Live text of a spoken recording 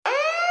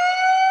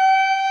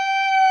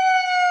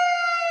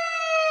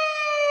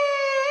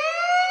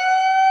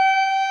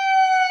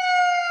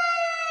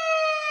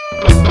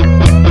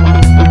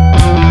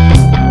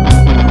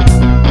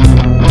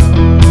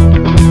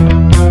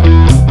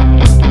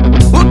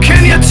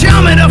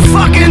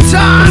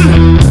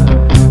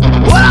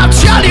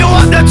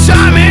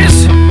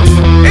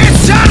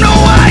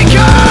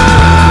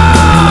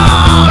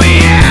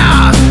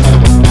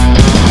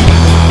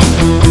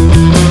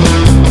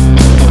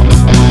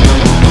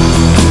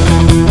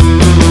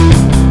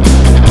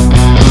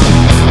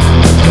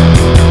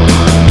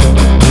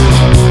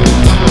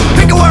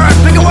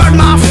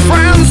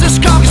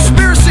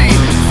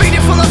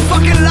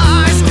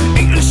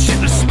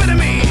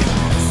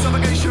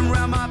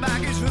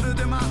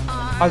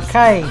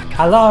Okay,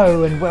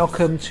 hello and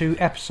welcome to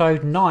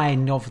episode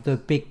 9 of the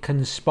Big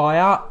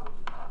Conspire.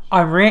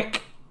 I'm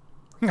Rick.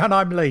 And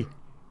I'm Lee.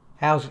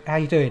 How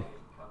you doing?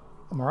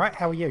 I'm alright,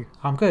 how are you?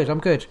 I'm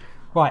good.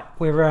 Right,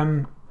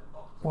 we're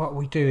what are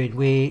we doing?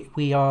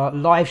 We are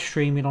live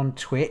streaming on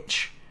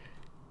Twitch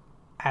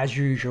as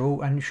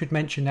usual, and you should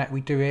mention that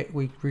we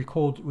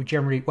record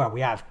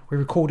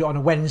it on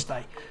a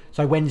Wednesday.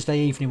 So Wednesday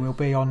evening we'll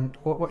be on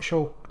what's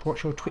your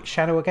Twitch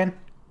channel again?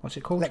 What's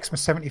it called?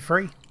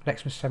 Lexmas73.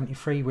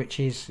 Lexmas73,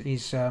 which is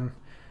his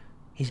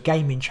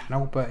gaming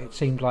channel, but it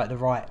seemed like the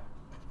right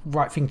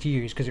thing to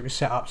use because it was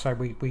set up so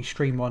we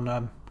stream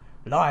on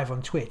live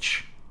on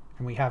Twitch,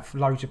 and we have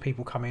loads of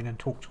people come in and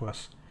talk to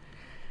us.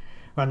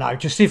 Well, no,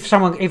 just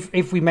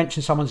if we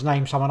mention someone's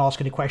name, someone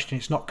asking a question,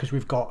 it's not because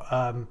we've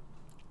got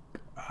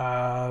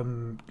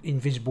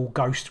invisible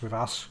ghosts with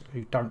us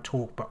who don't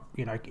talk, but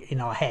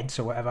in our heads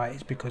or whatever.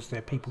 It's because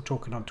they're people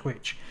talking on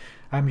Twitch.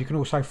 You can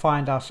also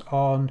find us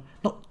on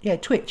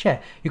Twitch.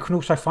 Yeah, you can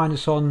also find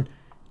us on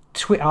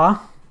Twitter,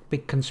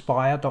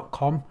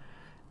 bigconspire.com,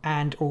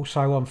 and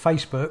also on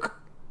Facebook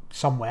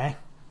somewhere,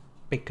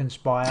 Big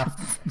Conspire.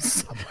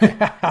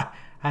 Somewhere.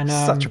 And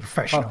such a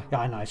professional. Yeah,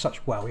 I know.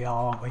 We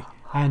are, aren't we?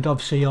 And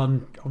obviously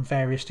on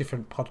various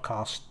different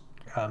podcast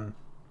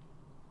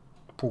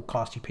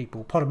broadcasting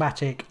people,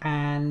 Podomatic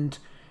and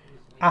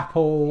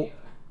Apple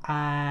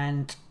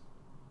and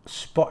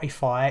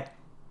Spotify.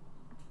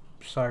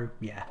 So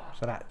yeah,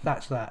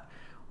 that's that.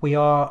 We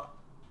are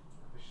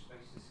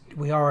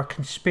a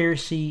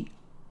conspiracy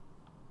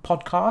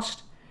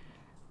podcast,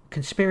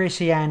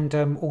 conspiracy and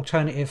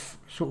alternative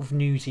sort of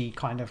newsy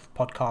kind of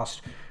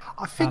podcast.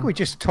 I think we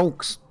just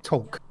talk.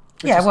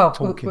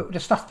 The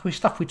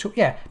stuff we talk.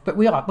 Yeah, but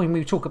we are when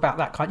we talk about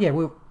that kind. Yeah,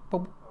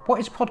 but what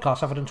is a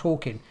podcast other than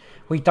talking?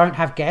 We don't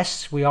have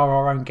guests. We are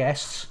our own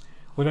guests.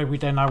 We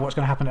don't know what's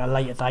going to happen at a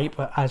later date,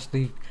 but as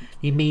the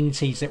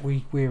amenities that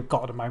we've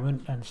got at the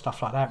moment and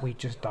stuff like that, we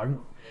just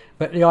don't.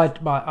 But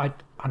I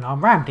know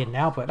I'm rambling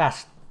now, but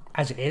that's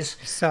as it is.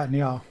 You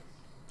certainly are.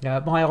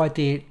 My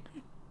idea,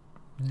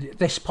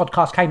 this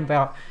podcast came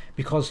about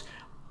because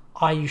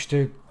I used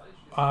to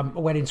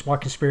went into my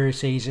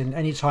conspiracies, and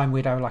anytime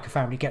we'd have like a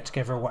family get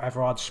together or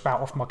whatever, I'd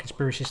spout off my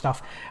conspiracy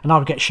stuff and I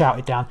would get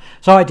shouted down.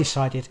 So I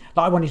decided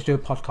that I wanted to do a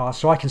podcast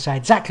so I can say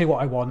exactly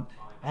what I want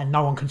and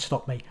no one can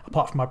stop me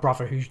apart from my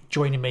brother who's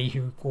joining me,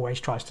 who always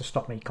tries to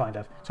stop me, kind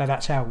of. So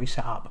that's how we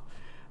set up.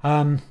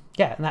 And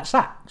that's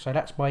that. So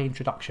that's my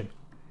introduction.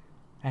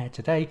 And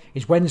today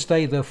is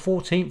Wednesday the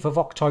 14th of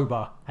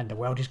October and the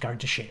world is going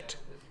to shit.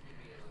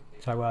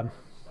 So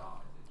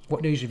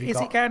what news have you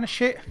got? Is it going to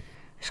shit?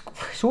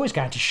 It's always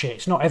going to shit.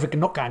 It's not ever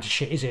not going to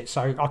shit, is it?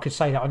 So I could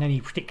say that on any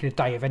particular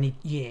day of any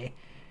year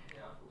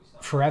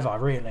forever,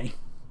 really.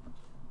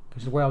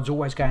 Because the world's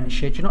always going to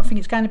shit. Do you not think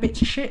it's going a bit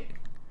to shit?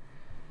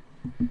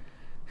 Well,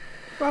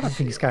 I don't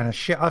think it's going to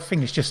shit. I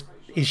think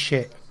is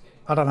shit.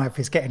 I don't know if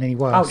it's getting any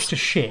worse. Oh, it's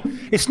just shit.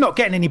 It's not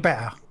getting any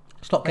better.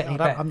 It's not getting any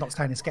better. I'm not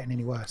saying it's getting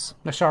any worse.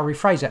 No, so I'll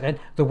rephrase that then.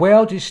 The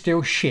world is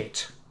still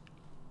shit.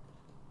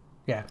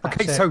 Yeah.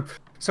 Okay,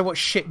 so what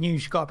shit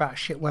news you got about a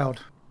shit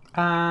world?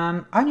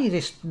 Only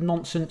this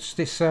nonsense.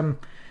 This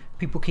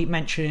people keep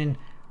mentioning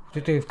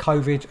to do with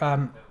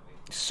COVID.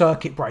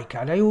 Circuit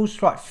breaker. They always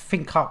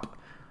think up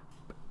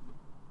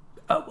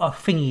a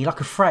thingy, like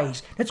a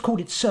phrase. Let's call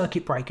it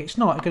circuit breaker. It's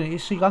not going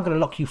to. I'm going to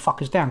lock you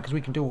fuckers down because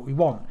we can do what we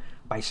want,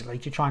 basically,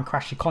 to try and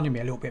crash the economy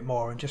a little bit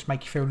more and just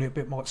make you feel a little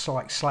bit more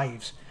like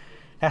slaves.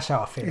 That's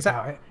how I feel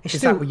about it. Is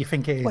that what you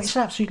think it is? Well, it's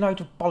an absolute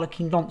load of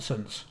bollocking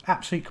nonsense.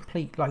 Absolute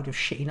complete load of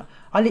shit.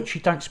 I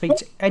literally don't speak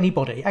to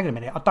anybody. Hang on a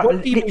minute. I don't.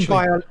 What do you mean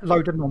by a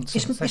load of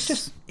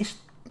nonsense? It's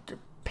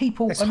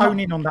people. Let's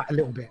hone in on that a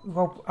little bit.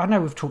 Well, I know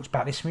we've talked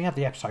about this and we had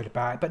the episode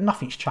about it, but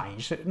nothing's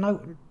changed.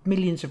 No,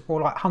 millions of,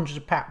 or like hundreds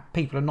of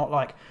people are not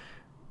like,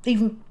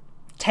 even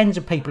tens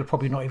of people are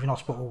probably not even in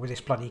hospital with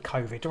this bloody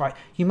COVID. Right?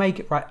 You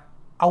make it right.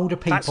 Older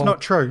people. That's not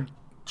true.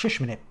 Shush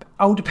a minute.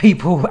 Older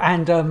people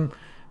and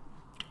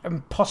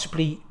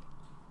possibly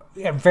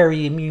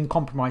very immune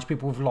compromised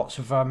people with lots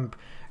of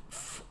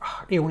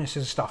illnesses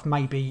and stuff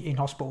may be in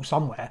hospital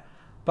somewhere,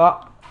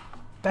 but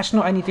that's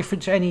not any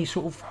different to any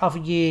sort of other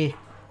year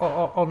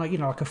on a,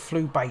 like a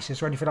flu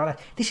basis or anything like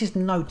that. This is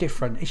no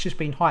different. It's just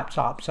been hyped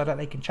up so that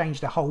they can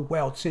change the whole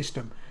world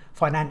system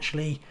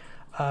financially.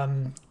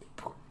 What's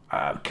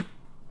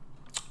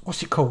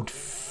it called?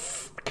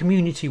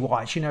 Community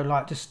wise,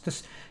 like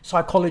this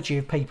psychology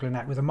of people and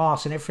that with the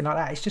masks and everything like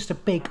that. It's just a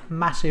big,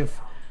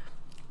 massive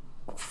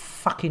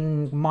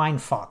fucking mind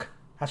fuck.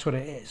 That's what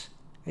it is.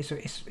 It's a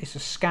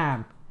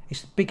scam.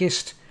 It's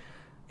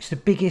the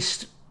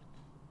biggest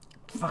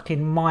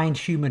fucking mind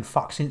human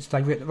fuck since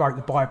they wrote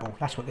the Bible.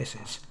 That's what this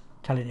is.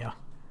 I'm telling you.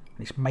 And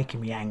it's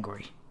making me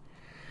angry.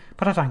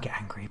 But I don't get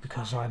angry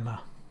because I'm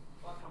a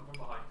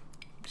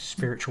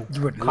spiritual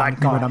you wouldn't kind like of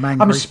me guy. when I'm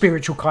angry. I'm a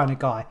spiritual kind of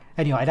guy.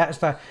 Anyway, that's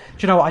the. Do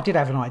you know what? I did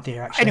have an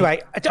idea actually.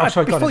 Anyway,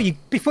 Sorry,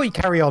 before you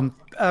carry on,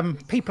 more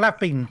people have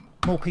been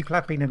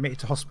admitted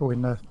to hospital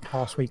in the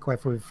past week,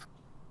 whether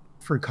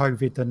through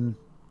COVID than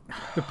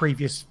the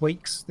previous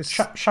weeks.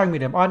 Show me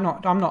them. I'm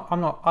not.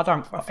 I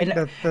don't.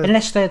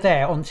 Unless they're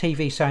there on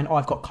TV saying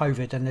I've got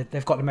COVID and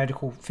they've got the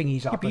medical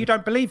thingies up. But you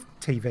don't believe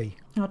TV.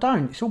 No, I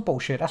don't. It's all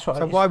bullshit. That's what.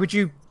 So why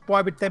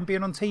would them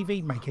being on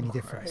TV make any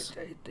difference?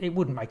 It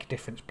wouldn't make a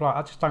difference. But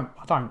I just don't.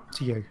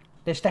 To you.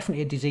 There's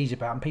definitely a disease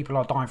about, and people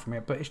are dying from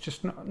it. But it's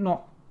just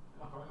not.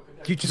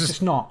 It's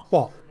just not.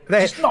 What?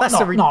 There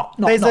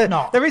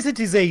is a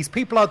disease.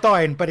 People are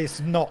dying, but it's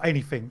not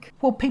anything.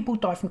 Well, people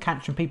die from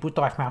cancer, and people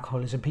die from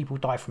alcoholism, people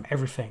die from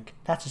everything.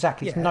 That's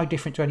exactly. It's no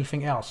different to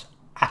anything else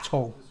at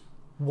all,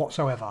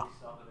 whatsoever.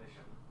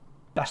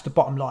 That's the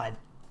bottom line.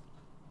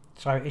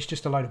 So it's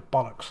just a load of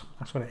bollocks.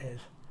 That's what it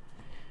is.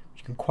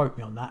 You can quote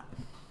me on that.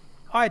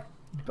 I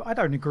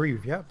don't agree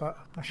with you, but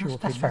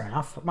that's fair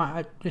enough.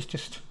 It's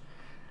just.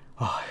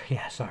 Oh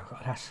yeah. So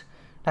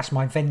that's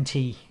my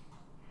venti.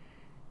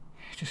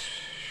 Just.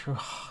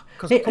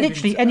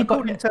 Literally,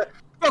 according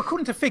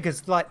to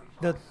figures, like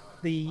the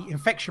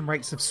infection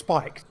rates have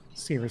spiked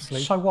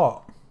seriously. So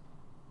what?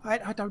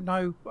 I don't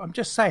know. I'm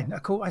just saying.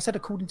 I said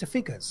according to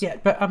figures. Yeah,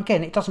 but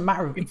again, it doesn't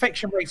matter.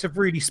 Infection rates have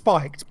really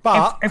spiked.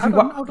 But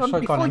hold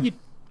on.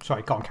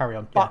 Sorry, go on, carry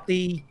on. But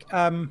the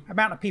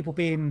amount of people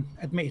being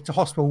admitted to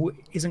hospital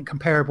isn't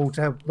comparable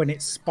to when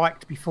it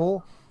spiked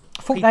before.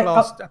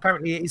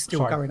 Apparently, it is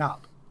still going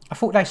up. I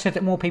thought they said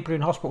that more people are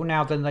in hospital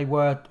now than they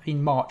were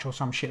in March or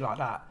some shit like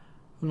that.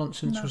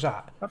 Nonsense was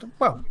that?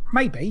 Well,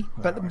 maybe,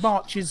 but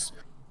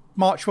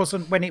March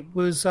wasn't when it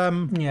was.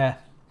 Yeah.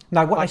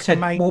 No, what they said,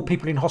 more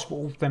people in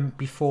hospital than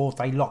before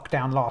they locked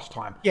down last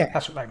time. Yeah,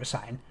 that's what they were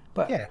saying.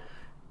 But yeah.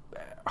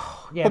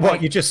 But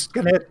what, you're just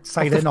going to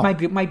say they're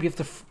not? Maybe of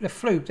the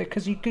flu,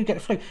 because you do get the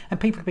flu, and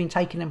people have been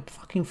taking them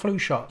fucking flu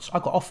shots. I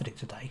got offered it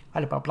today.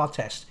 I had a blood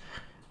test,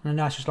 and the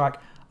nurse was like,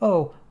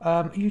 "Oh,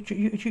 you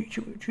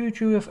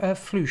do a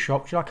flu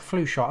shot? Would you like a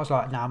flu shot?" I was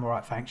like, "No, I'm all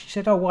right, thanks." She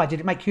said, "Oh, why? Did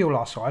it make you ill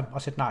last time?" I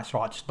said, "No, it's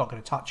all right. I'm just not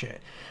going to touch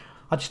it."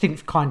 I just didn't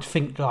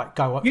think like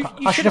go on. You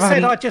should have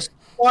said,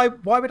 why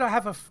would I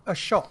have a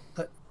shot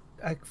that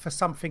for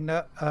something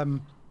that?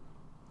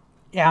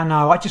 Yeah, I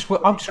know. I just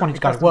wanted to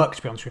go to work,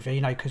 to be honest with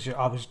you, because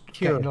I was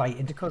getting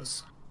late.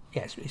 Because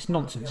it's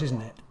nonsense,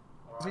 isn't it?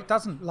 It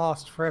doesn't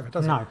last forever,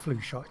 does it? No. A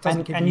flu shot. It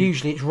doesn't and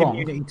usually it's wrong.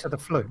 Immunity to the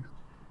flu.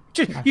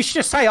 You should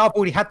just say, I've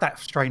already had that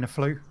strain of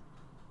flu.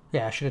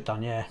 Yeah, I should have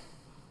done, yeah.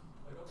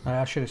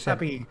 I should have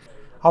said.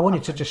 I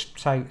wanted to just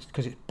say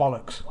because it's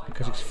bollocks,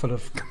 because it's full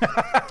of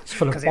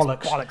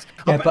bollocks.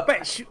 Yeah,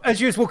 but as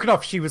you was walking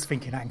off, she was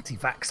thinking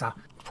anti-vaxxer.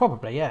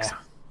 Probably, yeah.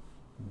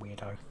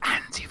 Weirdo.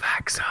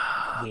 Anti-vaxxer.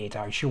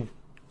 Weirdo. She'll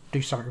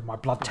do something with my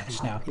blood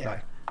test now.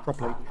 Yeah,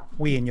 probably.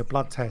 Wee in your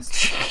blood test.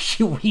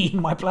 She'll wee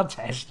in my blood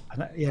test.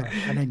 And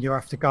then you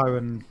have to go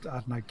and, I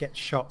don't know, get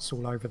shots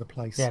all over the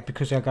place. Yeah,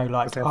 because they'll go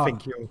like, they'll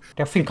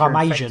think I'm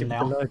Asian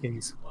now.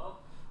 Allergies.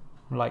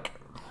 Like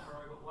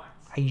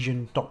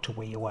Asian Dr.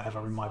 Wee or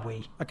whatever in my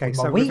wee. Okay,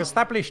 so we've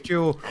established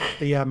the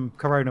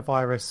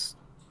coronavirus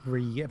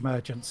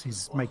re-emergence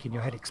is making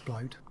your head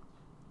explode.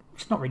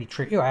 It's not really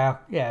true.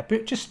 Yeah,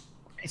 but just...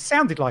 It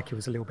sounded like it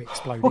was a little bit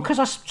exploding. Well, because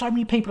so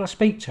many people I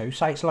speak to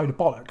say it's a load of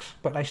bollocks,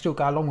 but they still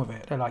go along with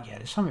it. They're like, yeah,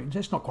 there's something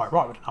that's not quite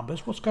right with the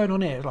numbers. What's going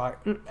on here? It's like,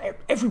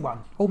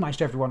 almost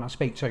everyone I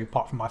speak to,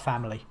 apart from my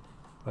family,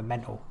 are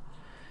mental.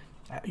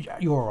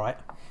 You're all right.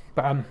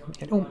 But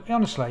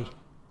honestly,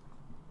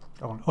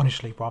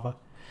 brother.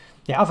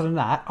 Yeah, other than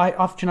that, do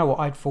you know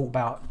what I'd thought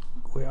about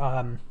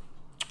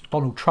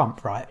Donald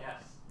Trump, right?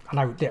 Yes. I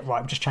know, right,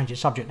 I'm just changing the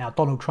subject now.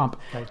 Donald Trump.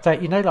 Okay. So,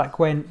 like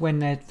when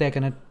they're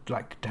going to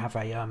like have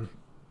a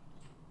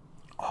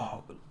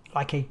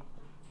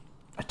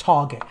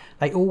target.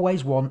 They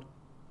always want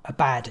a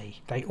baddie.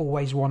 They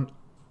always want,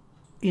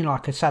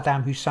 like a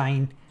Saddam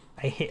Hussein,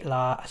 a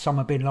Hitler, a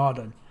Osama bin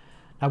Laden.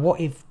 Now, what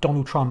if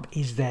Donald Trump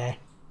is their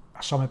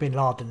Osama bin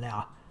Laden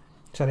now?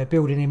 So they're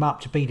building him up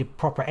to be the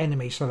proper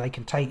enemy, so they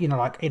can take,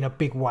 like in a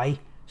big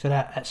way, so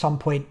that at some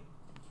point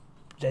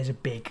there's a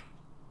big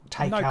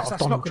take out of Donald Trump. No,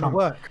 that's not going to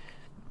work.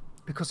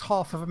 Because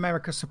half of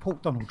America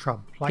support Donald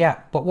Trump.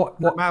 But what?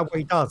 No matter what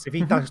he does, if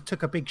he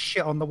took a big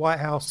shit on the White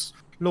House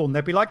lawn,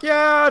 they'd be like,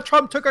 "Yeah,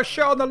 Trump took a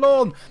shit on the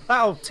lawn."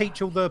 That'll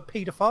teach all the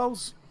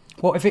paedophiles.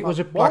 What if it was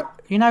like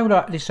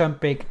this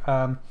big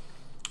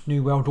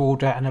New World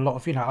Order and a lot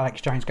of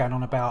Alex Jones going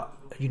on about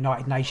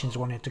United Nations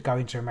wanted to go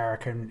into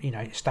America and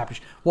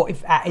establish. What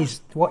if that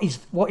is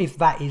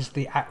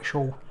the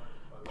actual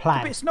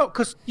plan? But it's not,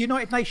 because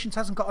United Nations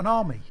hasn't got an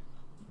army.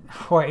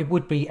 Well, it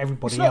would be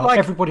everybody else.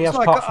 Everybody else,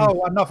 apart from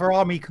another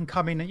army can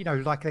come in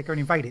and like they're going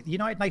to invade it. The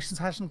United Nations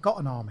hasn't got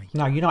an army.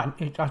 No,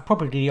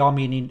 probably the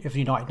army of the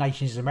United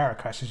Nations is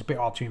America, so it's a bit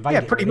hard to invade.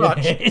 Yeah, pretty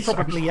much.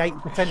 Probably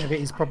 80% of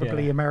it is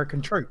probably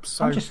American troops.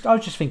 So I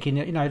was just thinking,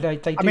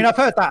 they. I mean, I've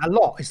heard that a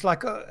lot. It's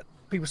like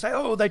people say,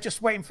 "Oh, they're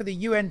just waiting for the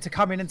UN to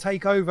come in and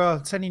take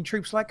over, sending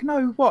troops." Like,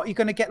 no, what? You're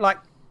going to get like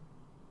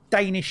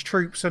Danish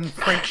troops and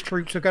French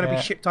troops are going to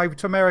be shipped over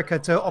to America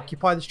to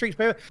occupy the streets.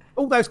 But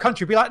all those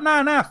countries be like,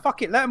 no,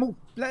 fuck it. Let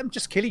them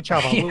just kill each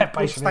other.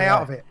 We'll stay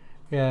out of it.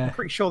 Yeah. I'm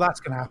pretty sure that's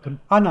going to happen.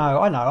 I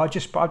know. I'm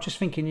just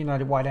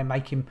thinking, why they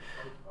make him.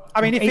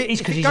 I mean, it's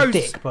because he's a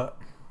dick, but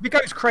If it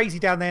goes crazy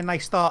down there and they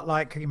start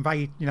like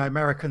invade,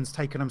 Americans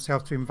taking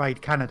themselves to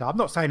invade Canada. I'm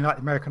not saying like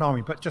the American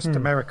army, but just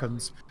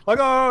Americans. Like,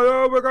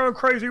 oh, we're going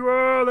crazy,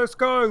 let's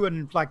go.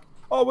 And like,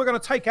 oh, we're going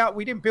to take out,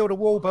 we didn't build a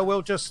wall, but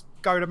we'll just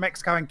go to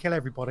Mexico and kill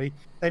everybody.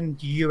 Then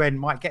the UN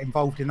might get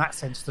involved in that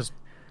sense to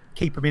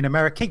keep them in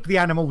America, keep the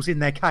animals in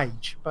their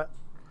cage. But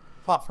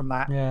apart from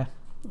that. Yeah.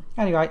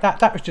 Anyway,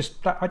 that was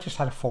just, I just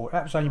had a thought.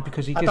 That was only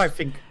because he just... I don't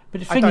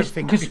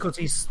think because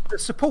the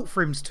support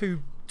for him's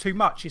too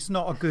much. He's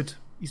not a good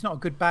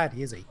baddie,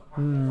 is he?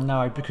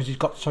 No, because he's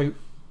got so...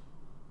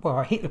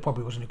 Well, Hitler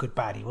probably wasn't a good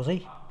baddie, was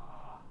he?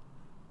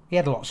 He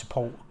had a lot of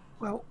support.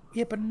 Well,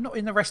 yeah, but not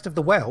in the rest of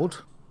the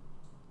world.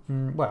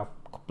 Well,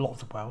 a lot of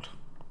the world.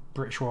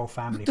 British royal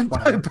family. No,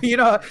 but you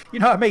know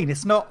what I mean?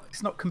 It's not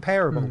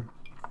comparable.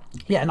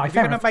 Yeah, no, if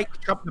you're going to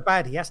make Trump the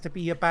baddie, he has to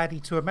be a baddie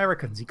to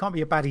Americans. He can't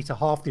be a baddie to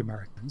half the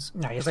Americans.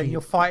 No, yes, then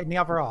you're fighting the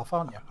other half,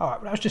 aren't you? All right,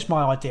 well, that was just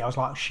my idea. I was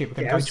like, shit, we're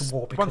going to go to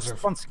war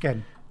because once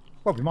again,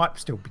 well, we might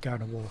still be going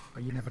to war,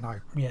 but you never know.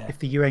 Yeah. If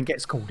the UN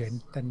gets called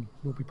in, then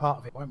we'll be part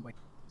of it, won't we?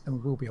 Then we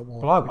will be at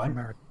war. Well, I won't.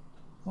 America.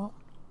 What?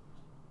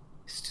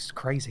 It's just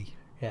crazy.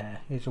 Yeah,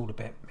 it's all a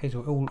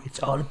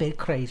bit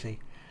crazy.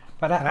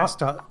 But I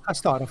started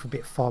off a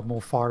bit far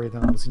more fiery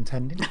than I was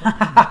intending.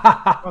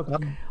 Well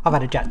done. I've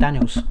had a Jack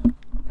Daniels.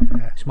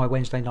 Yeah. It's my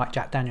Wednesday night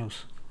Jack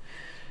Daniels.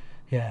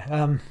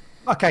 Yeah.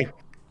 Okay.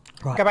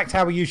 Right. Go back to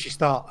how we usually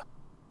start.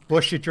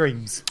 What's your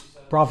dreams?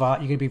 Brother,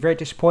 you're going to be very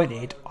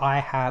disappointed.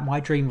 My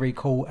dream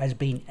recall has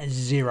been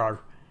 0.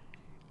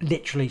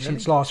 Literally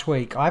since last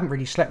week. I haven't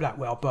really slept that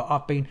well, but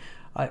I've been...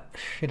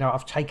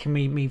 I've taken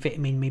me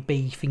vitamin, me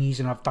B thingies,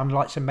 and I've done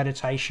like some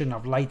meditation.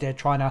 I've laid there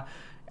trying to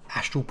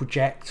astral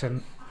project,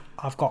 and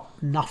I've got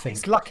nothing.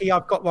 It's lucky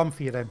I've got one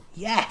for you then.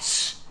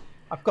 Yes!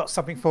 I've got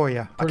something for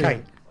you.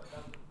 Brilliant. Okay.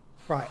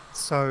 Right,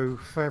 so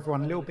for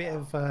everyone, a little bit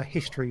of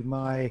history.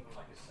 My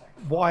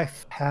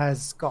wife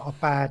has got a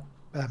bad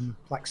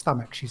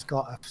stomach. She's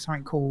got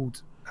something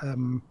called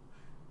forgotten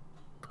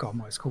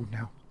what it's called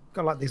now.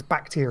 Got like this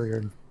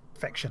bacteria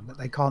infection that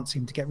they can't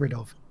seem to get rid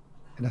of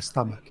in her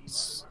stomach.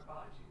 What's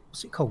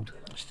it called?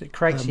 It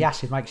creates the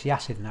acid, makes the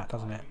acid in that,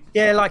 doesn't it?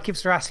 Yeah, like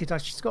gives her acid.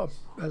 She's got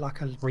a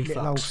reflux.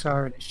 Little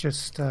ulcer, and it's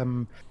just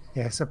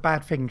it's a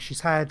bad thing.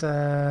 She's had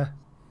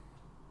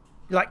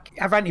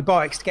have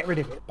antibiotics to get rid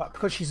of it, but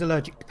because she's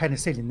allergic to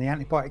penicillin, the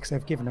antibiotics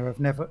they've given her have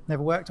never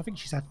worked. I think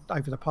she's had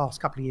over the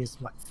past couple of years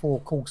 4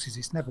 courses.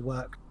 It's never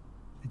worked,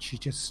 and she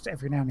just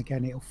every now and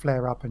again it'll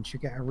flare up, and she'll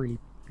get a really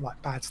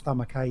bad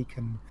stomach ache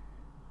and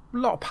a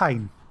lot of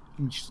pain.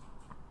 And she's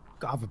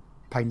got other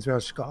pains as well.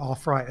 She's got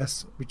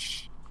arthritis,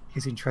 which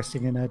is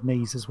interesting in her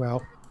knees as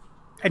well.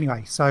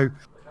 Anyway, so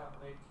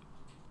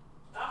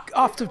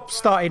after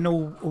starting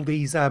all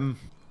these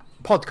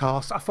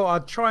podcasts, I thought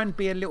I'd try and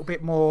be a little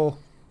bit more,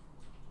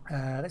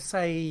 let's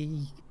say,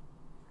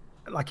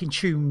 like in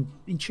tune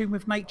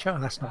with nature.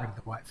 That's not really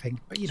the right thing,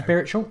 but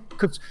spiritual.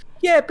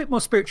 A bit more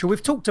spiritual.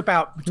 We've talked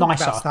about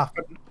stuff.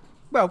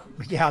 Well,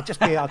 yeah, I'll just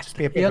be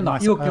a bit.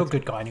 You're a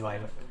good guy anyway.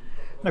 But...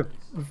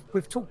 No,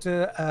 we've talked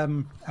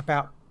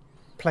about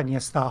plenty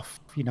of stuff,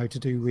 to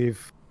do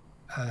with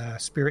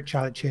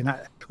spirituality, and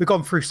that. We've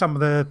gone through some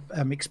of the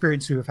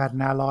experiences we've had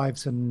in our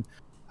lives, and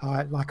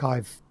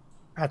I've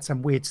had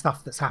some weird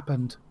stuff that's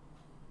happened.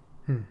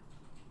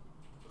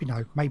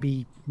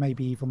 Maybe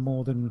even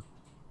more than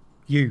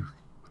you,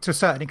 to a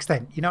certain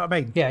extent. You know what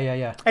I mean?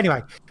 Yeah.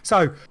 Anyway,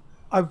 so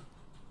I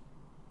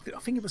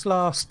think it was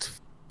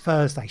last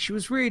Thursday. She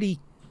was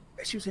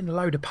in a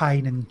load of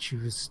pain, and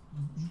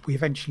we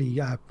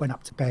eventually went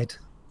up to bed.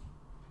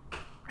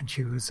 And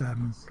she was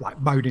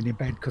moaning in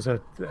bed because her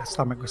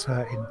stomach was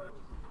hurting,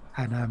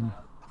 and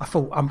I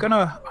thought I'm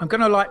gonna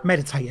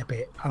meditate a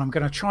bit, and I'm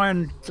gonna try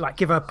and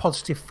give her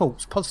positive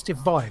thoughts, positive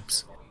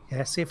vibes.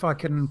 Yeah, see if I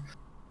can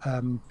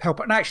help.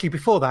 And actually,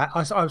 before that,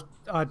 because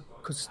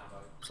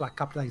it was a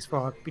couple of days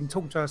before, I've been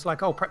talking to her. It's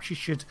perhaps you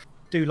should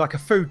do a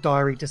food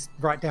diary, just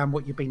write down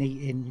what you've been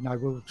eating.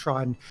 We'll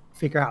try and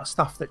figure out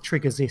stuff that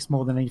triggers this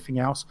more than anything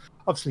else.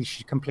 Obviously,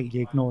 she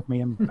completely ignored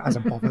me and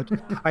hasn't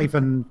bothered. I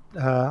even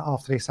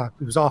after this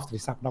happened,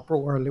 I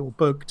brought her a little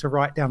book to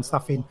write down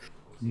stuff in.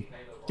 And,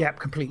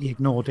 completely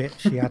ignored it.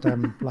 She had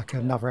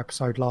another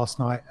episode last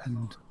night,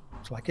 and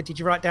it's did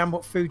you write down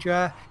what food you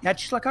had? Yeah,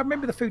 she's I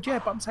remember the food,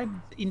 but I'm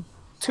saying in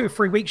 2 or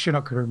 3 weeks you're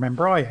not going to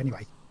remember, are you?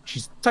 Anyway,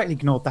 she's totally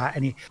ignored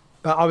that.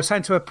 But I was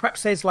saying to her,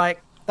 perhaps there's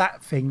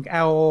that thing,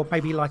 or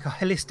maybe a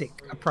holistic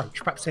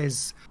approach. Perhaps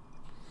there's,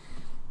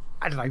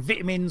 I don't know,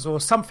 vitamins or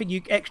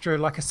something extra,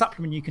 like a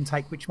supplement you can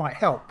take, which might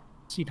help.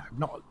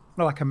 Not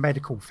like a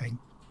medical thing.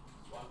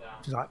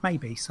 She's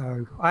maybe.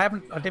 So I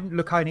didn't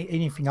look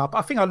anything up.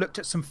 I think I looked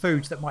at some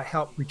foods that might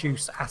help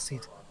reduce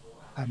acid,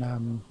 and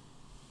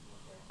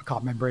I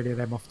can't remember any of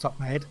them off the top of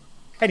my head.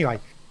 Anyway, I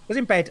was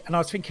in bed and I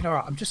was thinking, all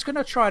right, I'm just going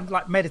to try and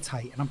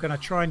meditate, and I'm going to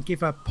try and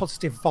give her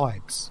positive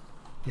vibes.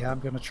 Yeah, I'm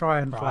going to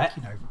try and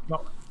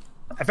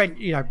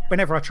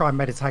whenever I try and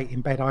meditate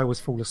in bed, I always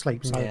fall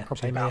asleep. So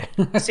probably about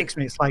 6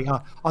 minutes later,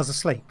 I was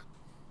asleep.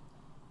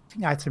 I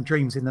think I had some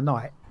dreams in the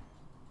night,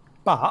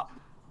 but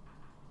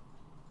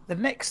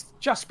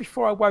just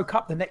before I woke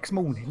up the next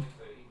morning,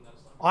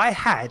 I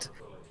had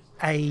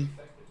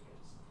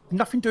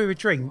nothing to do with a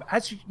dream.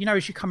 As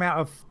as you come out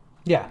of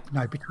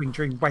between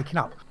dream waking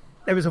up,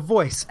 there was a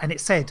voice and it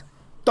said,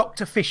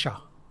 Dr. Fisher.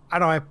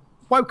 And I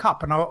woke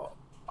up and I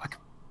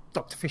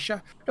Dr.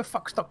 Fisher? Who the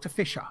fuck's Dr.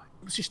 Fisher?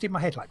 It was just in my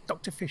head, like,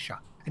 Dr. Fisher.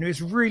 And it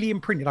was really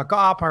imprinted. I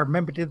got up, I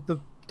remembered the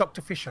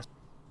Dr. Fisher.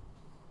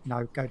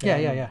 Go down.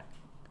 Yeah.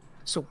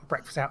 Sort of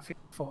breakfast outfit.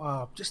 I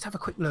thought, just have a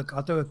quick look.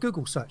 I'll do a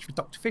Google search for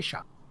Dr.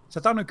 Fisher. So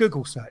I've done a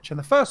Google search. And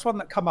the first one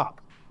that come up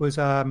was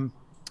a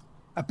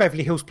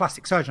Beverly Hills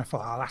plastic surgeon. I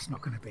thought, that's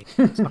not going to be.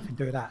 There's nothing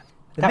to do with that.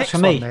 That's for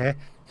me.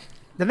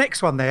 The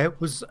next one there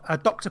was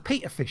Dr.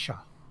 Peter Fisher.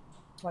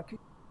 It's like,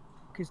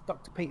 who's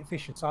Dr. Peter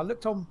Fisher? So I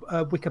looked on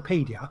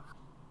Wikipedia.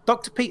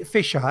 Dr. Peter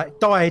Fisher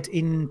died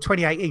in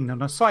 2018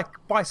 on a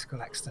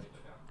bicycle accident.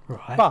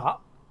 Right. But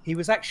he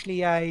was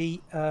actually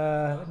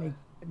let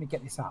me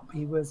get this up.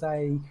 He was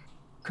a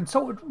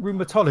consultant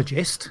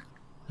rheumatologist.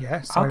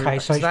 Yeah. So okay.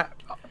 So that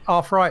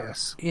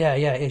arthritis. Yeah.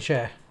 It is.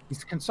 Yeah.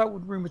 He's a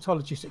consultant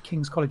rheumatologist at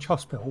King's College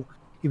Hospital.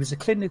 He was a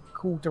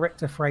clinical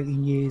director for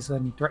 18 years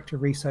and director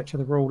of research at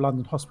the Royal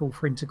London Hospital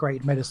for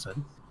Integrated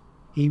Medicine.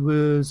 He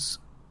was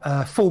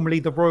formerly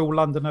the Royal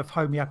London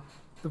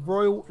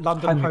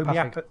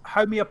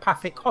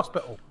Homeopathic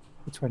Hospital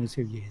for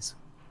 22 years.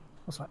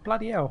 I was like,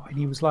 bloody hell. And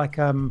he was like,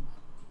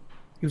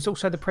 he was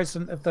also the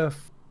president of the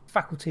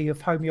Faculty of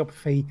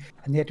Homeopathy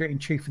and the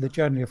editor-in-chief of the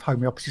Journal of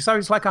Homeopathy. So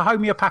he's like a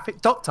homeopathic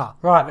doctor.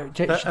 Right.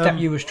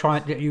 You were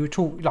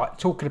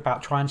talking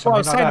about trying something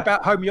like that. I was saying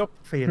about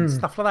homeopathy and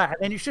stuff like that.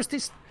 And then it's just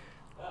this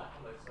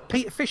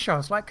Peter Fisher. I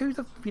was like,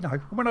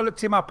 when I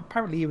looked him up,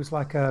 apparently he was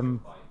like, I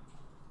think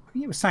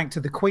he was saying to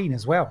the Queen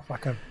as well,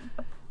 like a.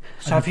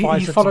 So have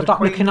you followed up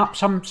looking up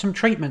some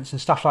treatments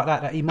and stuff like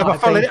that he might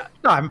have been?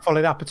 No, I haven't followed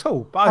it up at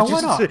all. But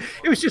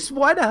it was just,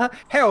 why the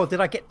hell did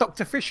I get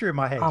Dr. Fisher in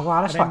my head? Oh,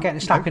 well, that's like getting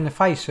a slap in the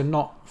face and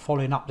not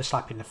following up the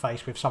slap in the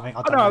face with something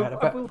I don't know.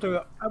 I will do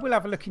it. I will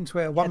have a look into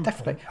it at one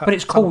definitely. point. But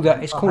it's cool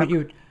that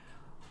you.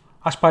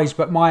 I suppose,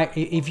 but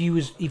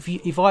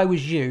if I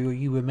was you or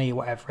you were me or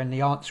whatever, and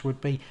the answer would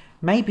be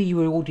maybe you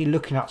were already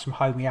looking at some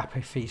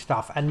homeopathy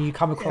stuff, and you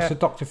come across a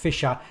Dr.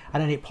 Fisher,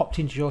 and then it popped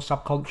into your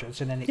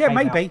subconscious, and then it came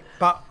maybe, out.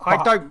 But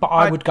I don't. But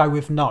I would go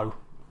with no.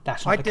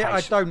 That's not the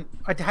case. I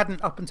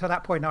hadn't up until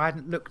that point. I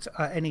hadn't looked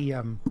at any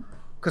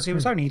because it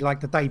was only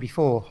like the day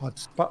before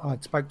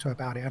I'd spoke to her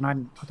about it, and I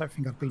don't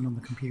think I'd been on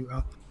the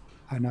computer,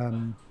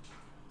 and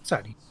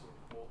certainly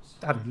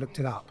hadn't looked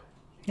it up.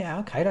 Yeah,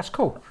 okay, that's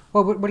cool.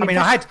 Well,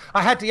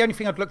 I had the only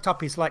thing I'd looked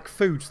up is like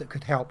foods that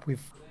could help with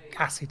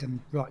acid and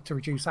like to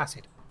reduce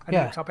acid. I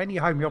looked up any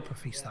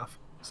homeopathy stuff,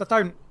 so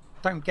I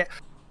don't get.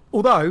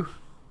 Although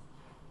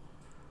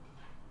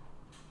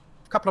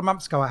a couple of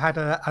months ago, I had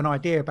an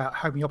idea about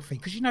homeopathy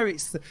because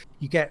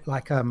you get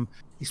like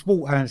it's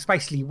water and it's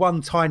basically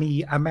one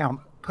tiny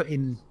amount put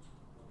in,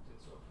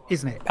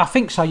 isn't it? I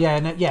think so.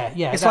 Yeah,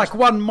 yeah. It's like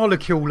one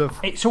molecule of.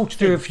 It's all to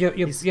do with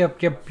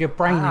your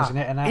brain, isn't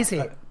it? And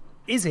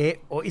is it,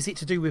 or is it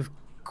to do with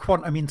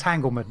quantum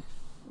entanglement?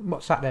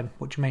 What's that then?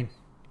 What do you mean?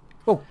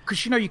 Well,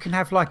 because you can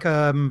have like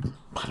Pardon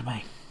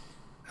me.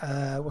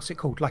 What's it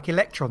called? Like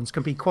electrons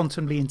can be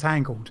quantumly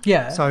entangled.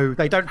 Yeah. So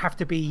they don't have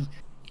to be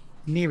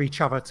near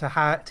each other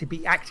to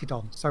be acted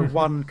on. So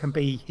one can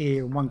be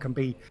here and one can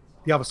be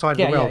the other side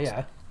of the world.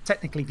 Yeah.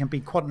 Technically, can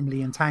be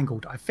quantumly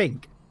entangled, I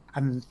think.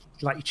 And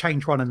like you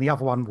change one and the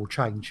other one will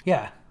change.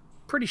 Yeah.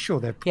 Pretty sure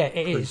they're. Yeah,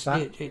 it is.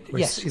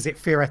 Yes. Is it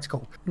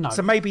theoretical? No.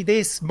 So maybe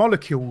these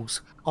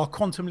molecules are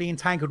quantumly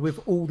entangled with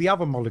all the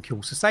other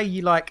molecules. So say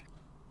you like,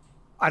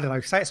 I don't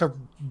know, say it's a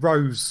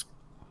rose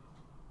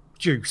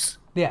juice.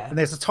 Yeah. And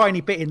there's a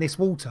tiny bit in this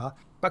water,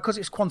 but because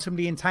it's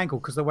quantumly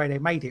entangled, because the way they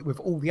made it with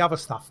all the other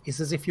stuff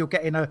is as if you're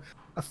getting a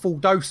full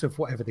dose of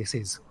whatever this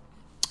is.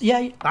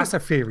 Yeah. That's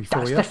a theory for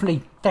you. That's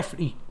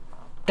definitely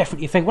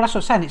a thing. Well, that's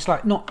what I'm saying. It's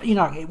like not,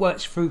 it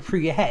works through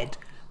your head,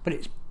 but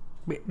it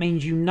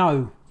means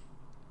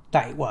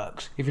that it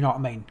works, if you know what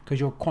I mean, because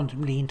you're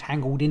quantumly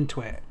entangled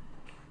into it.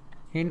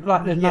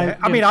 Like there's no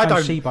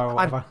SIBO or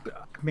whatever.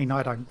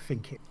 I don't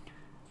think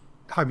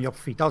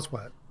homeopathy does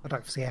work. I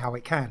don't see how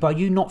it can. But are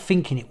you not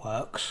thinking it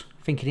works,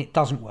 thinking it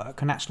doesn't work,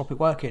 can that stop it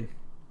working?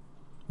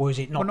 Or is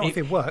it not? Well, not if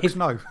it works,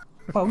 no.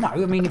 Well, no, I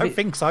mean... I don't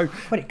think so.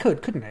 Well, it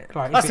could, couldn't it?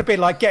 Like, that's a bit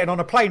like getting on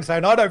a plane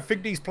saying, I don't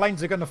think these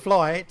planes are going to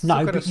fly. It's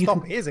not going to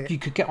stop it, is it? You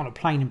could get on a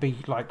plane and be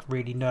like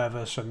really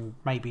nervous and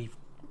maybe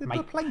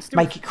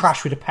make it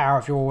crash with the power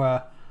of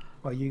your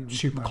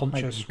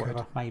superconscious,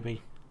 whatever.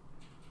 Maybe.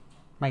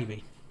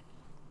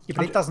 Yeah,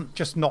 but it doesn't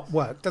just not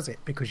work, does it?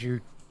 Because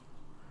you...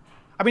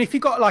 I mean, if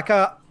you've got like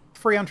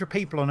 300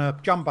 people on a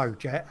jumbo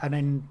jet and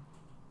then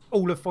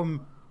all of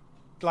them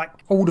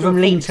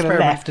lean to the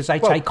left as they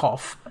take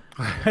off.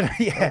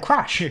 Yeah,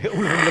 crash. All of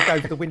them look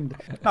over the window.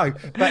 No,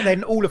 but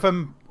then all of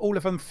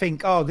them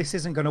think, oh, this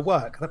isn't going to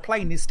work. The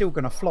plane is still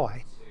going to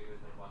fly.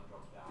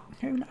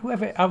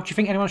 Whoever? Do you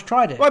think anyone's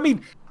tried it? Well, I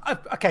mean,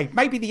 okay,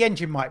 maybe the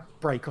engine might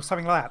break or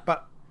something like that,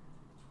 but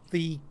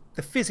the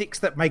physics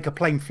that make a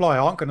plane fly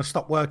aren't going to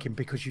stop working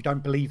because you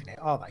don't believe in it,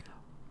 are they?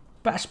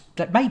 But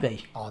that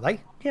maybe. Are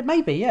they? Yeah,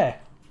 maybe. Yeah.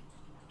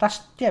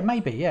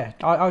 Maybe. Yeah.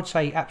 I would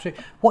say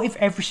absolutely. What if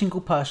every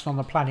single person on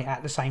the planet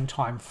at the same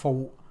time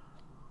thought,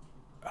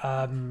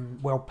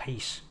 world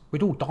peace?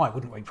 We'd all die,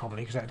 wouldn't we?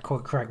 Probably, because that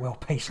would create world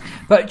peace.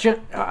 But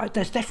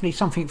there's definitely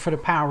something for the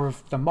power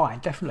of the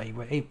mind.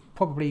 Definitely,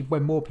 probably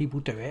when more people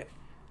do it,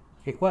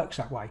 it works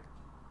that way.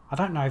 I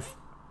don't know if.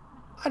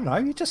 I don't know.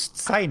 You're just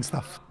saying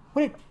stuff.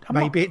 Well,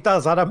 Maybe it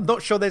does. I'm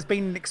not sure there's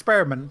been an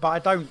experiment, but I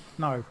don't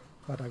know.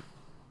 I don't.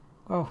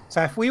 Well,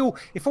 So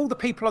if all the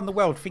people on the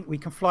world think we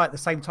can fly at the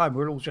same time,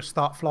 we'll all just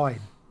start flying.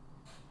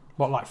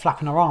 what, like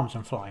flapping our arms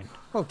and flying?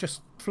 Well,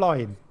 just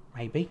flying.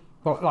 Maybe.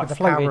 Well, like The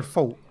floating. power of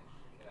thought.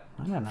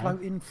 I don't know.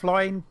 Floating,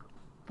 flying,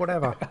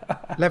 whatever.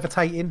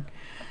 Levitating.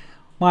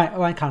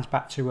 Mine comes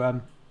back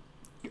to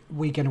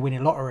we're going to win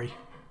a lottery,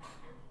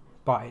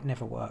 but it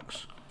never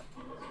works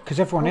because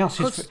everyone else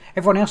is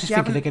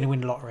thinking they're going to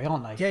win the lottery,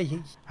 aren't they? Yeah.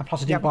 And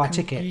plus, I didn't buy a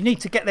ticket. You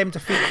need to get them to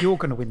think you're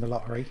going to win the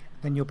lottery,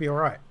 then you'll be all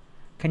right.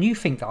 Can you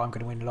think that I'm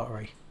going to win the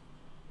lottery?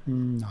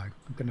 No,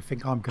 I'm going to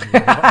think I'm going to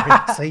win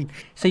the lottery.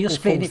 So you're all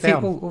splitting it falls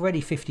down.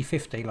 already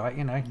 50-50, like,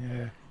 you know.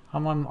 Yeah. I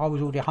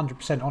was already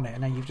 100% on it,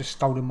 and then you've just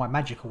stolen my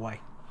magic away.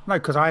 No,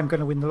 because I am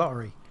going to win the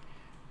lottery.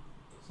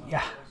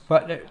 Yeah,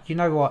 but you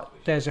know what?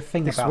 There's a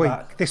thing about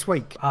that. This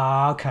week.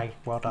 Ah, okay,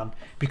 well done.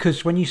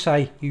 Because when you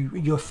say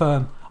you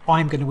affirm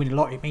I'm going to win the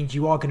lottery, it means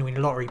you are going to win the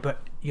lottery,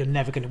 but you're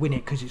never going to win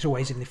it because it's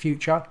always in the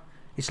future.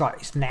 It's like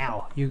it's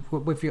now. You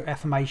with your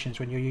affirmations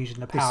when you're using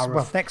the power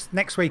of.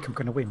 Next week I'm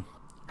going to win.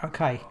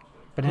 Okay,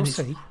 but then We'll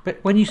see.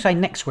 But when you say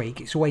next week,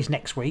 it's always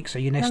next week, so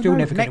you're still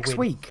never going to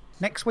win.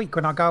 Next week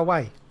when I go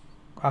away.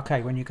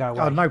 Okay, when you go away.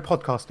 Oh, no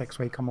podcast next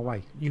week. I'm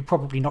away. You're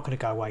probably not going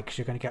to go away because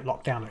you're going to get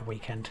locked down at the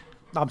weekend.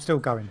 I'm still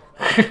going.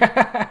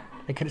 They're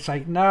going to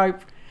say no.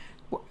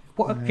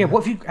 What have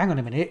you? Hang on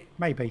a minute.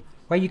 Maybe.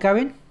 Where are you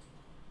going?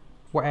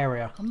 What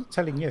area? I'm not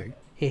telling you.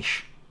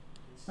 Ish.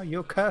 Oh,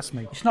 you'll curse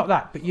me. It's not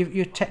that, but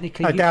you're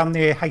technically. No, down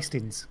near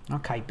Hastings.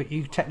 Okay, but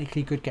you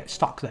technically could get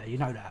stuck there. You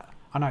know that.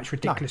 I know it's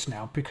ridiculous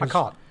now because I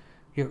can't.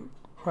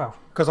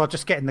 Because I'll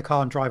just get in the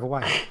car and drive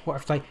away. What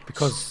if they?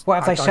 Because what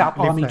if they I set don't up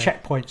live army there.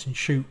 checkpoints and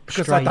shoot?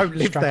 Because stray I don't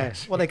live there.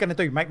 stragglers? What are they going to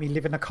do? Make me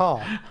live in a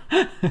car?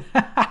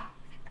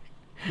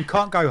 You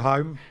can't go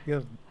home.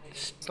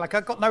 It's like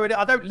I've got nowhere.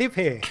 I don't live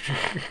here.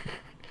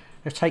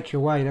 They'll take you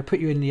away. They'll put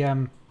you in the.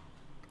 I'm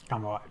all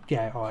right.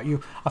 Yeah, all right.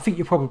 I think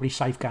you're probably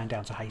safe going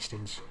down to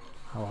Hastings.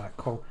 All right,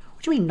 cool.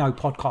 What do you mean no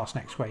podcast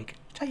next week?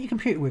 Take your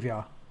computer with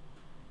you.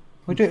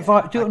 We'll do it it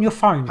on your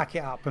phone. Pack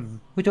it up and.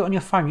 We do it on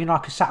your phone. You know,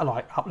 like a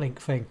satellite uplink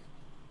thing.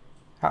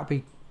 That'll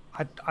be.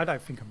 I don't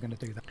think I'm going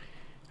to do that.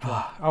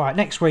 All right,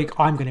 next week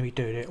I'm going to be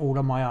doing it all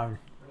on my own.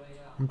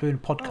 I'm doing a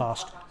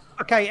podcast.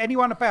 Okay,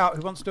 anyone about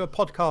who wants to do a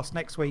podcast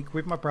next week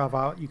with my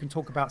brother, you can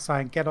talk about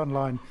saying get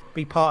online,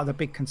 be part of the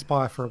Big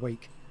Conspire for a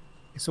week.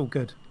 It's all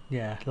good.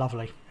 Yeah,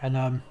 lovely.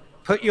 And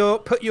put your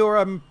what's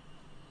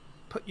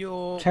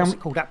it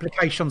called,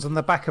 applications on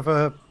the back of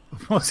a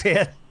on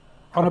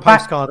a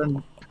postcard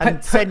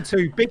and send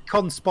to Big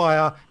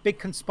Conspire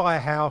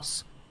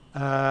House,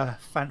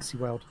 Fancy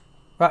World.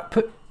 Right,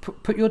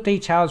 put your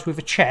details with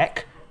a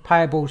cheque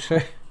payable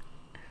to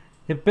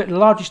the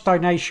largest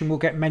donation will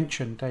get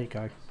mentioned. There you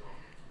go.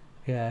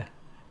 Yeah.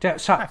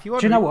 So, If you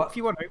want do you know what? If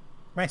you want to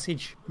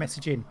message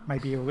in,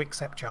 maybe he'll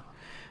accept you.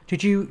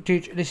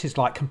 Did this is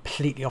like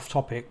completely off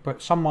topic,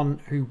 but someone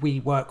who we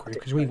work with,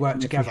 because we work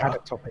together. We had a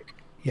topic.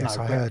 Yes,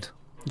 No, I but- heard.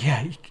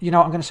 Yeah, you know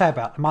what I'm going to say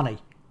about the money.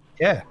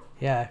 Yeah.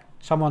 Yeah,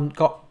 someone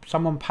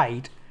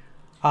paid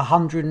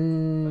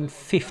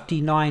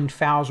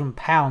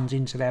 £159,000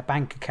 into their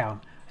bank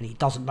account, and he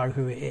doesn't know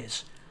who it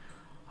is,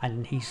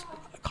 and he's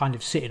kind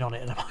of sitting on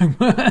it at the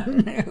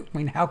moment. I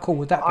mean, how cool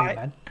would that be,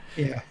 man?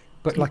 Yeah.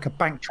 But But like a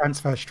bank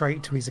transfer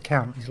straight to his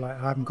account. He's like,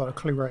 I haven't got a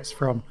clue where it's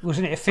from.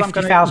 wasn't it a So I'm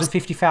gonna- 50,000,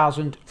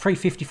 50,000,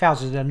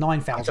 350,000 and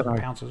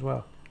 £9,000 as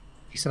well?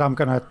 He said, I'm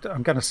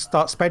gonna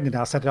start spending it.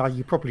 I said,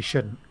 you probably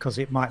shouldn't because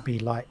it might be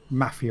like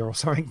mafia or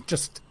something.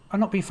 Just I'm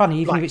not being funny,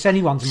 even Like, if it's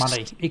anyone's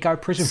money, he'd go to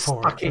prison for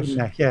stuck it. in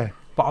there. Yeah.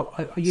 But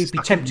you'd be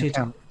Stuck in the tempted.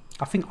 account.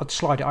 I think I'd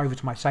slide it over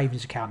to my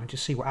savings account and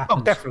just see what happens.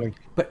 Oh, definitely.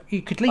 But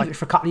you could leave it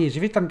for a couple of years.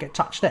 If it doesn't get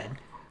touched then,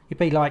 you'd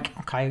be like,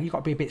 okay, you've got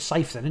to be a bit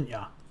safe then, haven't you?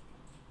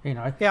 You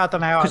know? Yeah, I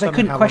don't know. Because they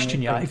couldn't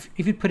question you. If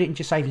you'd put it into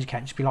your savings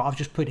account, just be like, I've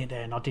just put it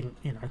there and I didn't,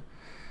 you know.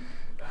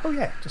 Oh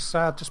yeah,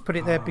 just put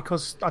it there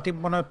because I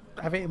didn't want to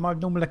have it in my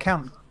normal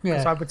account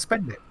because Yeah. I would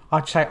spend it.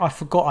 I'd say, I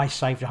forgot I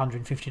saved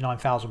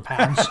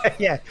 £159,000.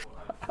 Yeah.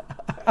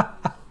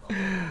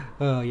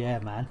 Oh, yeah,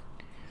 man.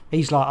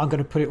 He's like, I'm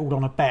going to put it all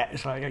on a bet.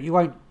 It's like, they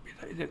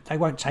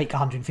won't take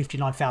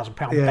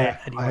 £159,000 Yeah,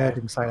 bet anywhere. I heard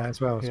him say that as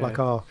well. It's Yeah. like,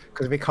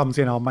 because if it comes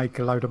in, I'll make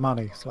a load of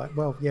money. It's like,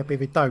 well, yeah, but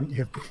if it don't,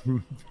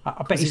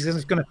 I bet he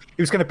was going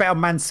to bet on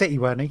Man City,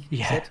 weren't he? He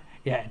Yeah, said.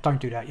 yeah, don't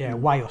do that. Yeah,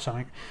 away or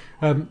something.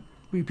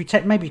 We'd be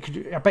maybe you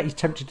could. I bet he's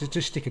tempted to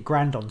just stick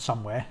 £1,000 on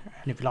somewhere,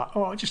 and he'd be like,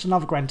 "Oh, just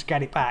another £1,000 to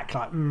get it back."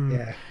 Like,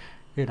 Yeah.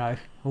 you know,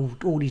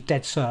 all these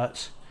dead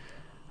certs.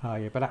 Oh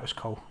yeah, but that was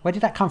cool. Where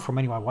did that come from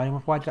anyway?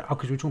 Why did?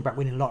 Because we were talking about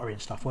winning lottery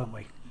and stuff, weren't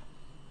we?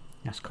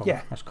 That's cool.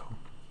 Yeah. That's cool.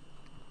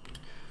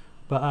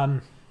 But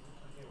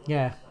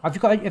Yeah. Have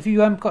you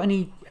got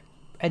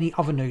any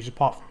other news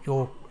apart from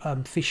your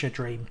Fisher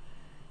dream?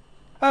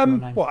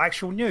 What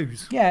actual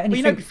news? Yeah, Well,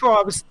 anything... before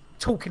I was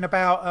talking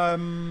about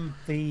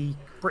the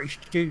British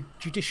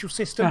judicial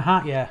system,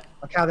 yeah,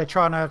 like how they're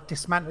trying to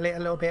dismantle it a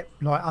little bit,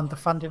 like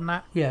underfunding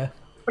that. yeah.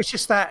 It's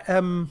just that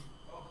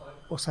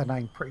what's her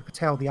name? Priti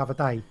Patel the other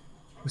day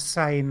was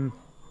saying,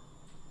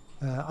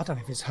 I don't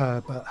know if it's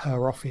her, but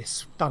her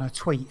office done a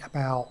tweet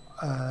about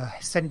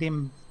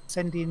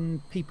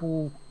sending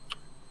people,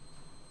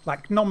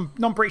 like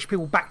non-British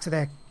people, back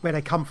to where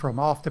they come from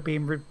after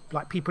being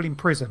like people in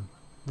prison.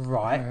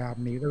 Right.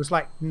 There was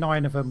like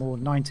 9 of them or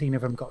 19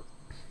 of them got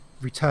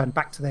returned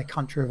back to their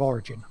country of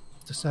origin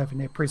to serve in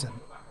their prison.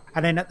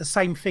 And then at the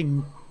same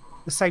thing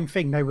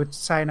they were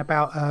saying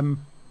about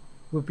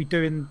we'll be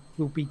doing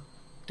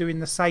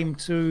the same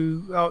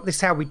to this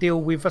is how we deal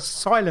with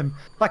asylum,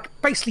 like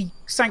basically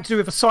something to do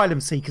with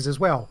asylum seekers as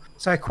well.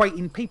 So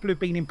equating people who've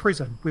been in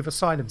prison with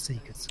asylum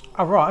seekers.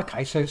 Oh right,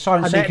 okay. So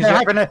asylum seekers they're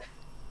having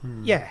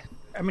yeah.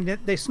 I mean,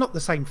 it's not the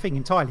same thing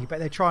entirely, but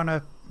they're trying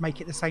to make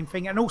it the same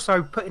thing, and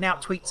also putting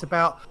out tweets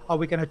about,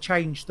 we're going to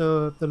change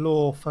the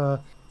law for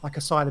like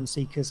asylum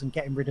seekers and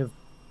getting rid of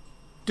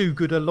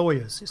do-gooder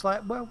lawyers. It's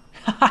like, well,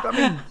 I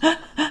mean,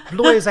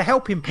 lawyers are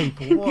helping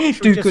people.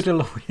 Do-gooder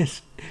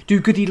lawyers,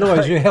 do-goody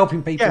lawyers who are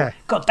helping people. Yeah.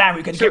 God damn,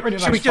 we're going to get rid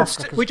of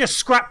those. We just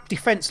scrap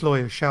defence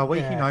lawyers, shall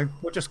we? Yeah.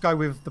 We'll just go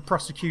with the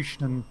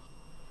prosecution and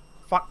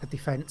fuck the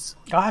defence.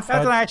 I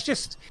don't know. It's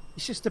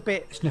just a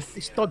bit.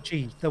 It's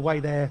dodgy the way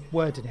they're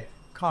wording it.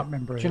 Can't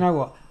remember. Do you know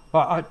what?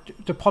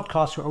 The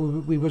podcast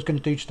we was going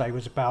to do today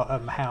was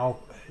about how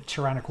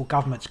tyrannical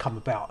governments come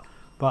about,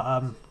 but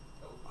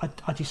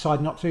I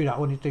decided not to do that. I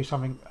wanted to do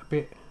something a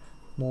bit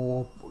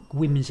more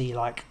whimsy,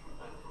 like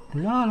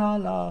la la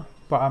la.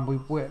 But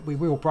we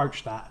will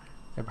broach that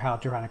of how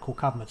tyrannical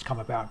governments come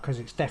about, because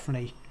it's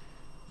definitely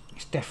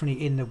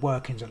in the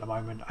workings at the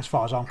moment, as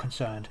far as I'm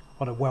concerned,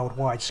 on a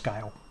worldwide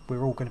scale.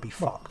 We're all going to be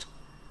fucked.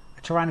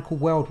 A tyrannical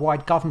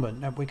worldwide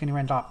government, and we're going to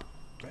end up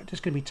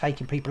just going to be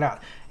taking people out.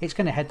 It's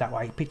going to head that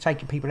way.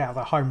 Taking people out of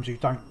their homes who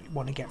don't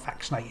want to get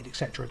vaccinated,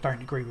 etc. Don't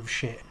agree with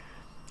shit.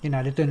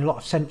 They're doing a lot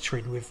of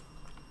censoring with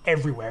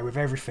everywhere, with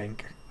everything,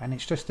 and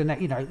it's just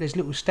there's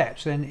little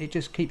steps, and it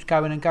just keeps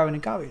going and going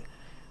and going.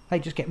 They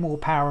just get more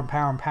power and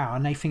power and power,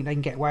 and they think they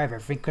can get away with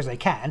everything because they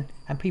can,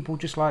 and people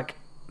just like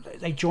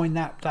they join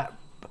that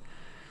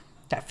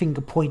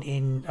finger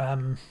pointing.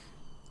 I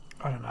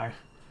don't know,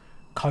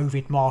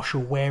 COVID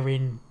marshal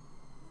wearing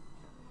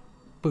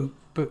boot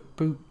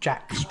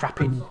jack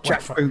strapping,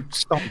 jackboot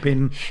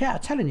stomping. Yeah, I'm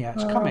telling you,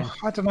 it's coming.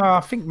 I don't know. I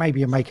think maybe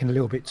you're making a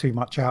little bit too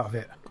much out of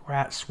it.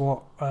 That's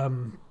what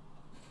Anne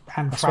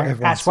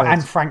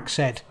Frank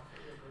said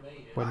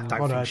when I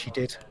don't think she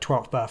did.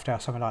 12th birthday or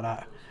something like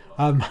that.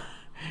 I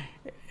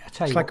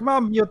tell you, like,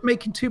 Mum, you're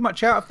making too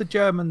much out of the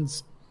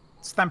Germans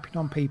stamping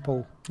on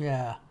people.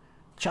 Yeah,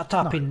 shut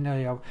up in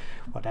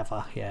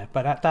whatever. Yeah,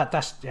 but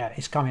that's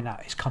it's coming.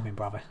 It's coming,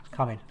 brother. It's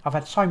coming. I've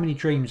had so many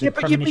dreams. Yeah,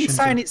 but you've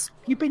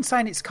been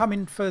saying it's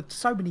coming for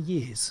so many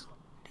years.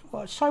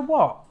 Well, so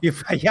what? You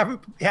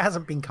haven't. It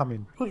hasn't been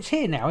coming. Well, it's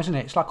here now, isn't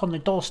it? It's like on the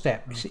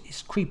doorstep.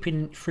 It's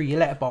creeping through your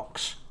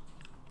letterbox,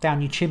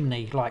 down your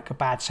chimney like a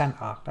bad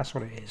Santa. That's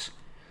what it is.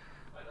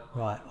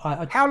 Right.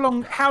 How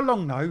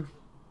long though?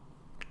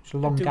 It's a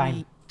long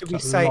game.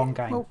 Long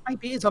game. Well,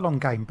 maybe it is a long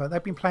game, but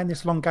they've been playing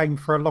this long game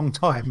for a long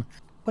time.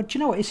 But do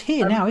you know what? It's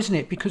here now, isn't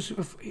it? Because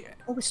of...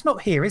 Well, it's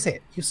not here, is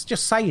it? You're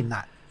just saying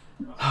that.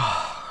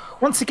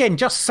 Once again,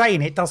 just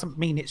saying it doesn't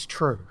mean it's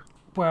true.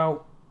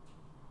 Well,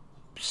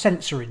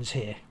 censoring's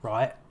here,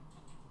 right?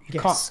 You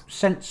yes. Can't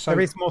censor. There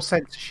is more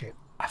censorship.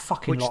 A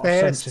fucking lot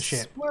of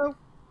censorship. Well,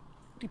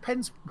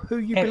 depends who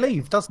you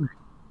believe, doesn't it?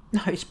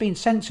 No, it's been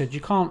censored.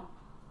 You can't.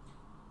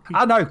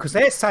 I know, because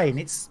they're saying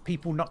it's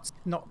people not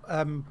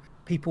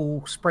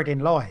people spreading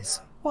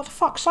lies. What the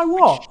fuck? So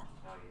what?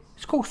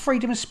 It's called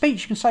freedom of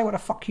speech. You can say what the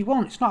fuck you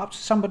want. It's not up to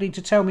somebody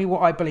to tell me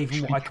what I believe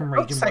and what I can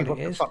read and say what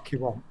it is. The fuck you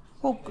want.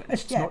 Well,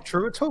 it's not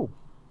true at all.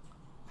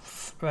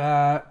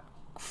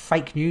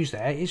 Fake news.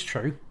 There is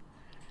true.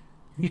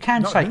 You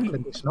can not say in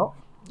England. It's not.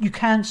 You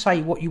can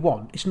say what you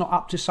want. It's not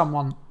up to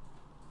someone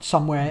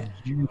somewhere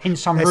in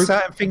some There's group.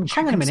 certain things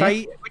you can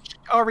say which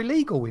are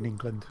illegal in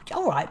England.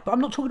 All right, but I'm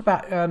not talking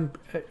about.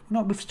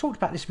 No, we've talked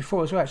about this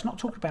before as well. It's not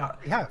talking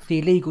about the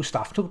illegal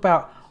stuff. Talk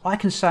about. I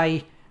can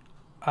say.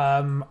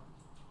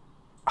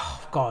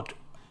 Oh God.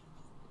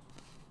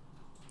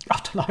 I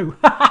don't know.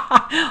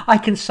 I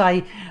can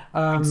say.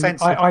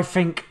 I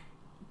think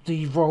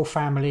the royal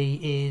family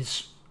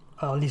is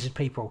lizard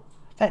people.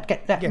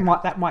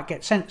 That might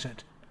get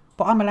censored,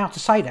 but I'm allowed to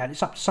say that.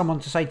 It's up to someone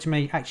to say to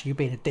me, actually, you're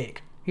being a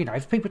dick.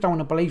 If people don't want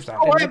to believe that,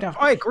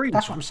 I agree.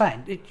 That's what I'm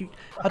saying.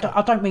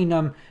 I don't mean.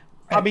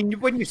 I mean,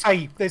 when you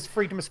say there's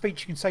freedom of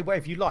speech, you can say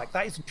whatever you like.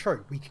 That isn't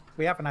true.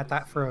 We haven't had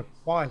that for a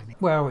while.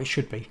 Well, it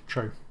should be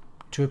true,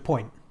 to a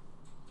point.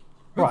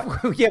 Right.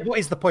 Yeah. What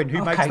is the point?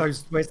 Who makes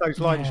those? Where's those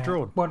lines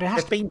drawn? Well,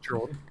 they've been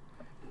drawn.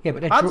 Yeah,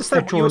 but I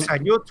understand what you're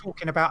saying. You're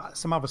talking about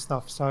some other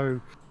stuff.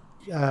 So,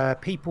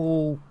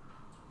 people.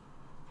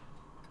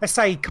 let's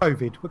say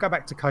COVID. We'll go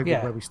back to COVID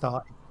Yeah. where we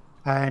started,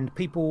 and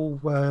people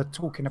were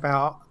talking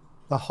about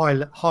the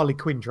Harley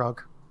Quinn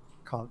drug.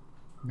 Can't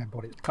remember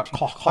what it's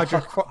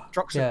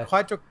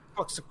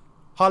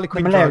Harley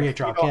Quinn malaria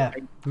drug. Yeah,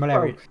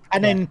 malaria.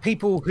 And then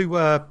people who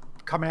were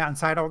coming out and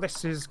saying, "Oh,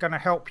 this is going to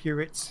help you.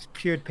 It's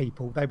cured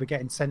people." They were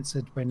getting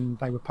censored when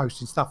they were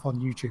posting stuff on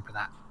YouTube and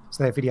that,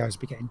 so their videos would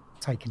be getting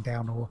taken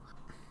down. Or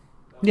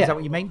is that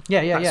what you mean?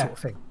 Yeah, that sort of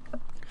thing.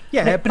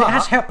 Yeah, but it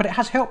has helped. But it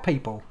has helped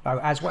people though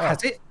as well.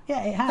 Has it?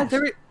 Yeah, it has.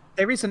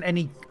 There isn't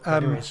any.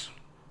 There is.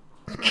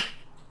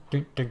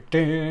 Dun, dun,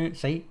 dun.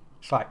 See,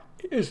 it's like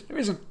it is. There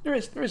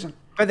isn't.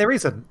 But there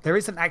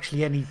isn't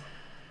actually any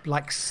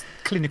like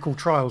clinical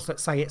trials that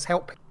say it's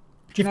helping.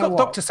 You've got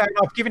doctors saying,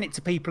 "I've given it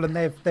to people and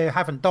they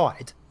haven't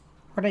died."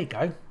 Well, there you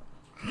go.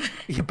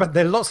 Yeah, but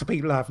there are lots of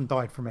people who haven't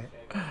died from it.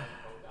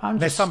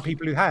 There's some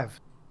people who have,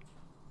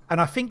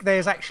 and I think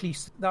there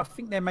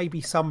may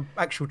be some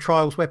actual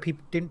trials where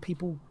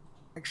people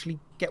actually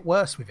get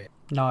worse with it.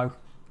 No,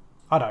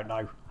 I don't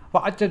know.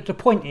 But the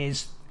point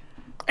is,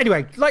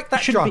 anyway, like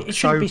that drug, it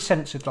shouldn't be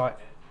censored. Like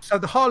so,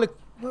 the Harley.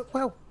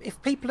 Well,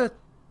 if people are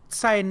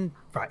saying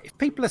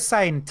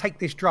take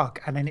this drug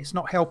and then it's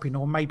not helping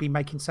or maybe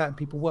making certain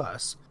people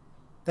worse,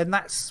 then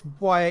that's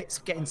why it's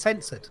getting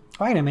censored.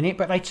 Wait a minute,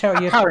 but they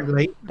tell you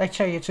apparently they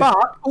tell you to.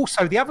 But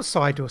also the other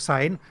side are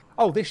saying,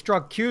 "Oh, this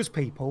drug cures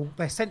people."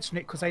 They're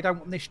censoring it because they don't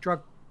want this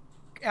drug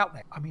out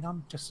there. I mean,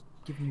 I'm just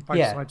giving you both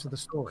sides of the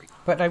story.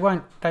 But they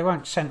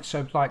won't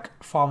censor like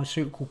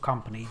pharmaceutical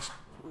companies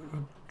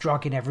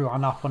drugging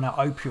everyone up on their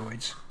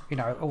opioids. You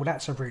know, oh,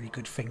 that's a really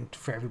good thing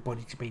for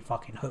everybody to be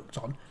fucking hooked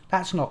on.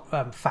 That's not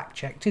fact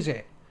checked, is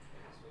it?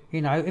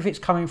 You know, if it's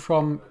coming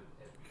from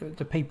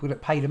the people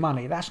that pay the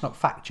money, that's not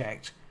fact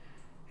checked.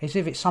 As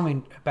if it's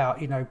something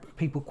about, you know,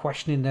 people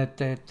questioning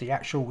the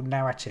actual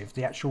narrative,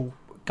 the actual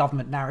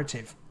government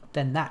narrative,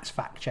 then that's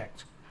fact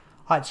checked.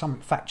 I had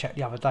something fact checked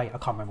the other day. I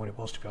can't remember what it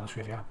was, to be honest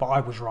with you, but I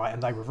was right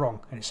and they were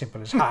wrong, and it's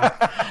simple as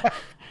that.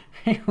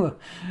 It was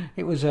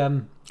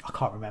I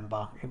can't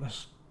remember. It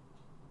was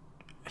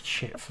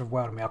shit for the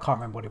world of me. I can't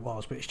remember what it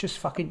was, but it's just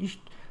fucking.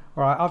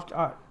 Right,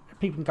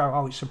 people can go,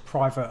 oh, it's a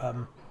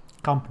private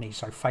company,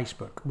 so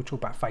Facebook. We'll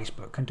talk about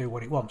Facebook can do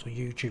what it wants, or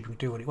YouTube can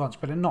do what it wants,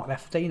 but they're not.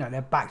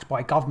 They're backed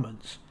by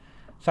governments,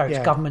 so it's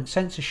government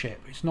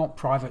censorship. It's not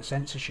private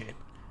censorship.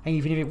 And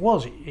even if it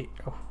was,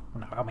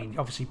 no, I mean,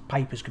 obviously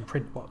papers can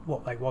print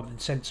what they want and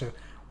censor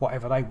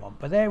whatever they want,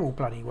 but they're all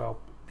bloody well,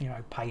 you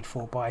know, paid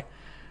for by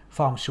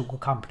pharmaceutical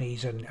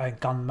companies and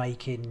gun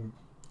making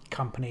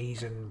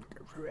companies and,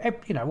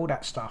 you know, all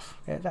that stuff.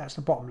 Yeah, that's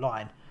the bottom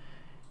line.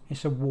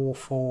 It's a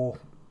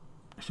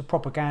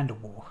propaganda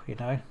war, you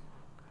know.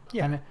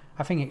 Yeah. And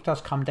I think it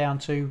does come down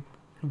to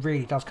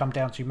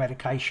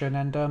medication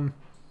and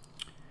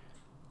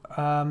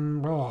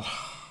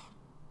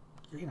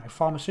you know,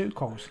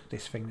 pharmaceuticals,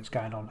 this thing that's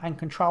going on, and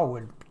control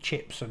and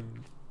chips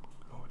and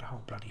the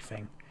whole bloody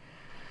thing.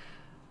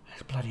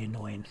 It's bloody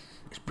annoying.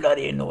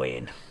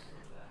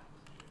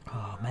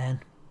 Oh man.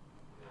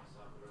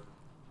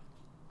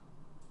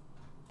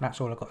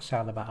 That's all I've got to say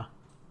on the matter.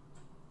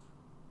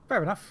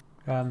 Fair enough.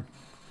 I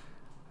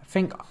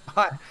think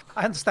I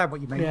understand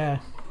what you mean.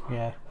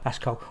 Yeah, that's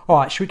cool. All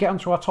right, should we get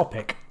onto our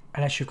topic?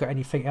 Unless you've got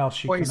anything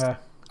else you can.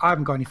 I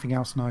haven't got anything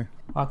else. No.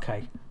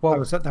 Okay.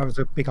 Well, that was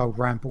a big old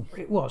ramble.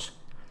 It was.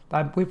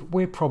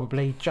 We're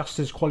probably just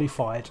as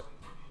qualified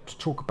to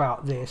talk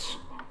about this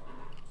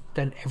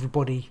than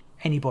anybody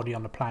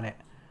on the planet,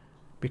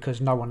 because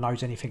no one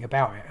knows anything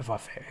about it.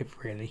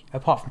 Really,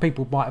 apart from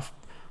people might have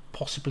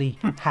possibly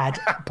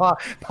had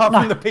apart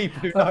from the people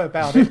who know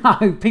about it.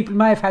 No, people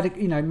may have had,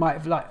 you know, might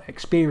have like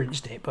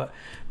experienced it, but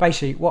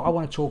basically what I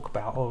want to talk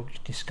about or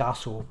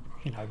discuss or,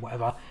 you know,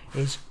 whatever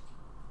is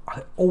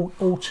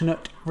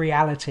alternate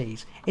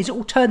realities. Is it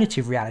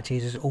alternative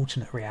realities? Is it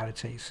alternate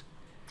realities?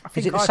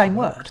 Is it the same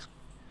word?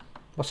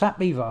 What's that?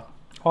 Either.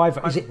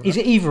 Is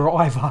it either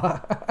or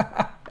either?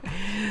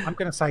 I'm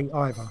going to say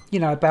either. You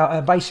know,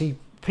 about basically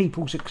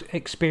people's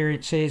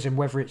experiences and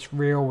whether it's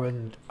real,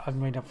 and I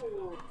mean,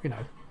 you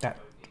know, that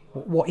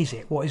what is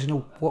it? What is an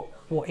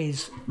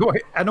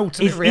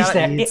alternate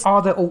reality?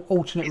 Are there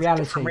alternate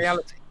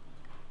realities?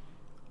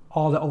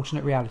 Are there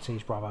alternate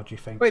realities, brother? Do you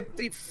think? But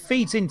it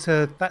feeds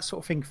into that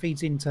sort of thing.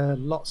 Feeds into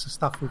lots of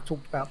stuff we've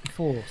talked about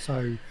before.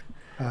 So,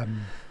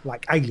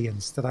 like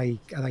aliens, are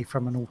they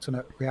from an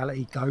alternate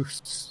reality?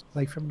 Ghosts, are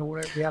they from an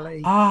alternate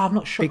reality? I'm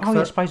not sure. Bigfoot,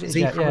 I suppose it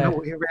is. From an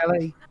alternate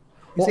reality.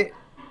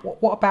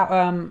 What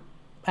about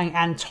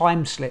and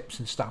time slips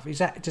and stuff? Does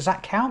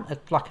that count?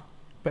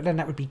 But then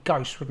that would be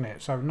ghost, wouldn't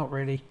it? So not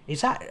really.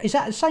 Is that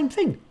the same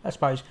thing? I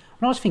suppose.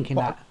 When I was thinking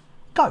that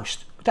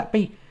ghost, would that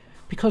be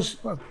because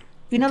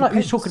you know, like we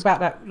were talking about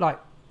that, like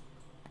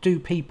do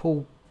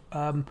people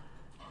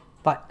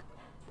like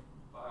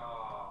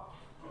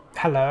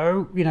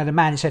hello? You know, the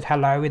man who said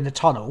hello in the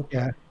tunnel.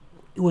 Yeah.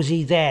 Was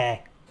he there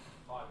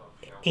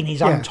in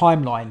his own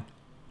timeline?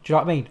 Do you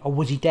know what I mean? Or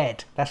was he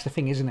dead? That's the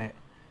thing, isn't it?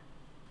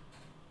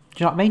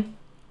 Do you know what I mean?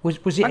 Was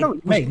it? I know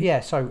what you mean. Yeah.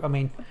 So I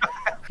mean,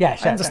 yeah.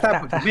 So I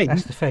understand what you mean.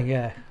 That's the thing.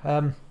 Yeah.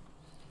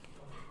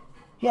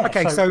 Yeah.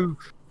 Okay, so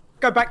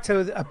go back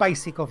to a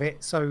basic of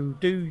it. So,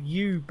 do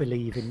you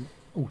believe in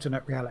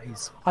alternate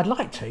realities? I'd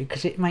like to,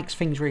 because it makes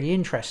things really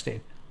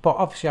interesting. But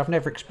obviously, I've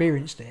never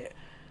experienced it.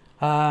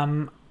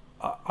 I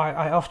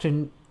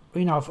often,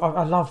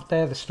 I love,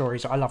 they're the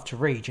stories that I love to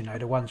read,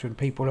 the ones when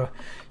people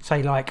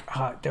say, like,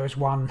 there was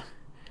one,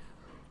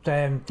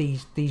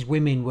 these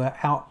women were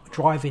out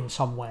driving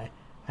somewhere,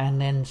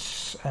 and then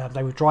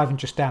they were driving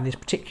just down this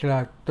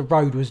particular, the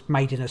road was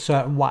made in a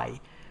certain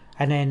way,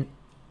 and then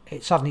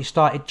it suddenly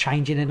started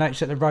changing, and noticed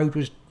that the road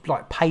was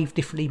like paved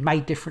differently,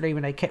 made differently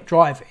when they kept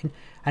driving,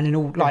 and then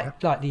all like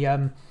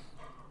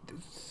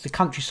the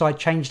countryside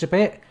changed a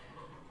bit.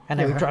 And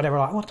they were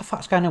like, what the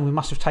fuck's going on? We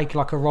must have taken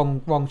like a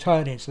wrong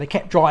turn in. So they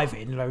kept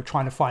driving, and they were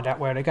trying to find out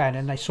where they're going.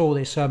 And they saw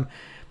this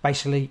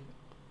basically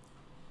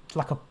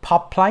like a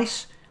pub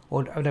place,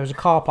 or there was a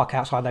car park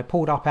outside. They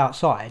pulled up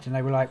outside, and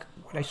they were like,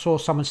 they saw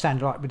someone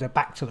standing like with their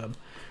back to them,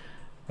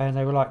 and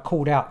they were like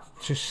called out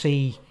to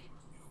see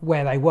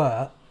where they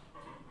were.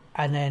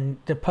 And then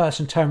the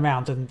person turned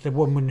around, and the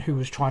woman who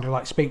was trying to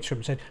like speak to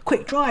him said,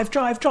 "Quick, drive!"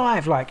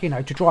 Like,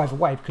 to drive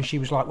away, because she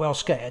was like well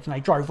scared. And they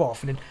drove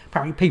off, and then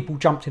apparently people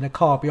jumped in a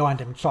car behind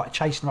them and started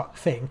chasing them up the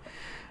thing.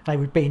 They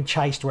were being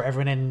chased or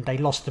whatever, and then they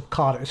lost the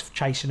car that was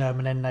chasing them,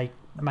 and then they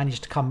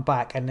managed to come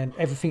back, and then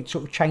everything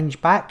sort of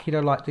changed back,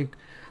 like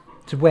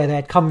to where they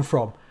had come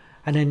from.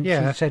 And then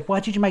she said, "Why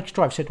did you make us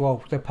drive?" I said,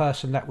 "Well, the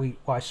person that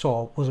I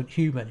saw wasn't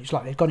human. It's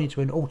like they'd gone into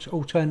an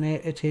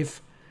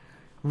alternative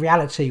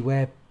reality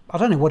where." I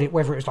don't know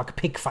whether it was like a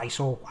pig face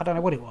or I don't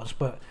know what it was,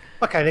 but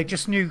okay, they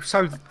just knew.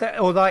 So,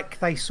 or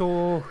like they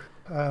saw,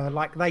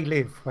 like they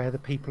live where the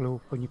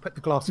people when you put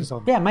the glasses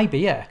on. Yeah, maybe,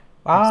 yeah.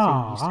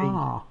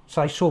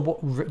 So they saw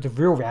what the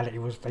real reality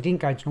was. They didn't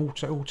go into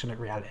an alternate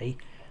reality.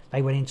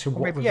 They went into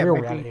what the real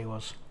reality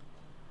was.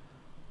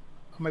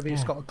 Or maybe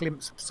it's got a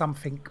glimpse of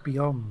something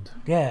beyond.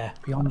 Yeah,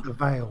 beyond the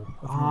veil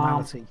of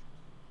normality.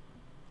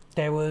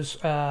 There was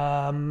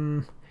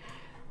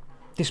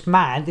this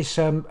man, this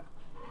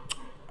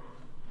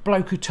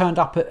bloke who turned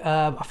up at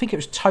I think it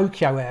was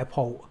Tokyo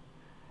airport,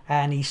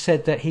 and he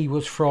said that he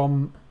was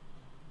from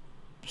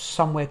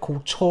somewhere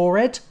called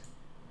Torred.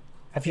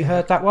 Have you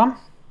heard that one?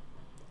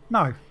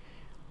 No.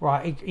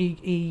 Right,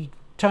 he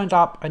turned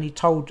up and he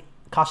told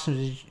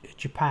customers in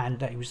Japan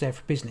that he was there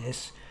for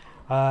business.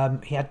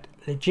 He had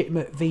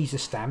legitimate visa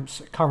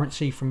stamps,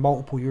 currency from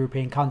multiple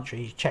European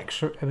countries, checks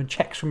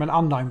from an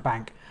unknown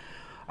bank,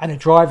 and a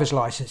driver's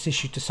license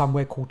issued to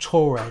somewhere called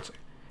Torred.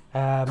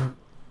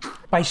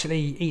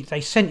 Basically,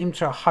 they sent him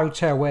to a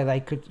hotel where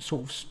they could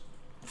sort of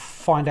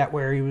find out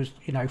where he was,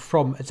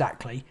 from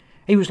exactly.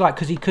 He was like,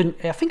 because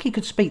I think he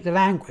could speak the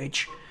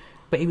language,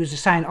 but he was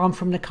just saying, "I'm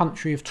from the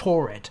country of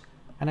Torred,"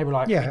 and they were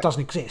like, "It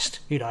doesn't exist,"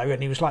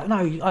 and he was like, "No,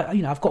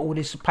 I've got all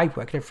this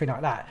paperwork and everything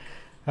like that."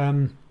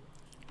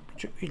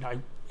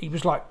 He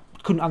was like,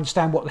 couldn't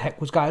understand what the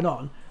heck was going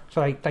on,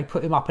 so they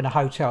put him up in a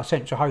hotel,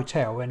 sent him to a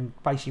hotel, and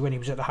basically when he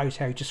was at the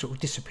hotel, he just sort of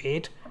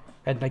disappeared.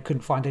 And they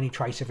couldn't find any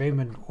trace of him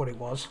and what it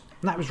was.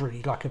 And that was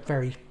really like a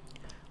very,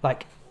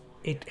 like,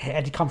 it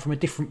had come from a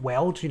different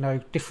world,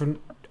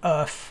 different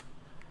Earth.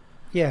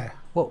 Yeah.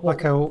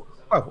 Like an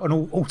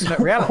alternate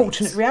reality.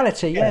 Alternate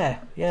reality, yeah.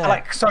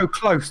 Like so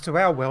close to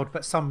our world,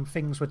 but some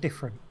things were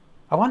different.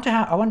 I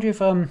wonder if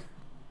But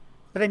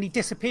then he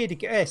disappeared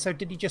again. Yeah, so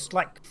did he just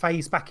like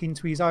phase back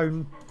into his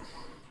own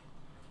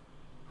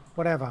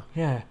whatever?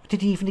 Yeah.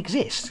 Did he even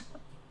exist?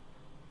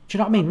 Do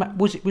you know what I mean?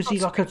 Was he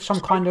like some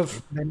kind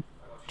of...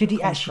 Did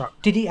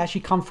he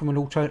actually come from an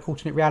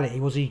alternate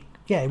reality? Was it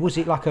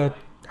like a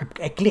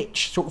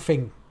glitch sort of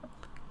thing?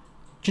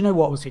 Do you know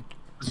what? Was it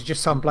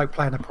just some bloke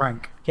playing a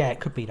prank? Yeah, it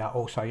could be that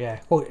also,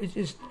 yeah. Well,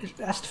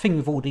 that's the thing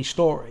with all these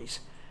stories.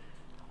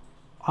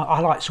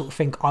 I like sort of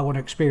think I want to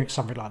experience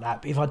something like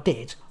that, but if I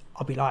did,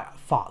 I'd be like,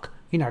 fuck.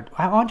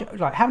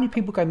 How many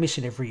people go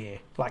missing every year?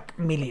 Like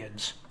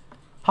millions.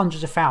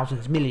 Hundreds of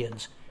thousands,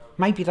 millions.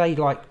 Maybe they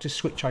like to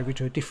switch over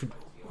to a different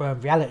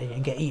reality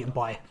and get eaten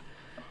by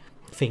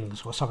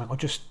things or something, or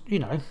just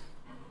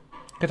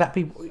could that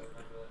be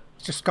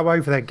just go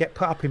over there and get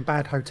put up in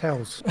bad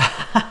hotels?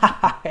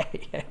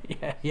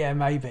 yeah,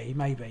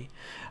 maybe.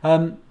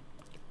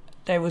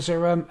 There was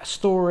a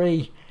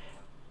story,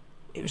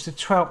 it was the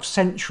 12th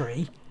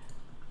century,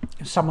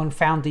 someone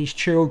found these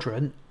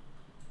children.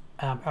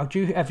 Have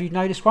you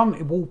noticed one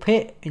in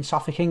Woolpit in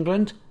Suffolk,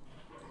 England?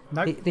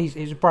 No. It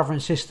was a brother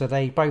and sister.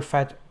 They both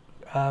had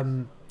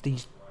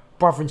these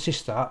brother and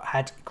sister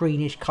had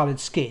greenish coloured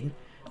skin.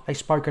 They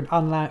spoke an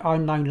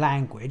unknown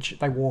language.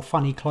 They wore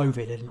funny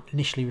clothing and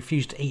initially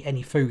refused to eat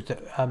any food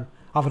that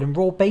other than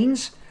raw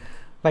beans.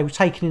 They were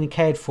taken in and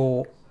cared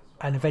for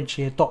and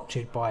eventually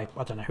adopted by,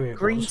 I don't know who it was.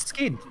 Green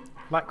skin,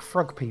 like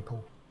frog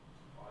people.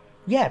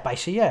 Yeah,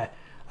 basically, yeah.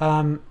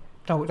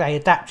 They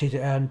adapted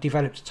and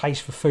developed a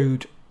taste for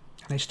food,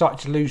 and they started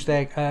to lose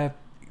their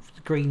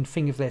green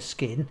thing of their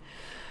skin.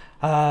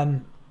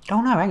 Hang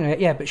on.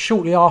 Yeah, but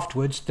shortly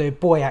afterwards, the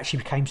boy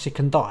actually became sick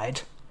and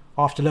died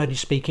after learning to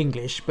speak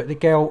English, but the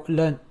girl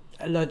learnt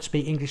to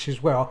speak English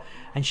as well,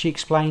 and she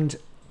explained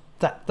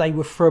that they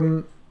were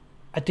from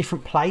a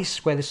different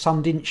place where the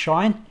sun didn't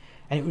shine,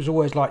 and it was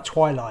always like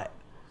twilight.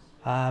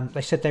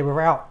 They said they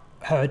were out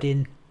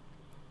herding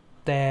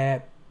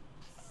their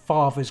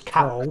father's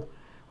cattle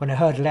when they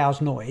heard a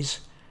loud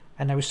noise,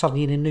 and they were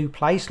suddenly in a new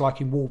place,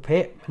 like in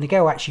Woolpit, and the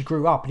girl actually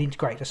grew up and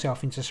integrated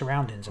herself into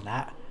surroundings and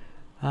that.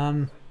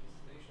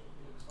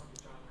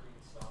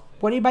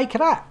 What do you make of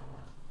that?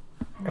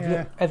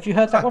 Have you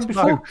heard that one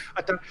before? No,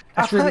 I don't.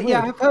 I've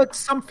heard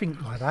something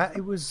like that.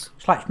 It was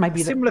it's like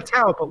maybe a similar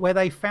tower, but where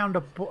they found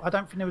a boy. I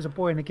don't think there was a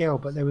boy and a girl,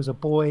 but there was a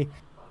boy,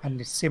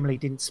 and similarly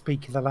didn't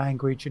speak the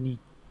language, and he,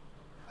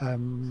 I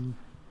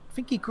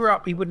think he grew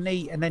up. He wouldn't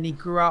eat, and then he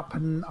grew up,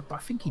 and I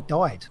think he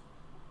died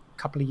a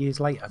couple of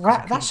years later.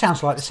 That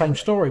sounds like the same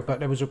story, but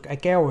there was a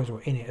girl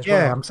in it as well.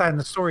 Yeah, I'm saying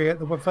the story.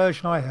 The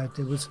version I heard,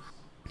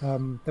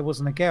 there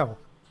wasn't a girl.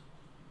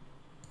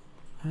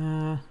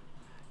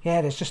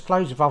 Yeah, there's just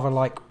loads of other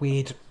like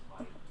weird,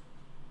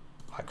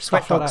 like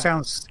Sweat stuff Dog like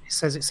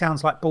that.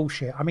 sounds like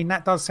bullshit. I mean,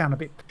 that does sound a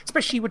bit.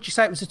 Especially, would you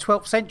say it was the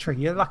 12th century?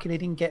 You're lucky they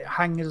didn't get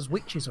hanged as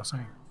witches or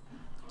something.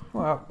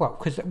 Well,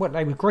 because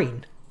they were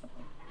green.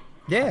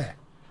 Yeah.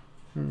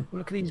 Well,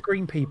 look at these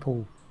green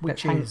people,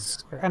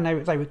 witches, and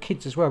they were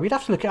kids as well. We'd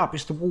have to look it up.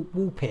 It's the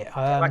Woolpit.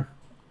 like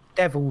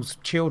devil's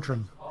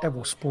children,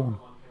 devil spawn.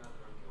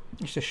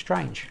 It's just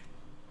strange,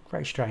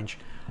 very strange.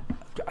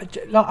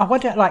 I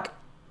wonder, like.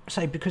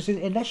 Say, because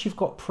unless you've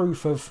got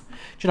proof of,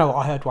 do you know what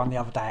I heard one the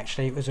other day?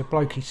 Actually, it was a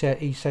bloke. He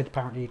said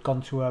apparently he'd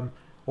gone to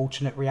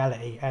alternate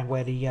reality, and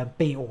where the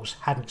Beatles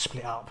hadn't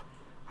split up,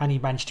 and he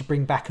managed to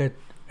bring back a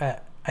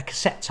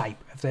cassette tape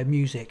of their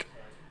music.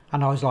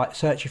 And I was like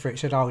searching for it. He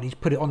said, "Oh, and he's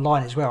put it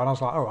online as well." And I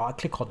was like, "All right, I'll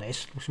click on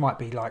this, which might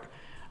be like."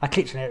 I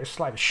clicked on it. It's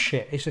like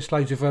shit. It's just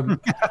loads of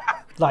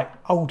like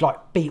old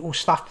like Beatles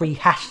stuff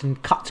rehashed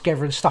and cut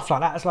together and stuff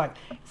like that. It's like,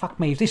 fuck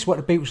me. If this is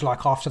what the Beatles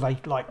like after they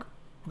like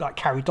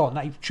carried on,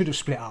 they should have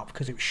split up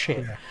because it was shit.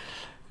 Yeah.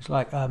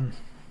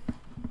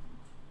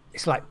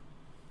 It's like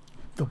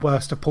the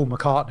worst of Paul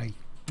McCartney.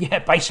 Yeah,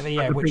 basically,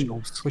 yeah,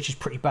 which is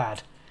pretty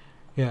bad.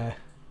 Yeah.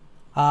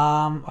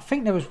 I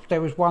think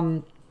there was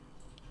one.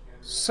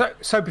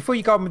 So before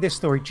you go on with this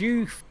story, do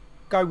you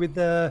go with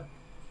the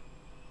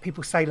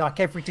people say like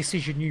every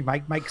decision you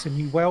make makes a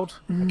new world?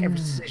 Like every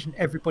decision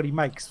everybody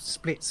makes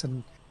splits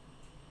and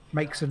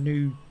makes a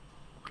new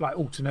like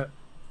alternate.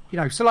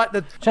 So like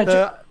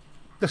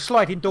the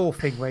sliding door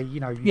thing where you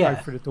go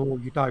through the door,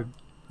 you don't,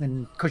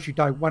 and because you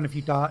don't, one of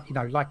you die,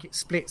 like it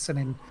splits, and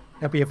then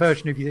there'll be a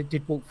version of you that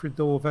did walk through the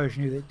door, a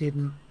version of you that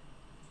didn't.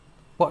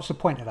 What's the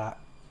point of that?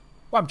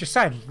 Well, I'm just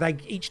saying,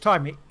 each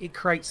time it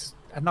creates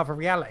another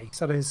reality.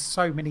 So there's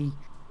so many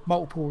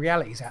multiple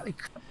realities out there.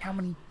 How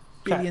many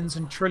billions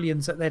and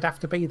trillions that there'd have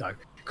to be though?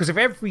 Because if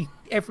every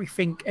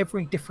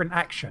different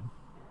action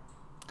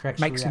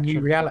makes a new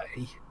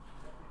reality.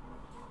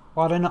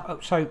 Well, they're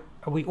not. So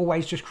are we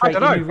always just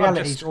creating new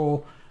realities,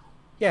 or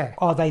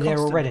are they there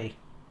already?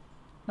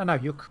 No,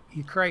 you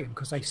create them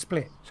because they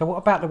split. So what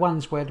about the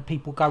ones where the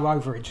people go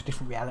over into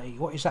different reality?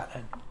 What is that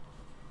then?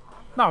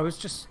 No, it's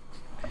just.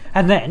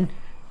 And then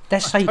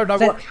let's say I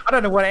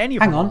don't know what any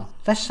of them. Hang on.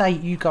 Let's say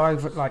you go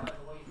over, like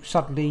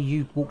suddenly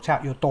you walked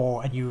out your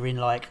door and you were in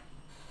like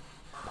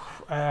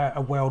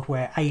a world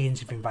where aliens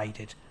have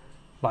invaded,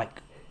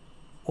 like,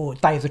 or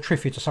Day of the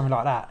Triffids or something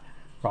like that,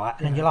 right?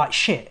 And then you're like,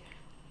 shit.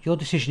 Your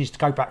decision is to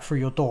go back through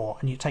your door,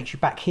 and it takes you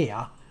back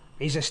here.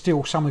 Is there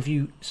still someone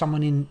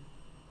in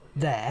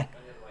there,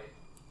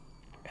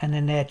 and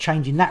then they're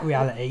changing that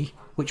reality,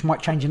 which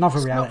might change another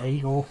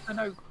reality? Or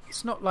no,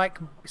 it's not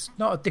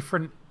a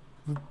different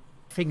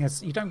thing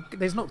as you don't.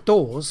 There's not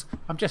doors.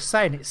 I'm just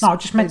saying it's. No, I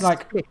just meant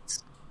like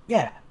splits.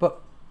 Yeah,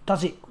 but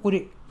would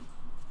it?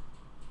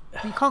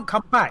 You can't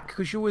come back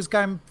because you're always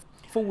going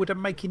forward and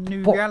making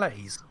new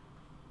realities.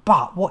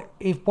 But what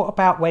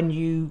about when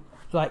you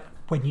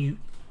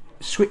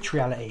switch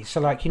realities?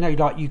 So like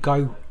like you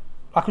go,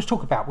 like I was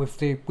talking about with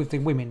the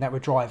women that were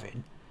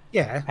driving.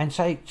 Yeah. And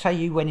say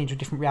you went into a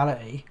different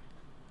reality.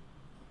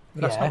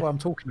 But that's not what I'm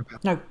talking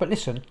about. No, but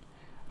listen.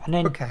 And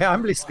then okay,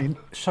 I'm listening.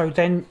 So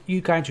then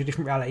you go into a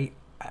different reality,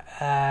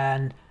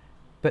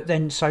 but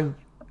then so.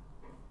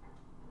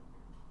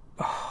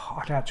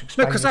 I don't know how to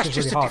explain. No, because that's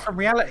just really a different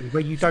reality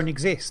where you don't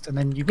exist, and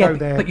then you go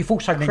there. But you've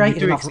also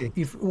created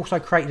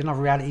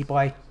another reality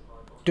by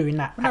doing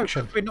that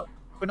action. No,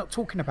 we're not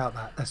talking about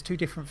that. That's two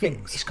different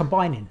things. It's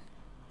combining.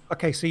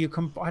 Okay, so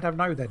I don't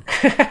know then.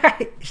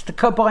 It's the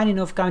combining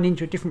of going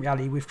into a different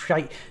reality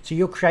so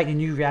you're creating a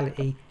new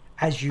reality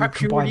as you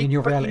combine in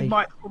your reality. You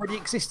might already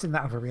exist in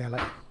that other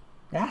reality.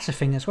 That's a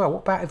thing as well. What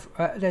about if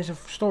there's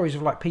stories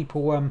of like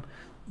people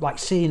like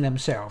seeing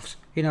themselves?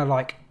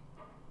 Like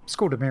it's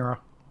called a mirror.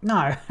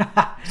 No,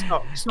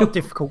 it's not a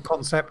difficult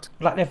concept.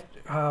 Like there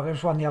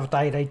was one the other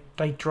day.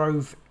 They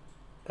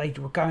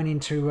were going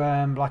into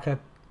like a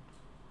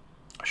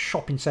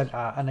shopping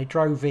centre, and they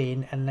drove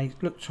in and they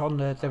looked on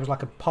there was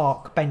like a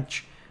park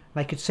bench,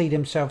 and they could see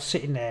themselves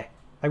sitting there.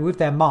 They were with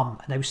their mum,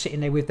 and they were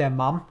sitting there with their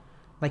mum.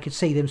 They could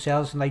see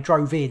themselves, and they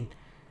drove in.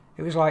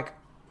 It was like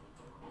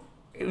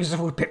it was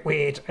all a bit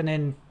weird. And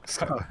then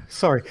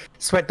Sorry,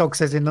 Sweat Dog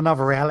says in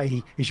another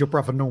reality, is your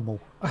brother normal?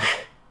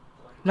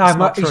 no, It's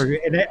not true.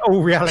 In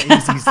all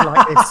realities, he's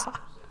like this.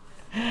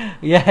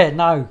 Yeah,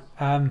 no.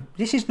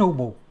 This is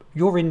normal.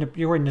 You're in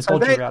the So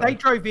dodgy reality. they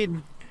drove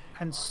in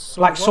and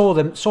saw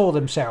saw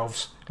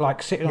themselves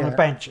like sitting on a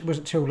bench. It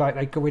wasn't until like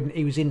they go in.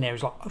 He was in there. He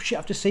was like, oh shit,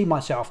 I've just seen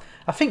myself.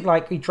 I think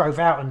like he drove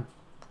out and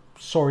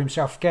saw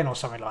himself again or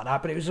something like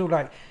that. But it was all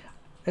like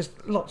there's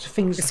lots of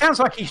things. It sounds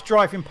like he's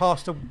driving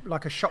past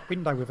a shop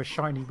window with a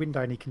shiny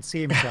window and he can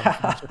see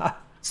himself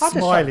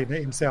smiling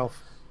at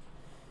himself.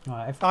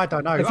 Right, I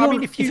don't know.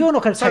 If you're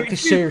not going to take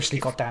this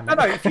seriously, goddammit.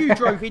 No. If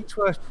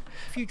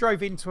you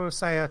drove into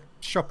say a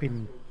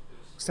shopping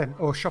centre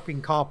or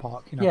shopping car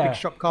park, big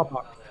shop car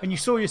park, and you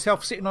saw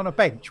yourself sitting on a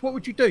bench, what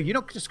would you do? You're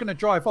not just going to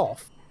drive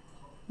off.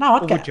 No,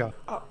 would you?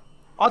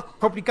 I'd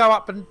probably go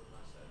up and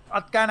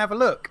I'd go and have a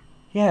look.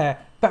 Yeah,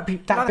 that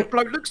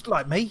bloke looks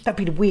like me. That'd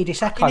be the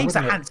weirdest echo. He's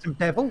a handsome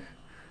devil.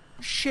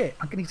 Shit,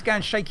 I'm going to need to go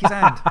and shake his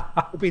hand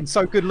for being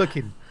so good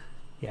looking.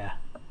 Yeah.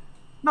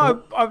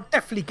 No, I would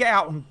definitely get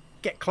out and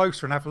get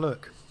closer and have a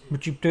look.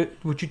 Would you do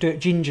it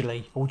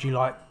gingerly, or would you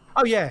like?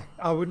 Oh yeah,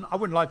 I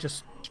wouldn't like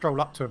just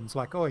stroll up to him. It's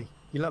like, oi,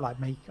 you look like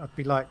me. I'd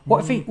be like,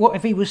 what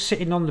if he was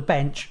sitting on the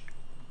bench,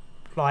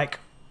 like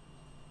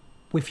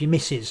with your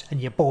missus and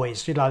your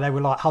boys? They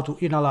were like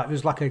huddled. Like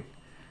it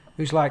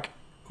was like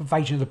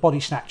Invasion of the Body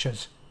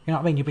Snatchers. You know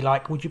what I mean?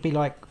 Would you be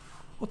like,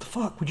 what the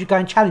fuck? Would you go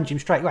and challenge him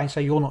straight away and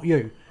say, you're not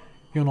you,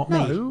 you're not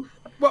me? No.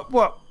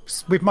 What?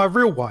 With my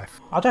real wife?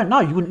 I don't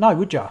know. You wouldn't know,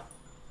 would you?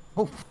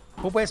 Well,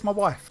 where's my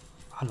wife?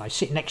 I don't know,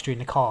 sitting next to you in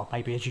the car,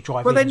 maybe as you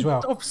drive in then, as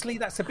well. Obviously,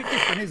 that's a bit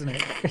different, isn't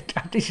it?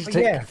 This is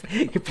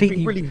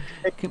completely.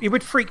 It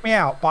would freak me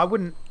out, but I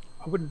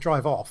wouldn't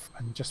drive off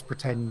and just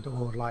pretend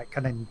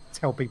and then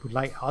tell people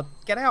later. I'd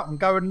get out and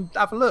go and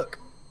have a look.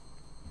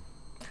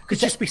 Could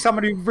just be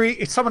someone who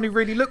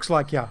really looks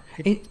like you.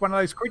 It's one of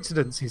those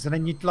coincidences, and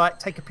then you'd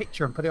take a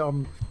picture and put it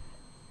on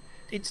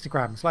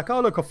Instagram. It's like,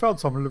 oh look, I found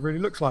someone who really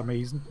looks like me.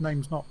 His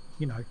name's not,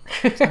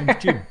 his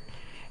name's Jim.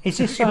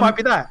 It might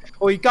be that,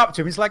 or you go up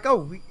to him. It's like,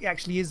 oh, he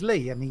actually is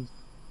Lee, and he.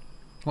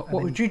 What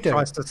would you do?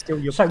 Tries to steal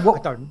your. So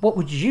what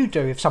would you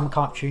do if someone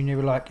came up to you and they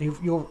were like,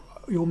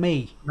 you're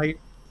me?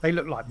 They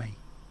look like me.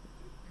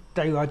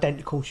 They were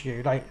identical to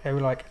you. They were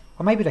like,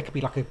 or maybe they could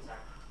be like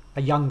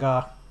a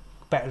younger,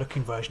 better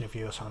looking version of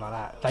you or something like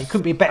that. They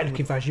couldn't be a better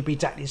looking version. You'd be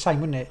exactly the same,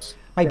 wouldn't it?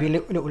 Maybe a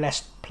little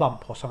less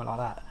plump or something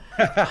like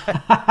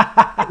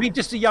that. It'd be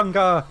just a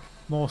younger,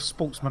 more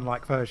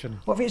sportsman-like version.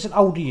 What if it's an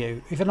older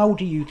you? If an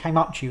older you came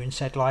up to you and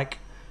said like,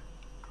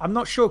 I'm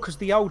not sure because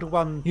the older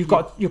one you've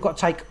got to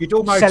take you'd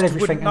almost sell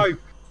everything. Know.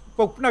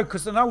 Well, no,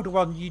 because an older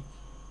one you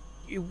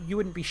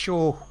wouldn't be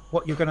sure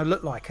what you're going to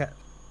look like.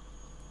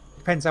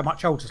 Depends how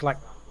much older. It's like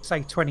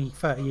say 20,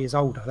 30 years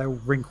older. They're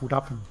all wrinkled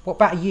up and. What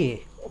about a year?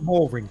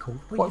 More wrinkled.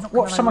 What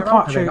if someone came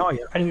up to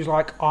you and he was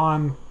like,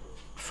 I'm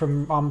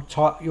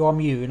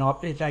you,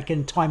 and they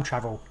can time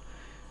travel.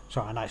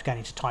 Sorry, I know it's going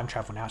into time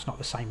travel now. It's not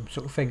the same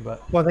sort of thing,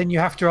 but well, then you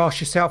have to ask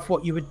yourself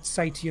what you would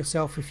say to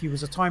yourself if you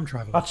was a time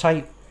traveler. I'd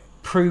say,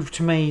 prove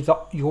to me that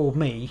you're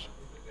me.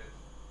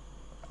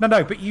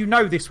 No, but you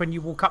know this when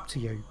you walk up to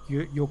you.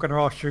 You're going to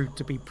ask you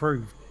to be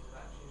proved.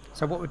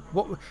 So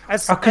what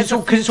as because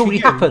it's already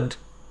happened.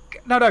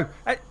 No,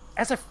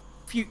 as a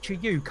future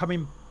you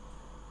coming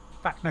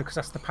back. No, because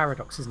that's the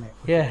paradox, isn't it?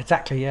 Yeah,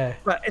 exactly. Yeah.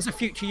 But as a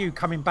future you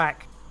coming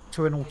back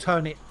to an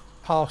alternate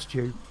past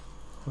you.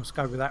 Let's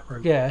go with that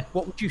route. Yeah.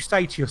 What would you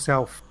say to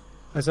yourself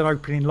as an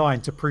opening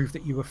line to prove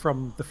that you were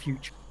from the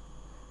future?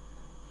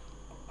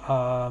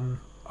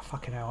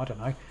 Fucking hell, I don't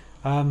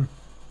know.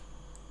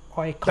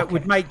 That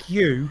would make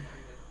you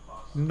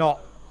not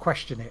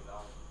question it.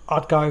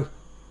 I'd go.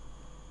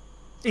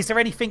 Is there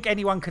anything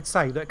anyone could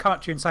say that come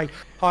up to you and say,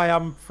 "Hi,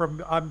 I'm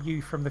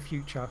you from the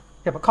future"?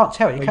 Yeah, but I can't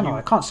tell you, can I?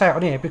 I can't say it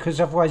on here because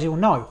otherwise he'll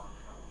know.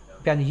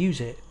 I'll be able to use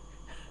it.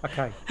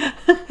 Okay.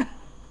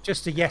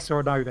 Just a yes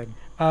or a no then.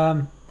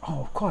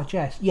 Oh, God,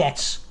 yes,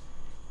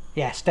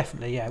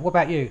 definitely, yeah. What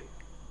about you?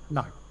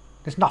 No.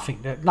 There's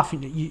nothing that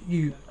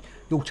you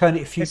the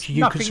alternative future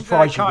you could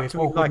surprise you with.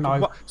 Or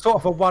no. Sort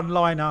of a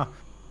one-liner.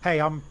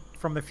 Hey, I'm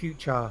from the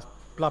future.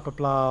 Blah blah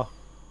blah.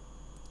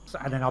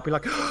 And then I'll be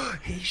like, oh,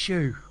 here's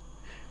you.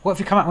 What if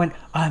you come out and went,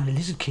 I'm the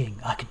Lizard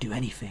King. I could do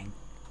anything.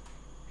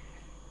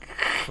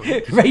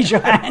 Raise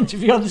your hand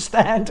if you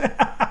understand.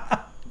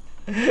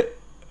 I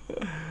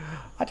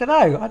don't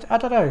know. I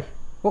don't know.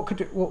 What could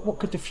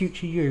the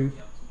future you?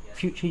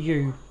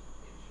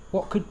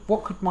 What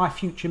could my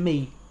future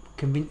me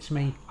convince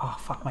me? Oh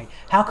fuck me!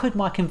 How could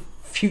my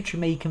future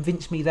me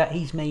convince me that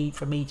he's me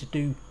for me to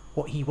do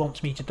what he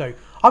wants me to do?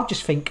 I would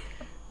just think,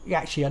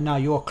 actually, I know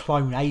you're a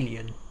clone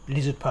alien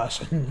lizard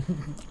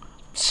person.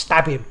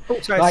 Stab him.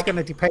 Also, it's going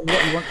to depend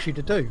what he wants you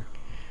to do.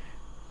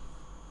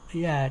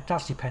 Yeah, it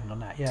does depend on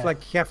that. Yeah, it's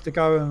like you have to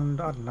go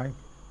and I don't know,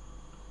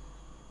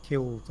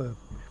 kill the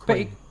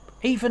queen.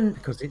 But even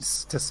because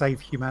it's to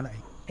save humanity.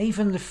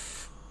 Even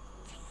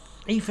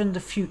the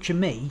future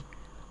me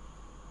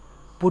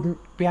wouldn't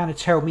be able to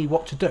tell me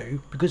what to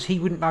do because he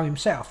wouldn't know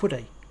himself, would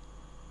he?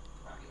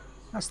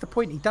 That's the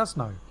point. He does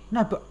know.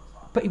 No, but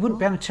he wouldn't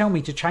be able to tell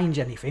me to change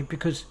anything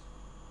because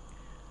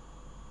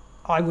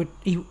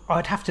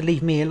I'd have to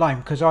leave me alone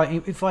because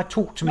if I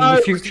talk to me in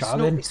the future,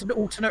 then it's an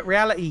alternate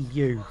reality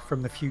you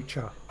from the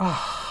future.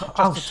 Not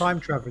just a time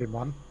travelling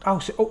one.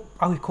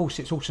 Of course,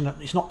 it's alternate.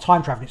 It's not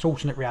time travelling. It's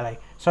alternate reality.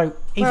 So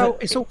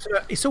it's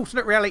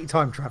alternate reality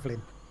time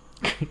travelling.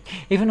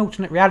 If an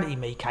alternate reality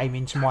me came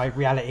into my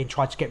reality and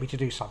tried to get me to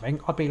do something,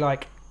 I'd be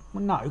like,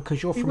 well, no,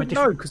 because you're from a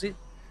different. No,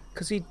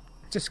 because he's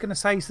just going to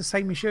say he's the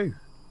same as you.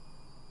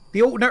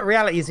 The alternate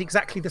reality is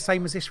exactly the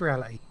same as this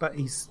reality, but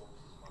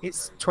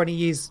it's 20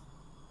 years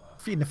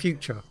in the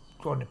future.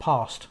 Or in the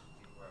past.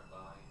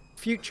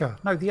 Future.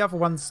 No, the other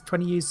one's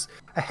 20 years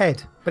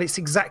ahead, but it's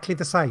exactly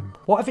the same.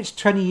 What if it's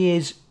 20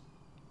 years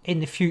in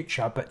the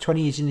future, but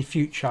 20 years in the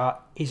future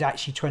is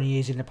actually 20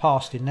 years in the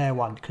past in their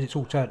one because it's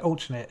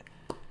alternate?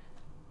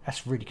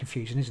 That's really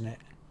confusing, isn't it?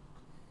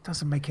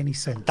 Doesn't make any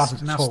sense.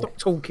 Doesn't now at all. Stop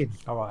talking.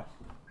 All right.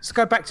 Let's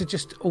go back to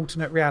just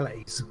alternate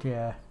realities.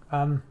 Yeah.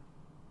 I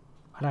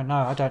don't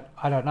know.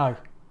 I don't know.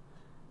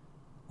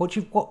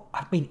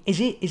 I mean,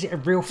 is it a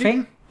real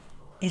thing?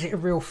 Is it a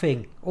real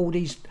thing? All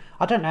these,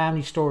 I don't know how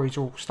many stories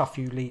or stuff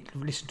you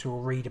listen to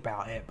or read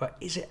about it, but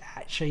is it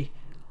actually?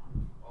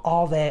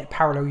 Are there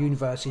parallel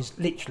universes?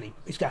 Literally,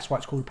 that's why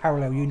it's called a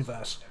parallel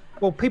universe.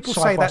 Well, people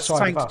say that's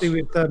something to do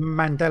with the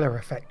Mandela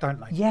effect, don't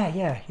they?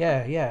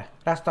 Yeah.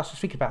 That's what I was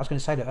thinking about. I was going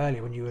to say that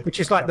earlier when you were. Which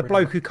is like the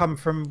bloke who come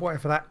from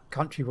whatever that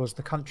country was,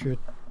 the country of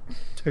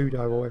Tudo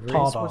or whatever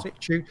it is. Was it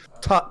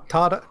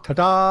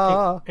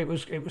Ta-da? It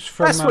was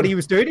from. That's what he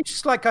was doing. It's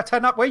just like, I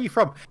turn up. Where are you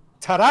from?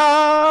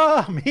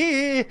 Ta-da! I'm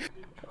here.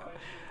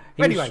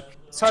 Anyway,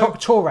 so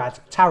Torad.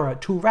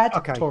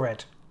 Okay.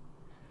 Torad.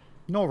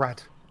 NORAD.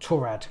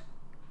 Torad.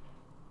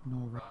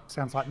 NORAD.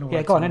 Sounds like NORAD.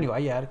 Yeah, go on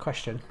anyway. Yeah, the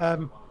question.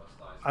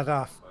 I don't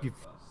know if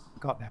you've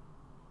got that.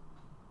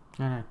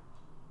 No.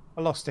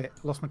 I lost it.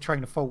 Lost my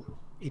train of thought,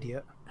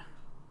 idiot.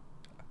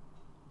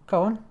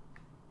 Go on.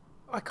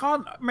 I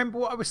can't remember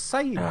what I was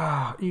saying.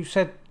 You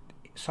said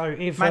so.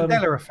 If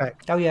Mandela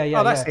effect. Oh yeah.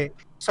 Oh, that's it.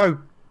 So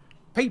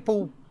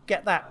people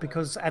get that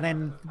because, and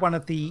then one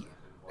of the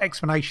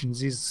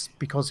explanations is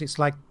because it's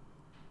like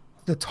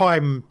the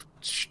time,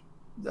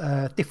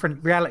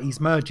 different realities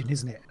merging,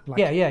 isn't it? Like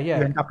yeah. You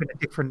end up in a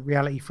different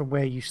reality from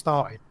where you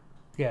started.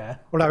 Yeah.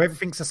 Although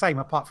everything's the same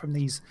apart from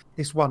this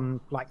one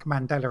like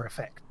Mandela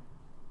effect.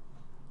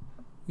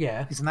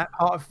 Yeah. Isn't that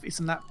part of?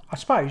 Isn't that? I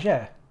suppose.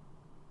 Yeah.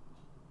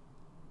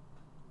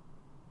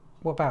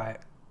 What about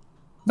it?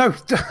 No,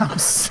 I'm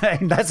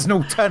saying that's an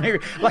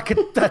alternative, like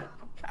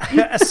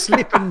a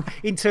slipping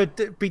into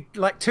be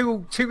like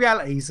two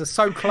realities are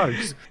so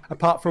close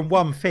apart from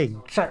one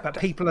thing, but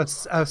people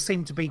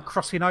seem to be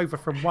crossing over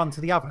from one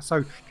to the other.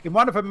 So in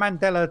one of them,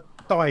 Mandela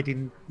died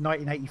in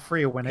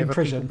 1983 or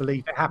whenever people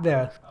believe it happened.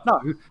 Yeah.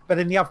 No, but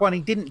in the other one,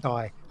 he didn't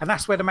die, and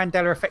that's where the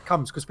Mandela effect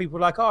comes because people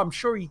are like, oh, I'm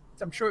sure it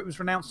was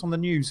announced on the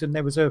news and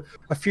there was a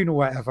funeral, or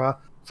whatever.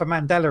 For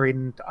Mandela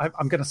in,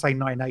 I'm going to say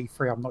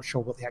 1983. I'm not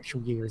sure what the actual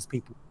year is.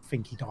 People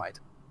think he died,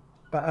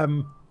 but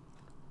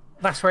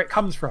that's where it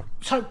comes from.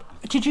 So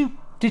did you?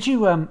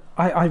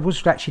 I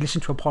was actually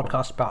listening to a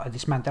podcast about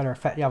this Mandela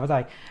effect the other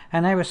day,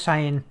 and they were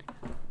saying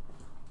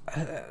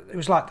it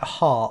was like the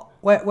heart.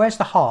 Where's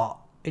the heart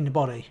in the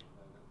body?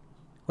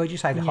 Where do you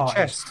say the heart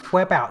is?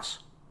 Whereabouts?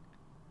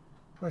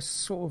 Well, it's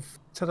sort of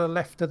to the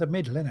left of the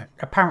middle, isn't it?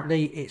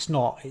 Apparently, it's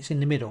not. It's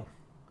in the middle.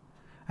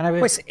 And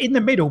it's in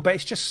the middle, but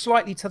it's just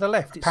slightly to the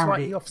left. It's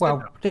slightly off.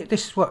 Well,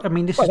 this is what I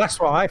mean. That's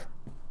what I've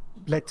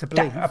led to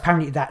believe.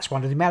 Apparently, that's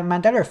one of the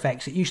Mandela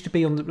effects. It used to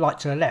be on the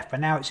to the left, but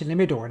now it's in the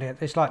middle, and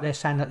it's like they're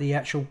saying that the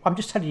actual. I'm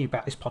just telling you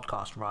about this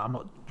podcast, right? I'm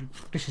not.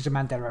 This is a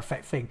Mandela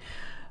effect thing.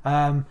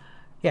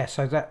 Yeah,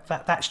 so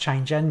that's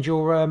changed. And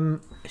your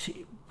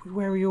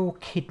where are your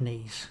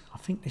kidneys? I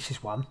think this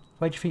is one.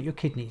 Where do you think your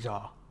kidneys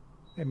are?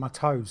 In my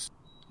toes.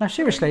 No,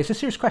 seriously, it's a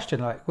serious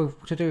question. Like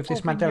to do with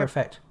this Mandela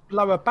effect.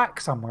 Lower back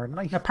somewhere, aren't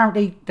they?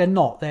 Apparently, they're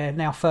not. They're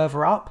now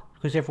further up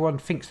because everyone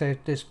thinks they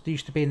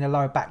used to be in the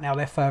lower back. Now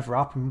they're further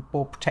up and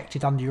more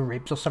protected under your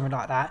ribs or something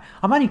like that.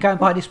 I'm only going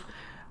by this.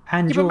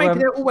 And but maybe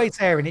they're always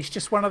there, and it's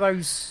just one of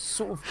those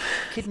sort of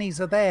kidneys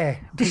are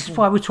there. This is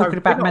why we're talking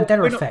about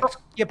Mandela effect.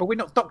 Yeah, but we're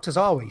not doctors,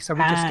 are we? So we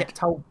just get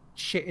told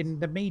shit in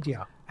the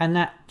media. And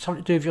that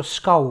something to do with your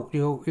skull.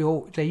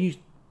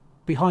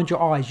 Behind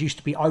your eyes used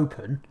to be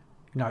open,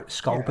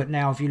 skull. But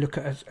now if you look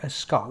at a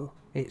skull,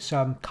 it's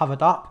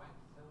covered up,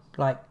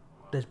 like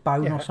there's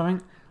bone or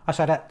something. I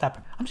say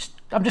that.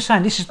 I'm just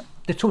saying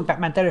they're talking about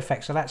Mandela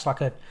effect. So that's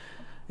like it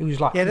was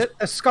like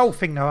the skull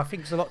thing though. I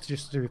think it's a lot to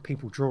just do with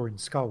people drawing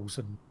skulls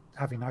and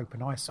having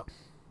open eyesight.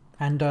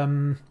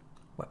 And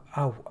what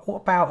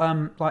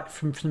about like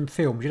from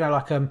films?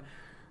 Like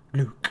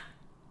Luke.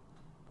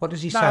 What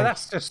does he say? No,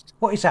 that's just.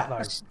 What is that though?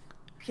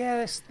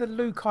 It's the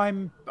Luke.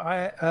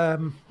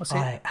 What's it?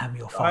 I am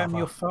your father. I am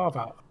your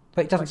father.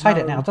 But he doesn't say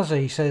that now, does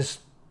he? He says.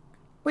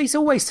 Well, he's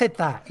always said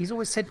that. He's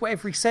always said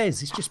whatever he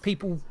says. It's just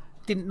people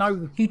didn't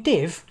know. You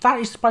div. That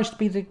is supposed to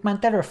be the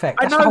Mandela effect.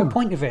 That's the whole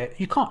point of it.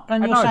 You can't.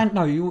 And you're saying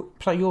no.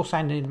 You're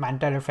saying the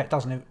Mandela effect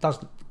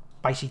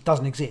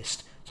doesn't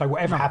exist. So So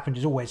whatever happened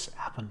has always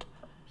happened.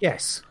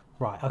 Yes.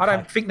 Right. Okay. I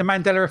don't think the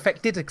Mandela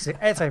effect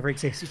has ever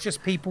exist. It's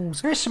just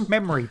people's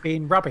memory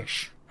being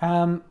rubbish.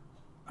 Like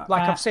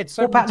I've said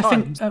so many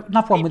times,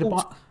 another one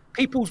with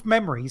people's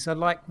memories are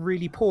like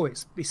really poor.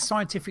 It's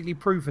scientifically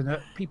proven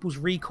that people's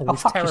recall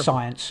is fuck terrible. Your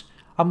science.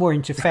 I'm more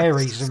into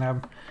fairies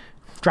and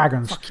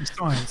dragons. Fuck your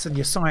science and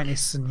your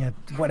scientists and your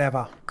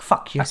whatever.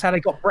 Fuck you. That's how they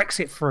got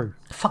Brexit through.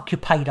 Fuck your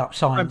paid up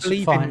science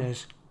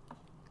fighters.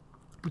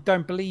 We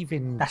don't believe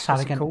in. That's how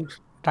they get.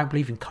 Don't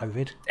believe in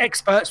COVID.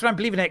 Experts. We don't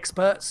believe in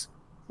experts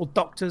or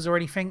doctors or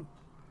anything.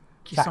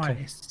 Exactly.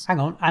 Scientists. Hang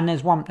on, and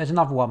there's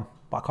another one,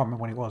 but I can't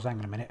remember when it was. Hang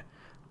on a minute.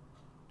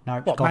 No,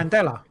 it's gone.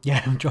 Mandela?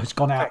 Yeah, it's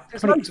gone out.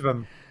 There's loads of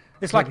them.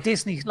 There's like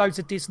Disney, loads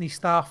of Disney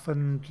stuff,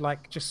 and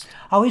like just.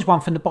 Oh, here's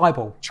one from the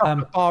Bible.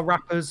 Chocolate bar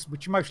rappers,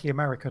 which are mostly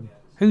American.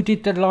 Who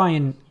did the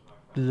lion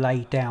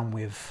lay down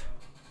with?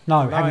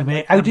 No, hang on a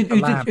minute. Who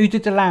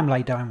did the lamb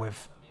lay down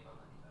with?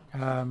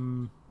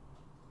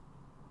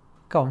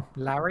 Go on,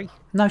 Larry.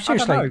 No,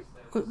 seriously. I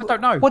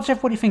don't know. What does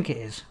everybody think it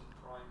is?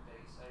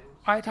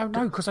 I don't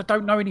know because I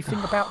don't know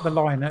anything about the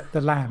lion, the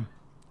lamb.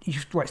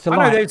 It's the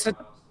lion.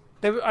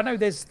 I know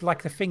there's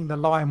like the thing the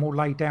lion will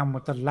lay down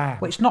with the lamb.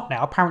 Well, it's not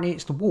now. Apparently,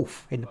 it's the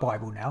wolf in the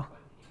Bible now.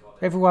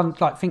 Everyone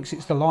thinks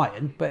it's the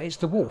lion, but it's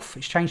the wolf.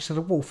 It's changed to the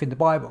wolf in the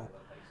Bible.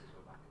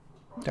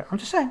 I'm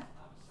just saying.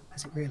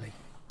 Is it really?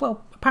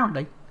 Well,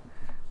 apparently.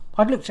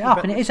 I looked it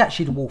up, and it is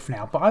actually the wolf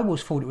now. But I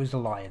always thought it was the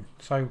lion.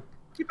 So.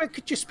 Yeah, but it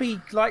could just be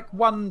like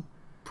one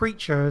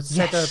preacher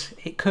said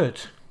it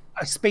could.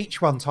 A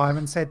speech one time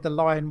and said the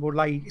lion will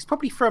lay. It's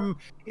probably from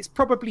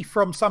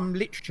some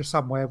literature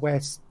somewhere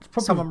where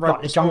someone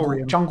wrote like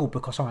the Jungle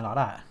Book or something like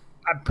that,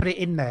 and put it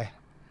in there,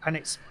 and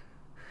it's,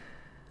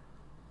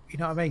 you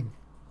know what I mean,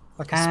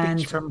 like a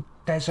speech from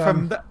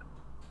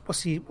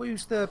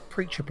who's the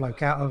preacher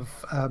bloke out of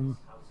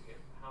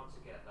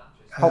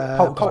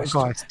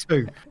Poltergeist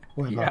 2.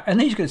 Yeah, and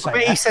he's going to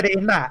say he said it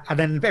in that, and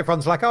then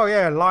everyone's like, "Oh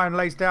yeah, lion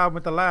lays down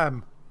with the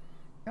lamb."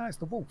 No, it's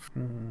the wolf.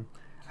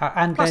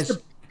 And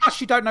plus,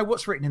 you don't know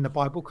what's written in the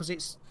Bible because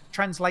it's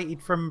translated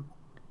from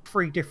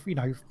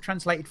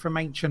translated from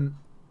ancient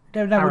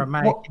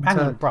Aramaic. Hang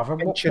on, brother.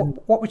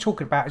 What we're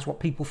talking about is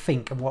what people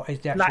think and what is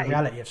the actual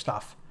reality of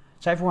stuff.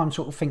 So everyone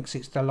sort of thinks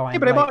it's the lion. Yeah,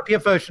 but there might be a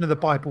version of the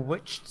Bible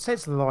which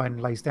says the lion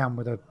lays down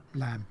with a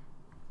lamb.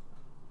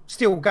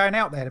 Still going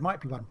out there. There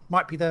might be one.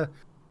 Might be the.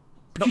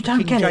 But you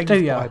don't get it, do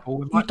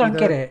you? You don't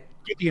get it.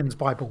 Gideon's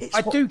Bible.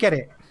 I do get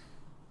it.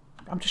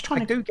 I'm just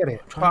trying to. I do get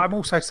it, but I'm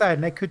also saying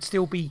there could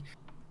still be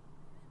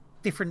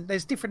different.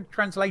 There's different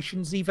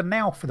translations even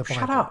now for the Bible.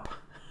 Shut up.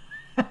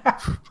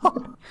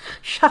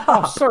 Shut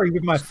up. Oh, sorry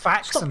with my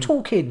facts. Stop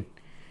talking.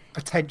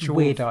 Potential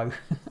weirdo.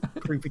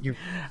 Proving you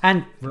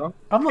and wrong.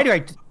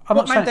 Anyway,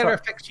 what Mandela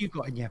effects you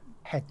got in your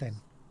head then?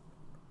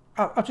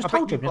 I just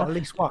told you. Got at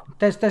least one.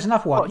 There's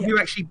another one. You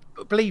actually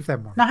believe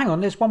them one? No, hang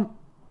on. There's one.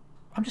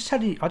 I'm just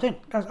telling you. I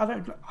don't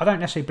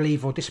necessarily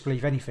believe or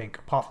disbelieve anything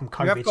apart from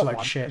COVID. It's a load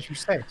of shit. As you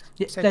said.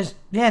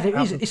 There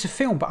is. It's a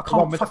film, but I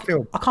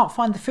can't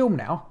find the film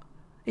now.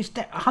 It's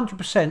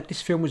 100%.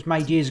 This film was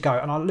made years ago,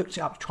 and I looked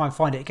it up to try and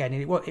find it again.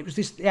 And it was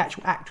the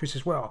actual actress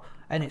as well,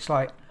 and it's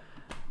like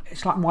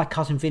My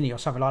Cousin Vinny or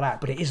something like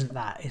that, but it isn't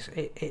that.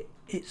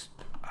 It's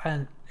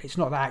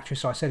not the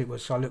actress I said it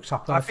was. So I looked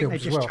up her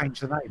films as well. I think they just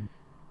changed the name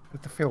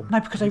of the film. No,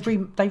 because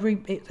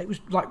it was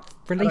like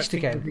released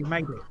again. They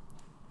remade it.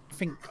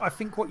 I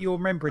think what you're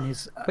remembering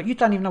is. But you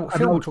don't even know what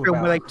film we're talking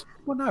about.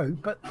 Well, no,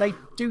 but they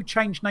do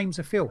change names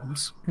of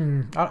films. I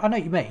know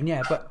what you mean,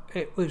 yeah, but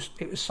it was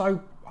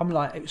so. I'm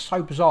like, it was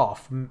so bizarre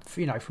from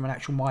an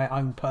actual my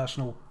own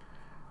personal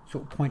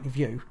sort of point of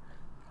view.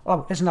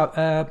 Oh, there's an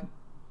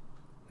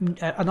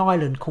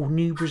island called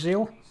New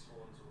Brazil,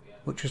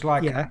 which was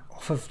like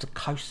off of the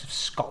coast of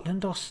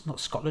Scotland, or not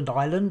Scotland,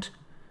 Ireland.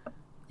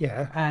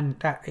 Yeah. And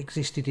that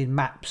existed in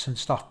maps and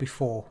stuff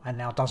before, and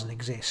now doesn't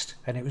exist.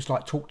 And it was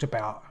like talked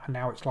about, and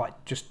now it's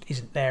like just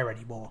isn't there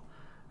anymore.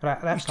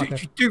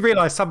 You do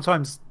realise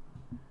sometimes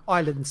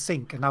islands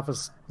sink and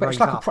others rise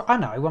up. I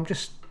know. I'm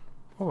just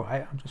all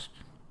right.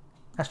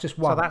 That's just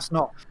one. So that's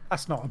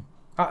not.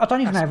 I don't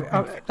even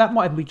have. That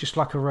might be just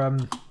like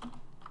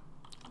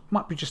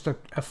might be just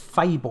a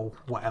fable,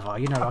 whatever.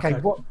 Okay.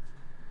 What?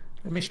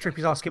 Miss Tripp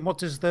is asking, what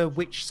does the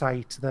witch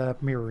say to the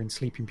mirror in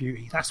Sleeping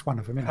Beauty? That's one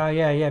of them, isn't it?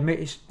 Yeah.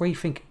 We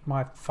think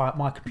my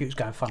computer's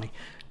going funny.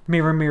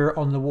 Mirror, mirror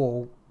on the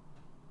wall.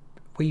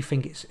 We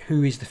think it's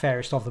who is the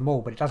fairest of them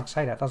all, but it doesn't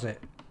say that, does it?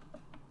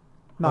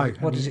 No.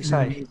 What does it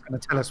say? He's going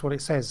to tell us what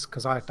it says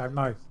because I don't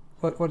know.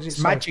 What does it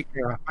say?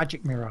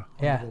 Magic mirror.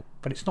 Yeah,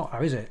 but it's not,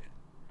 though, is it?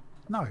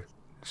 No.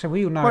 So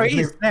we all know. Well, it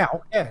is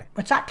now. Yeah.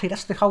 Exactly.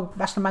 That's the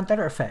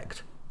Mandela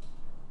effect.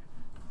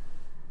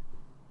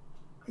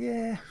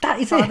 Yeah. That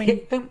is it. I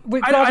mean,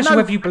 regardless of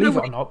whether you believe it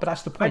or not, but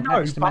that's the point. I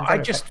know, but I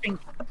just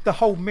think the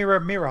whole mirror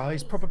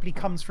probably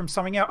comes from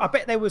something else. I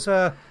bet there was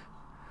a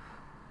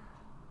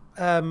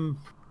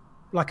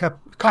like a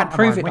can't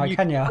prove it,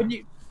 can you? When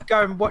you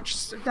go and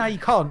watch, no, you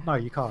can't. No,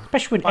 you can't.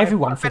 Especially when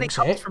everyone thinks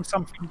it comes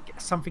from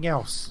something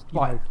else.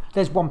 Like,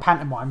 there's one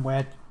pantomime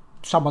where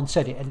someone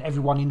said it, and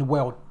everyone in the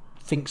world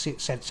thinks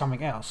it said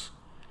something else.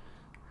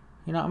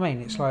 You know what I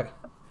mean? It's like,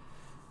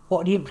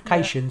 what are the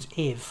implications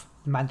if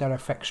the Mandela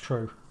effect's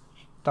true?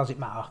 Does it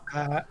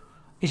matter?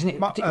 Isn't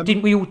it?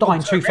 Didn't we all die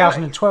in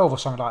 2012 or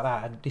something like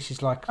that? And this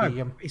is like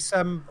it's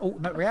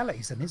alternate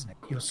realities, then, isn't it?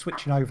 You're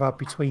switching over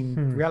between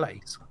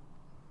realities.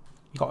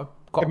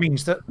 It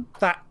means that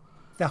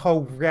the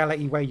whole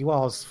reality where you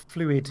are is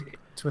fluid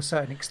to a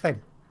certain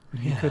extent.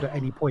 You could at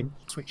any point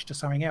switch to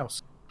something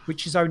else,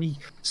 which is only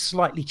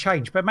slightly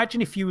changed. But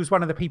imagine if you was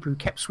one of the people who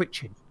kept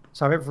switching.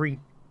 So every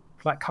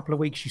couple of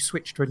weeks you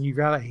switch to a new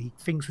reality,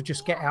 things would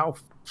just get out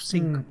of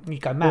sync. You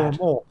go mad. More and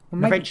more.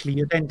 And eventually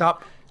you'd end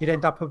up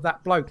with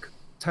that bloke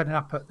turning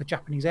up at the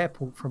Japanese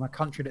airport from a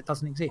country that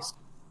doesn't exist.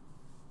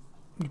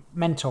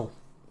 Mental.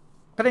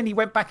 But then he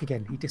went back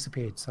again. He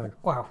disappeared. So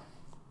well,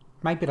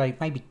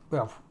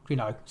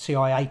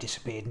 CIA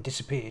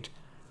disappeared.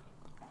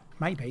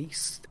 Maybe.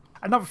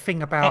 Another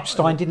thing about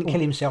Epstein didn't kill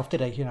himself,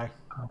 did he?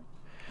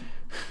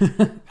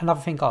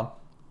 Another thing gone.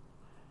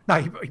 No,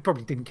 he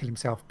probably didn't kill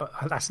himself, but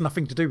that's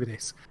nothing to do with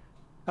this.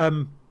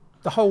 The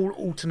whole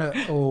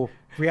alternate or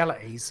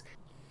realities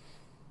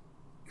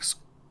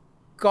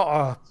got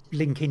to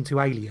link into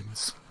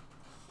aliens,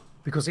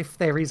 because if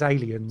there is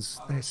aliens,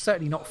 they're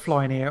certainly not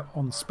flying here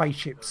on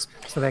spaceships,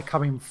 so they're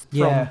coming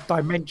from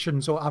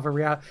dimensions or other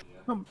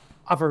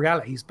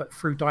realities, but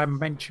through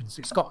dimensions.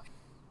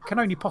 Can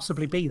only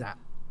possibly be that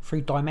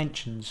through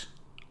dimensions.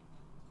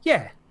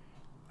 Yeah,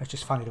 it's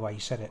just funny the way you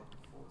said it.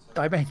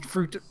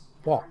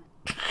 What?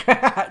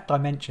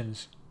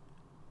 Dimensions.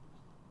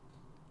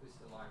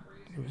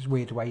 It was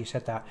weird the way you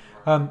said that.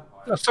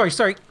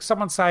 Sorry.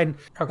 Someone's saying,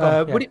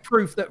 would it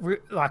prove that,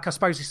 I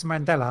suppose it's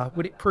Mandela,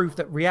 would it prove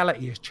that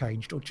reality has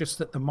changed, or just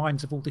that the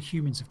minds of all the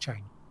humans have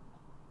changed?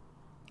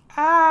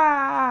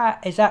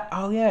 Is that?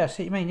 Oh, yeah, I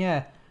see what you mean,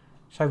 yeah.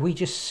 So we're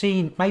just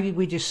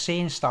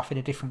seeing stuff in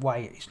a different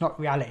way. It's not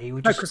reality.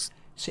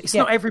 It's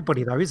not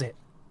everybody, though, is it?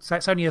 So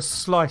it's only a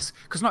slice,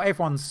 because not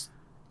everyone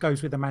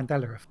goes with the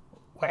Mandela effect.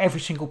 Well,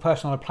 every single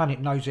person on the planet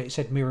knows that it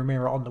said mirror,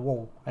 mirror on the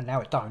wall, and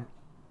now it don't.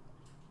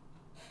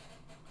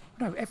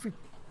 No,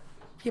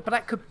 yeah,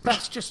 but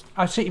that's just.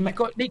 I see you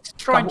need to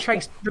try and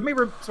chase the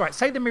mirror. Right,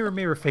 say the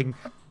mirror thing.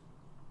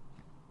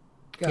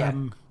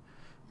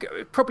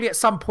 Probably at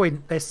some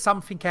point there's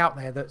something out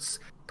there that's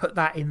put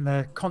that in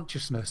the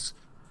consciousness.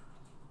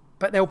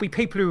 But there'll be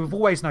people who have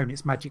always known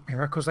it's Magic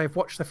Mirror because they've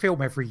watched the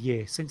film every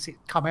year since it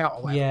come out.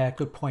 Or whatever. Yeah,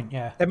 good point.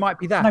 Yeah, there might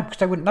be that. No, because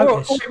they wouldn't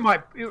notice. Or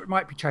it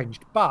might be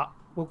changed. But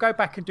we'll go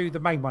back and do the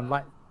main one,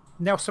 like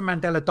Nelson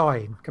Mandela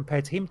dying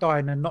compared to him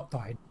dying and not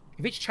dying.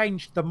 If it's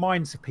changed the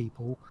minds of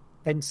people,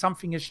 then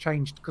something has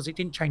changed, because it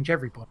didn't change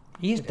everybody.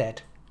 He is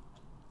dead.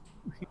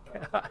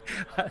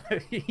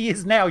 He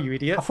is now, you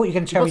idiot. I thought you were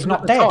going to tell me he's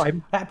not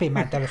dead. That'd be a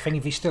Mandela thing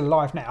if he's still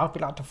alive now. I'd be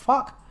like, the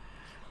fuck?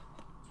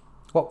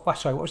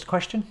 Sorry, what was the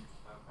question?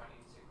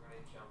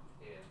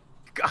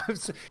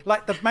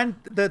 Like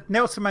the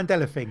Nelson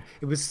Mandela thing,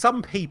 it was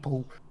some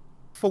people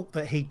thought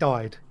that he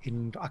died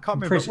in, I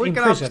can't remember. In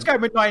prison. Let's go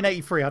with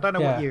 1983. I don't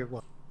know what year it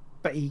was.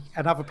 But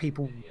and other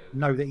people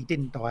know that he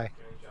didn't die.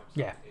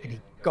 Yeah. And he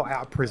got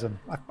out of prison.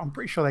 I'm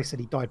pretty sure they said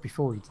he died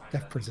before he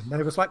left prison.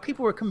 There was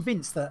people were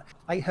convinced that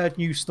they heard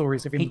news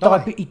stories of him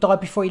dying. He died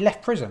before he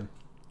left prison.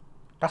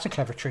 That's a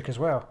clever trick as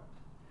well.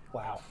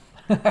 Wow.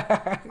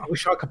 I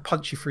wish I could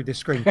punch you through the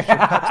screen. You're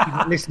perhaps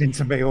not listening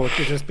to me, or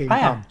you're just being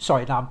dumb.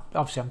 Sorry, no,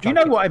 obviously I'm joking.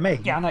 You know what I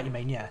mean? Yeah, I know what you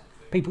mean, yeah.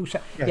 People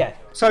say, yeah.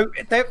 So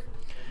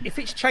if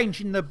it's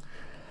changing the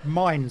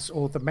minds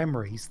or the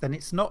memories, then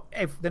it's not.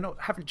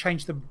 Haven't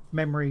changed the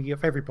memory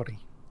of everybody.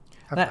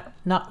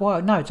 No,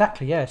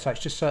 exactly, yeah. So it's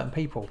just certain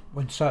people,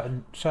 when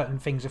certain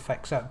things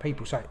affect certain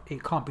people. So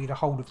it can't be the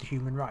whole of the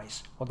human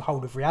race or the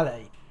whole of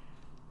reality.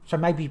 So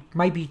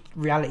maybe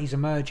reality's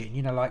emerging.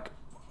 You know, like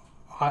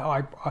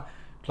I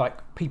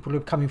like people are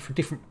coming from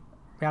different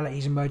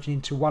realities emerging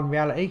into one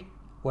reality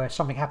where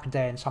something happened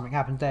there and something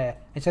happened there.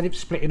 Instead of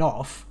splitting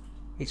off,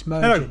 it's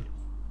merging. No.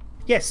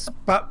 Yes,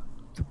 but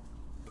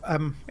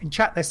in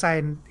chat they're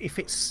saying if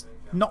it's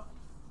not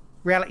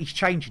reality's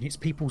changing, it's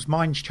people's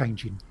minds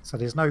changing. So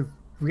there's no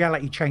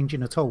reality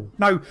changing at all.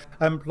 No,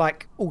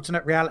 like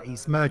alternate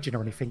realities merging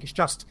or anything. It's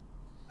just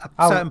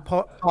a certain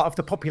part of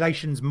the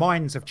population's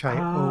minds have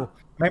changed or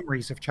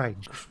memories have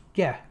changed.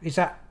 Yeah, is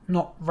that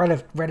not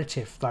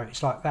relative though?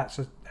 It's like that's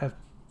a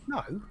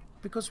no,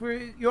 because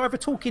you're either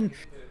talking.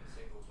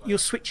 You're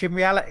switching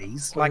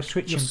realities, like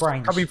switching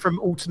brains. Coming from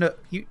alternate,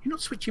 you're not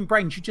switching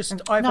brains. You just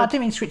either. No, I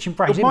didn't mean switching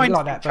brains. Your mind's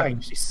like that.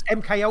 Changed. It's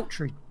MK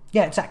Ultra.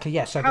 Yeah, exactly.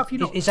 Yeah. So how have you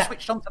not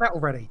switched onto that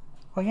already?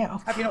 Well, yeah.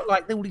 Have you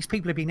not all these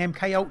people have been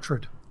MK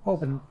Ultra'd?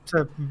 And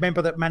to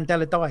remember that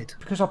Mandela died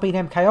because I've been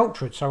MK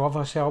Ultra'd, so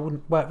obviously I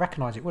wouldn't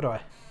recognise it, would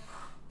I?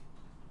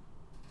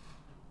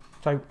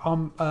 So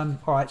all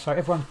right. So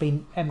everyone's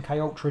been MK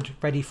Ultra'd,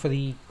 ready for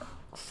the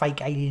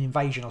fake alien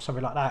invasion or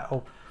something like that,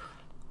 or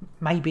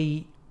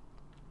maybe.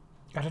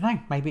 I don't know.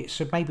 Maybe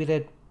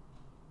they're.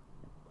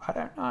 I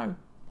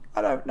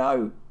don't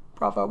know,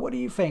 brother. What do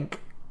you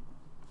think?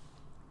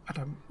 I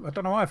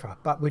don't know either.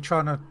 But we're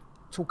trying to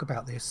talk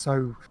about this.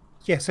 So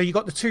yeah. So you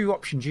got the two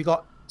options. You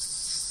got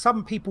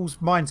some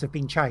people's minds have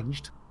been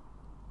changed,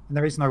 and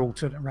there is no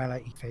alternate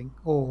reality thing,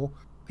 or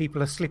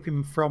people are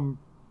slipping from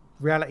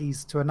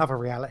realities to another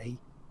reality,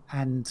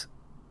 and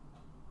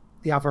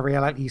the other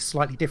reality is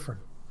slightly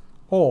different.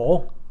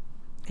 Or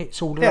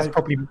it's all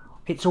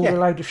a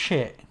load of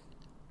shit,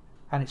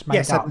 and it's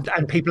made up.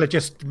 And people are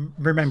just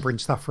remembering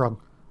stuff wrong.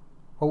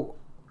 Oh,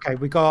 okay.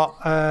 We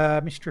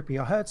got Miss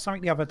Trippy. I heard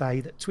something the other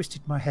day that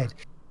twisted my head.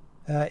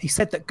 He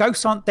said that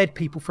ghosts aren't dead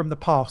people from the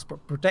past, but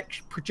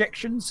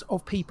projections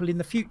of people in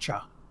the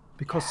future,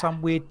 because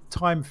some weird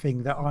time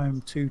thing that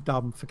I'm too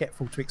dumb,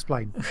 forgetful to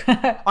explain.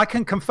 I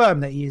can confirm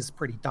that he is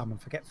pretty dumb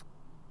and forgetful.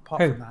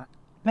 Apart from that,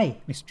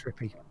 me, Mr.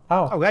 Trippy.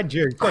 Oh, and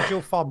you. God,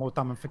 you're far more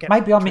dumb and forgetful.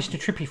 Maybe I'm Mr.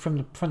 Trippy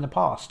from the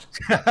past.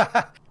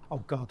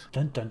 Oh God.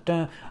 Dun dun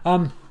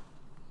dun.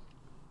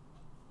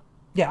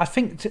 Yeah, I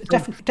think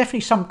definitely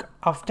some.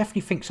 I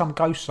definitely think some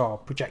ghosts are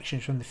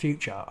projections from the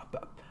future,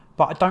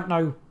 but I don't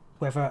know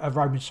whether a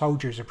Roman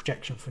soldier is a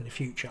projection from the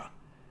future,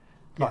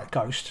 like a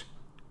ghost.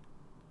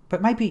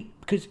 But maybe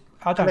because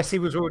I don't. Unless he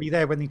was already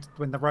there when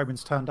the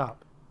Romans turned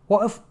up.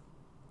 What if?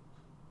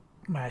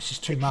 No, it's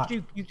just too much.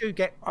 You do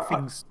get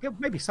things.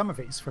 Maybe some of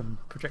it is from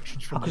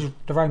projections from because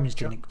the Romans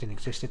didn't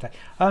exist, did they?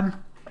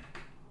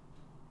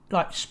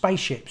 Like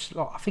spaceships.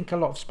 Like, I think a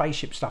lot of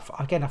spaceship stuff.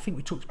 Again, I think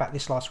we talked about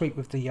this last week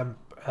with the.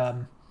 I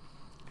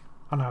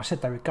know I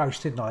said they were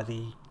ghosts, didn't I?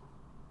 The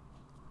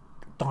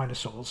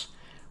dinosaurs,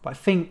 but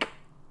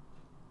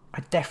I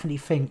definitely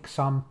think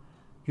some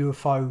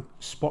UFO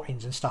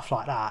spottings and stuff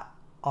like that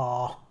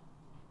are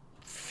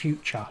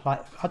future.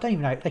 Like, I don't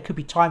even know, they could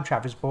be time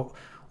travelers,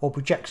 or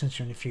projections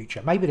from the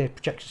future. Maybe they're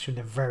projections from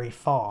the very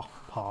far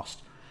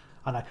past.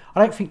 I know.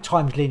 I don't think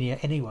time's linear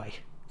anyway.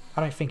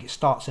 I don't think it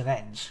starts and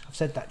ends. I've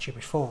said that to you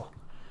before.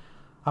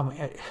 I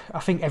mean, I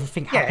think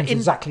everything happens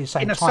exactly the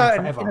same time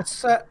forever.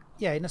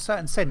 In a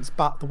certain sense,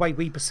 but the way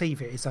we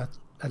perceive it is a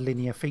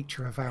linear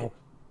feature of our.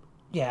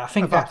 Yeah, I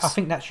think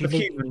that's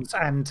unique. Humans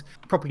and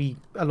probably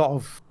a lot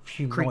of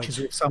Humanoids. Creatures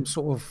with some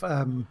sort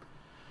of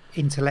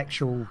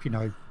intellectual,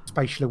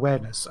 spatial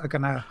awareness are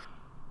gonna.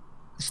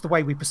 It's the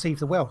way we perceive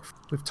the world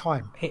with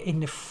time in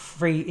this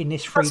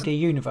 3D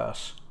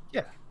universe.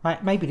 Yeah,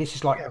 right. Maybe this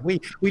is like we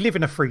live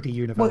in a 3D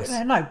universe.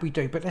 Well, no, we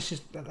do, but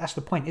that's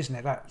the point, isn't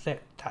it?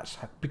 That's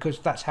because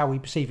that's how we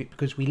perceive it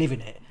because we live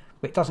in it.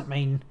 But it doesn't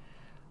mean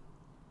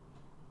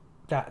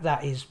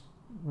that is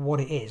what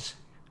it is.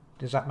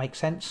 Does that make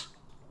sense?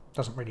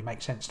 Doesn't really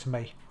make sense to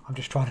me. I'm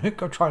just trying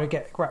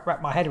to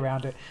wrap my head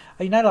around it.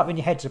 Like when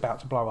your head's about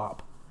to blow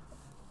up,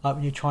 like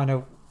when you're trying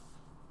to.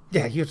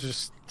 Yeah, you're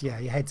just your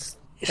head's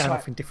going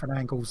off in different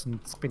angles and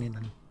spinning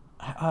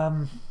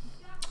and.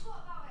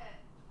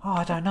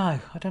 I don't know.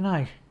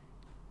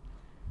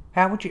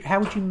 How would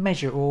you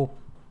measure or?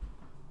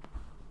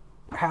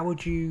 How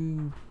would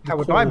you? How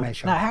would I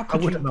measure? No, how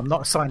could I'm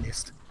not a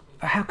scientist.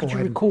 How could you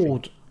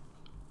record?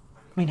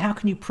 I mean, how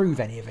can you prove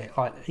any of it?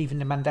 Like even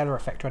the Mandela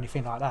effect or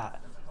anything like that?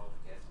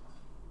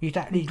 You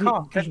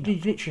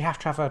literally have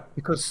to have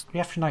because you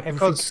have to know everything.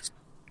 Because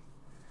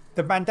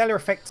the Mandela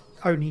effect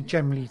only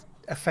generally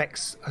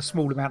affects a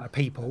small amount of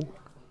people,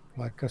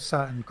 like a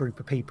certain group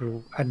of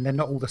people, and they're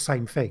not all the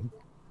same thing.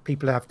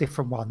 People have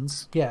different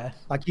ones. Yeah.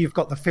 Like you've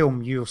got the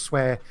film you'll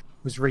swear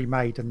was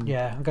remade and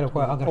I'm gonna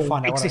find out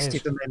what it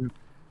is. And then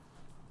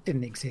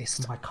didn't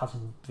exist. My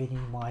cousin Vinny,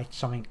 my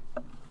something.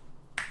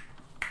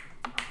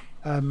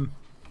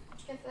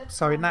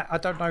 So in that, I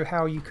don't know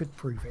how you could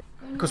prove it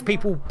because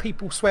people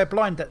swear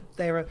blind that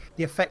the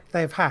effect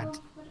they've had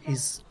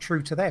is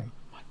true to them.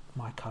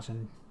 My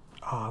cousin.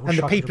 And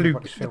the people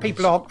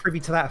who aren't privy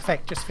to that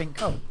effect just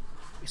think, oh,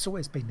 it's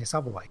always been this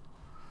other way.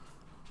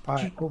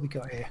 Right, what we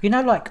got here?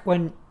 Like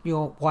when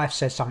your wife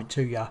says something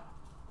to you,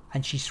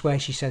 and she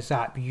swears she says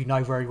that, but you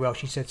know very well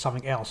she said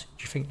something else.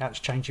 Do you think that's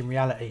changing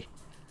reality?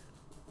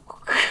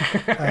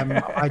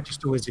 I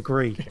just always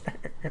agree.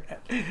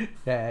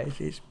 Yeah,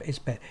 it's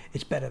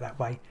better that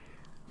way.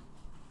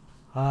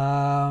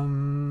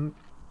 I'm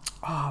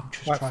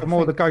just trying for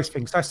more of the ghost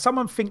things. So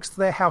someone thinks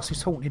their house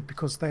is haunted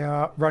because they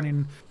are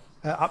running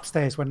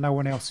upstairs when no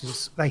one else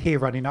is. They hear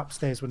running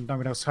upstairs when no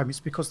one else is home.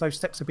 It's because those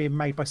steps are being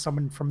made by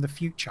someone from the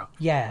future.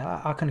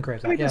 Yeah, I can agree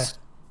with that. Yeah,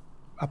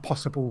 a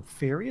possible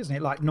theory, isn't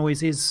it? Like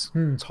noises,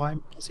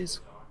 time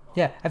noises.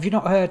 Yeah, have you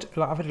not heard?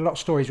 Like I've heard a lot of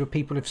stories where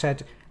people have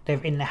said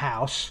they're in the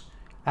house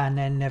and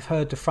then they've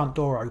heard the front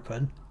door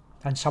open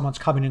and someone's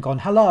come in and gone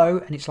hello,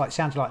 and it's like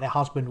sounded like their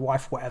husband,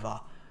 wife, whatever.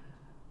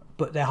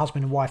 But their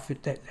husband and wife,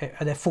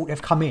 they thought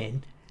they've come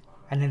in,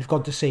 and then they've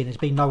gone to see, and there's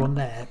been no one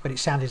there. But it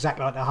sounded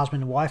exactly like their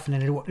husband and wife, and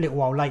then a little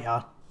while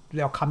later,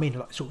 they'll come in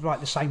sort of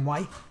like the same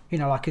way,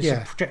 like it's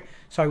a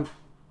so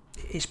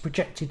it's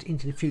projected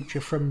into the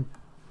future from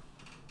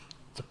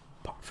the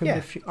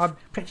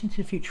projected into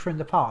the future from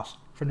the past,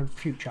 from the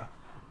future,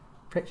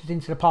 projected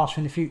into the past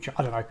from the future.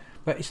 I don't know,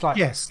 but it's like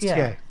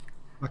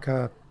like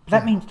a.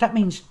 That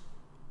means.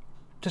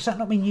 Does that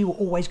not mean you were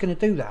always going to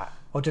do that,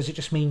 or does it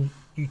just mean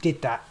you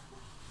did that?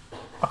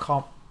 I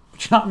can't. Do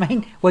you know what I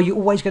mean? Well, you're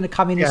always going to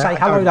come in and say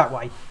hello that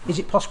way. Is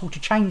it possible to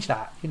change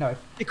that?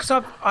 Because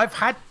I've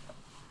had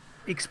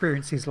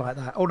experiences like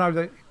that. Oh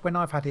no, when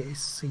I've had it, it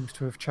seems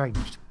to have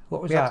changed.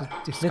 What was We had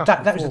that? to discuss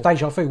That was before. the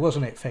deja vu,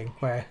 wasn't it? Thing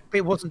where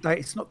It wasn't.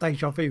 It's not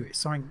deja vu. It's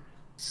something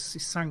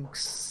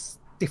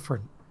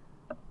different.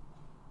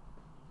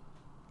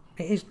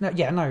 it is. No,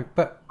 yeah, no,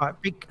 but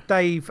Big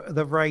Dave,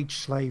 the Rage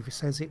Slave,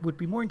 says it would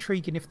be more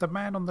intriguing if the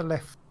man on the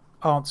left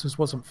answers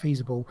wasn't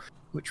feasible,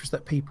 which was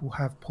that people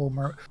have poor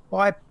moral.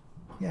 Well,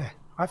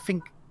 I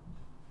think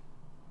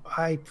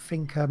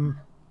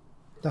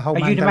the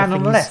whole. are you the Mandela man on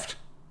thing the is- left?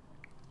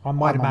 I'm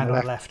the I'm man on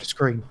the the left.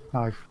 screen.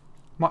 No,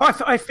 My-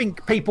 I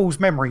think people's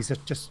memories are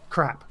just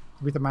crap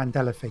with the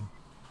Mandela thing.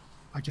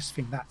 I just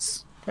think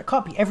that's It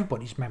can't be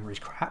everybody's memories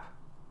crap.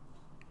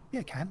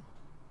 it can.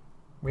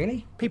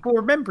 Really? People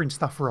remembering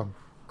stuff wrong.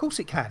 Of course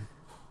it can.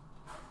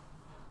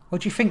 Or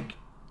do you think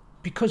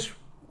because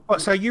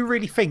What, so you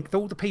really think that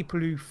all the people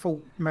who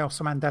thought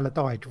Nelson Mandela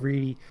died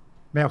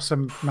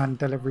Nelson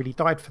Mandela really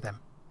died for them?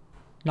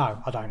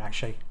 No, I don't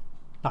actually.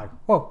 No.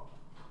 Well,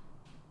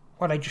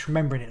 they just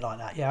remembering it like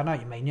that. Yeah, I know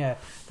what you mean. Yeah,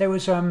 there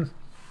was a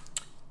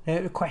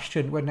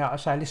question when I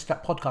listened to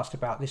that podcast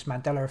about this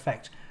Mandela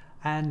effect,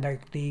 and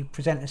the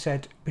presenter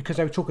said because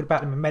they were talking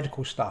about the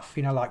medical stuff,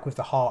 like with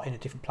the heart in a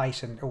different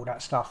place and all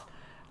that stuff.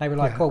 They were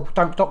like, Yeah. well,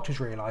 don't doctors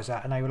realise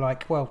that? And they were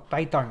like, well,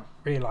 they don't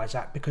realise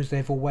that because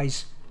they've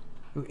always,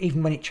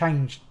 even when it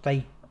changed,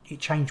 it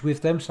changed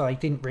with them, so they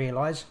didn't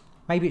realise.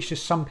 Maybe it's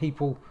just some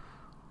people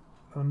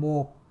are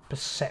more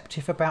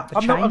perceptive about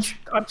the change.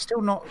 I'm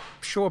still not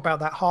sure about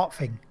that heart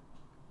thing.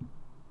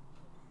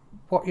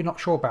 What you're not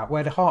sure about,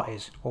 where the heart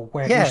is or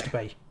where it Yeah. used to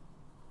be.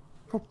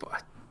 Well,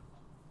 but-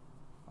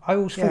 I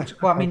always Yeah,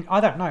 thought. Well, I okay. mean, I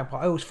don't know, but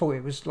I always thought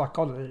it was like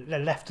on the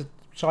left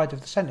side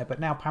of the centre. But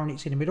now apparently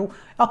it's in the middle.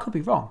 I could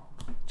be wrong.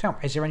 Tell me,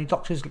 is there any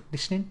doctors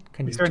listening?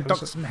 Can Is there any tell us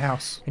doctors in the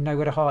house? you know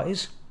where the heart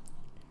is?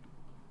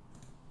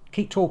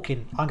 Keep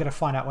talking. I'm going to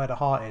find out where the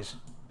heart is.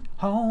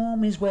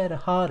 Home is where the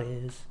heart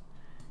is.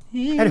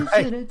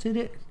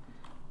 Anyway.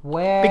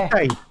 Where? Big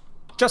Dave,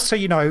 just so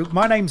you know,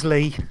 my name's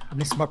Lee,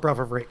 and this is my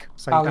brother Rick.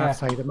 So you Oh, don't yeah. have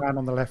to say the man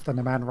on the left and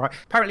the man on the right.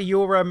 Apparently,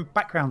 your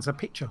background's a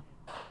picture.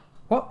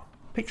 What?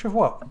 Picture of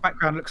what?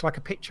 Background looks like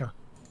a picture.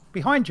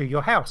 Behind you,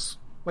 your house,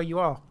 where you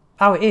are.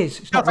 Oh, it is.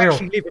 It's not I real.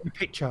 actually live in the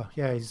picture.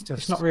 Yeah, it's just.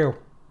 It's not real.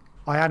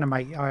 I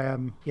animate. I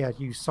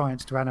use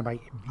science to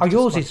animate him. Oh, He's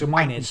yours just is or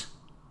like- mine is?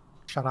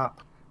 Shut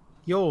up.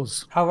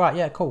 Yours. Oh, right.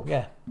 Yeah, cool.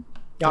 Yeah.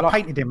 Yeah, Like- I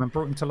painted him and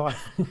brought him to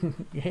life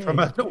Yeah. from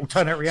an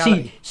alternate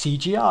reality.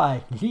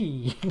 CGI.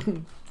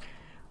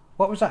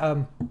 What was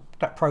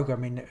that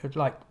program in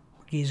like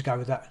years ago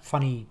with that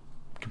funny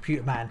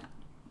computer man?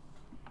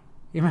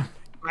 You remember?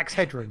 Max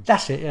Headroom.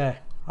 That's it. Yeah,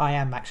 I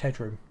am Max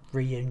Headroom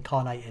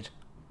reincarnated.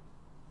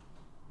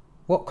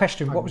 What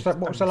question? What was that?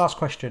 What was the last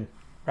question?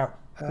 About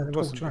There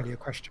wasn't really a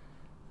question.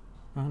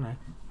 I don't know.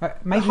 The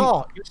Maybe.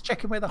 heart. You was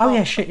checking where the Oh heart.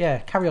 yeah, shit. Yeah,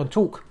 carry on.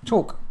 Talk.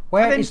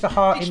 Where And then is the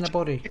heart if in it's the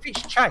body? If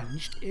it's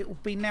changed, it will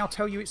be now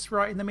tell you it's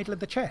right in the middle of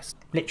the chest.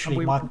 Literally,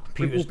 And my it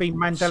computer's will be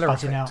Mandela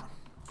buzzing effect. out.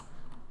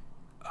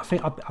 I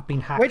think I've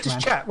been hacked. Where does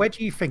man. chat? Where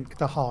do you think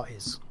the heart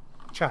is?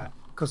 Chat,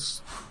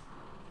 because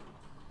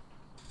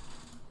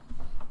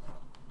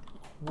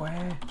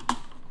Where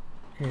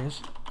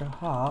is the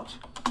heart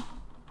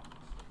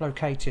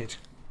located?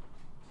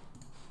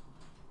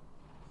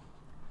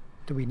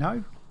 do we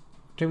know?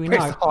 Do we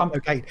Where's know? the heart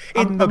located?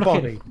 In I'm the looking.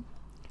 body,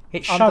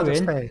 It's under the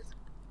showing. stairs.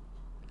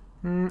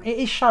 It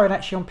is showing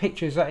actually on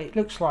pictures that it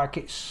looks like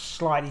it's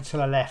slightly to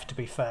the left. To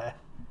be fair,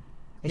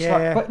 it's Yeah.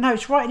 like, but no,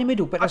 it's right in the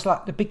middle. But there's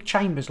like the big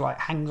chambers like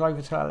hangs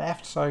over to the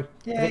left, so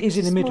Yeah, it is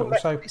in the it's middle. more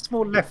left, So it's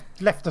more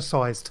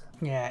lefter-sized.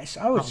 yeah, it's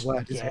Not a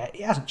word, is yeah, it?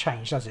 it hasn't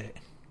changed, has it?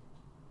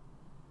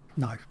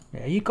 No.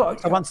 Yeah, you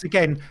got. So once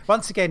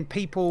again,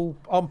 people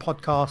on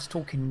podcasts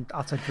talking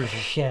utter drivel.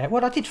 Yeah,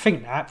 well, I did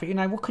think that, but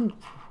what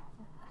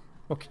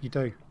can you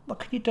do? what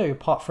can you do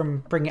apart from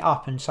bring it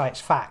up and say it's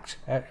fact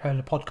on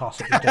the podcast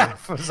that you're doing?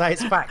 For say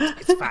it's fact.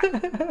 It's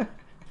fact.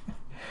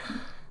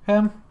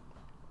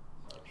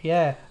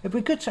 Yeah, it'd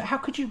be good to. How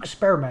could you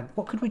experiment?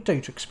 What could we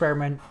do to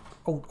experiment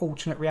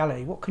alternate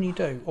reality? What can you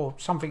do or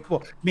something?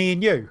 What? Me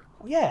and you?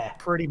 Yeah.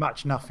 Pretty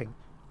much nothing.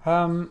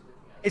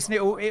 Isn't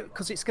it all?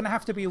 Because it's going to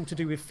have to be all to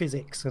do with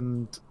physics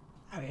and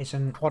No, it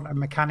isn't. quantum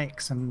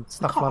mechanics and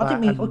stuff I like that.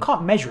 didn't mean and we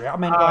can't measure it. I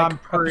mean, I'm like a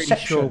pretty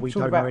perception. sure we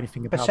Talk don't know about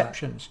anything about that.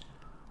 perceptions.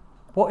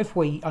 What if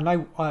we? I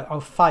know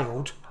I've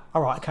failed.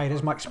 All right, okay.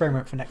 There's my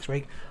experiment for next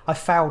week. I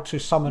failed to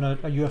summon a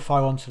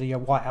UFO onto the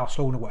White House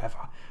lawn or whatever.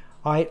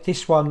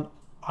 This one,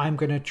 I'm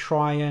going to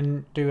try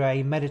and do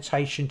a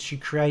meditation to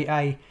create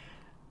a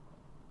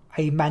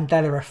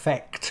Mandela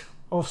effect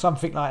or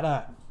something like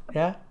that.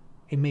 Yeah,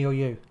 in me or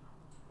you.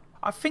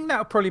 I think that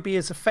would probably be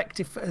as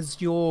effective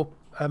as your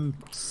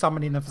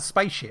summoning of the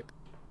spaceship.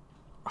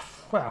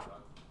 Well,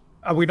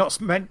 Are we not?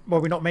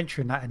 We're not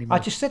mentioning that anymore. I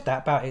just said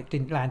that about it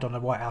didn't land on the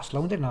White House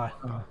lawn, didn't I?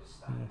 Yeah.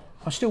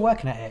 I'm still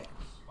working at it.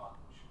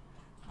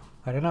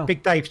 I don't know.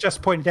 Big Dave's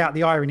just pointed out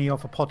the irony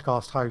of a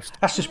podcast host.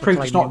 That's just proof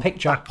it's not a claiming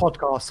picture. that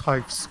podcast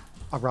hosts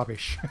are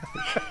rubbish.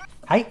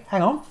 Hey,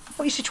 hang on. What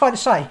are you trying to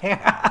say?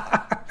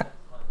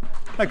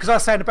 No, because I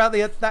was saying about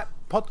that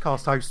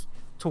podcast host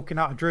talking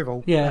out of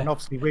dribble. Yeah. And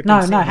obviously we've No,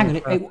 been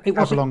hang on. It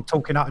wasn't long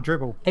talking out of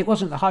dribble. It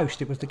wasn't the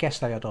host. It was the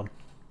guest they had on.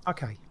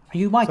 Okay. Are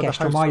you my So the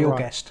guest or hosts am I are your right.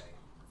 guest?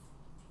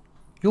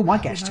 You're my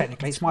guest, No,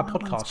 technically. It's my no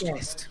one's podcast.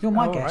 guest. You're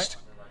my Oh, all right. guest.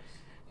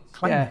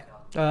 Claim Yeah. it.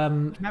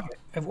 Can have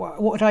it.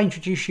 What would I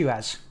introduce you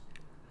as?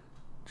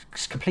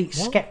 Complete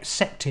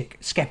skeptic.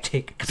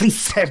 Complete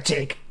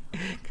skeptic.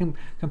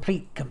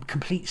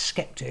 Complete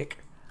skeptic.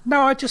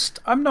 No,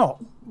 I'm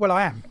not. Well,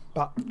 I am,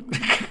 but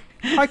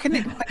I can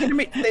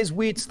admit there's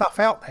weird stuff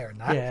out there and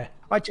that. Yeah.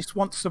 I just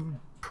want some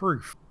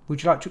proof.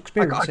 Would you like to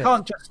experience I it?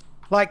 can't just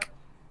like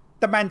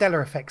the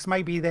Mandela effects.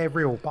 Maybe they're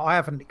real, but I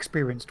haven't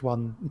experienced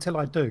one. Until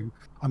I do,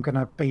 I'm going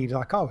to be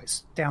like, oh,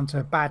 it's down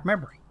to bad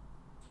memory.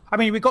 I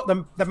mean, we got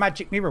the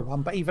magic mirror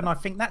one, but even I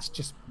think that's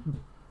just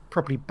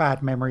probably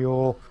bad memory,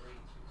 or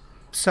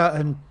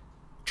certain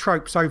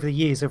tropes over the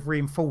years have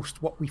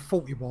reinforced what we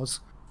thought it was.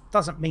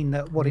 Doesn't mean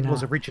that what it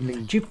was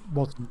originally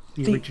wasn't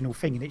the original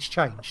thing, and it's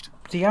changed.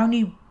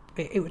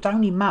 It would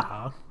only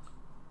matter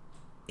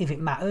if it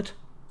mattered.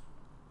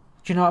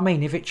 Do you know what I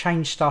mean? If it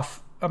changed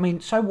stuff. I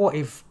mean, so what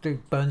if the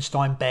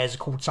Bernstein Bears are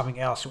called something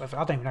else? Or whatever?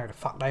 I don't even know who the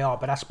fuck they are,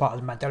 but that's part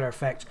of the Mandela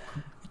effect.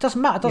 It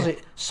doesn't matter, does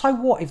it? So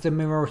what if the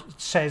mirror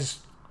says...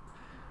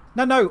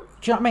 No. Do you know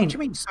what I mean? What do you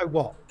mean, so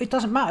what? It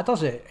doesn't matter,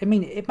 does it? I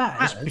mean, it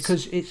matters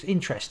because it's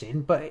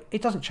interesting, but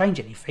it doesn't change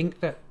anything.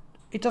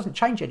 It doesn't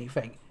change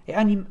anything. It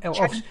only...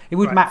 It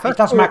would matter. It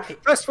does matter.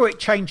 First of all, it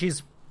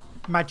changes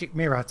Magic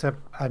Mirror to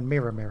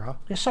Mirror.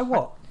 Yeah, so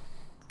what?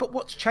 But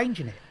what's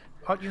changing it?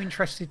 Aren't you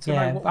interested to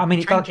know what... I mean,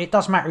 it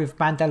does matter if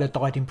Mandela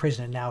died in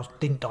prison and now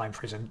didn't die in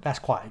prison. That's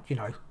quite,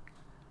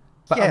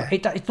 But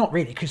it's not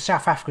really, because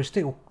South Africa's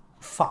still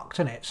fucked,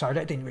 isn't it? So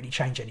that didn't really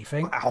change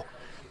anything. Wow.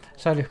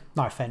 So,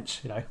 no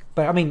offence,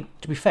 But, I mean,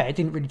 to be fair, it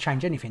didn't really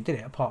change anything, did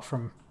it? Apart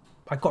from...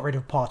 I got rid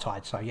of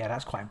apartheid, so, yeah,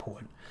 that's quite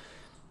important.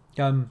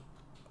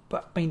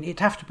 But, I mean, it'd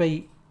have to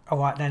be... All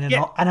right, then,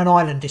 and an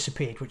island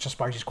disappeared, which I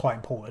suppose is quite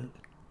important.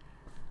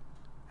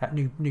 That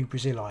New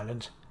Brazil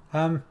island.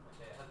 I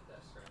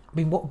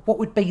mean, what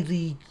would be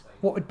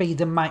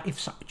the main...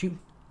 Is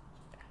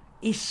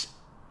it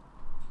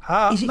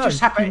just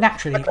happening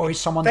naturally, or is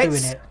someone doing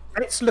it?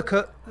 Let's look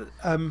at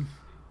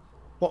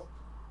what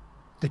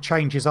the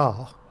changes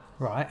are.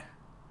 Right.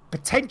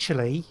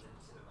 Potentially,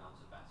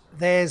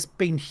 there's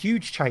been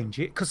huge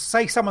changes, because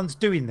say someone's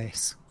doing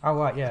this. Oh,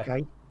 right, yeah.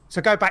 Okay.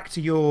 So go back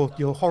to your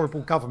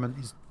horrible government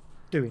is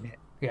doing it.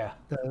 Yeah.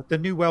 The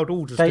New World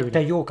Order's doing it.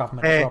 They're your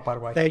government as well, by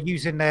the way. They're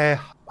using their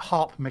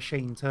HARP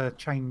machine to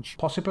change...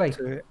 Possibly.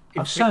 To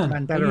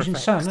CERN. They're using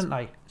CERN, aren't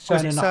they?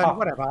 CERN and HARP.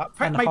 Whatever.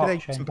 Maybe they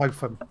use them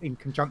both in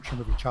conjunction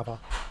with each other.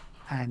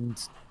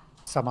 And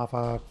some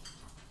other,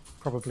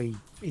 probably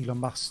Elon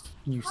Musk,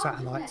 new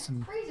satellites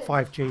and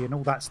 5G and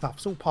all that stuff.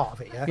 It's all part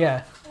of it, yeah?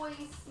 Yeah.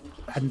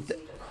 And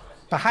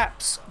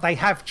perhaps they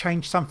have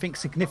changed something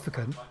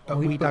significant, but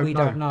we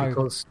don't know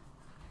because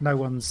no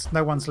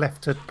one's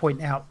left to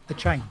point out the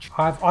change.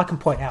 I can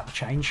point out the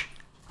change.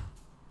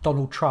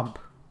 Donald Trump.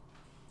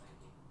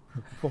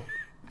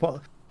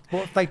 What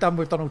have they done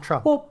with Donald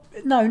Trump? Well,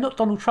 no, not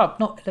Donald Trump.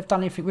 Not they've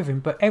done anything with him,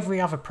 but every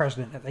other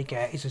president that they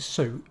get is a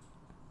suit.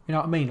 You know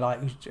what I mean? Like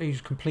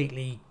who's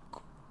completely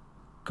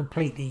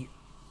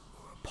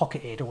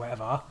pocketed or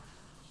whatever.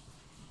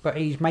 But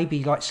he's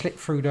maybe like slipped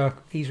through the.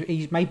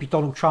 He's maybe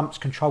Donald Trump's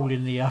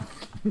controlling the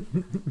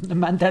the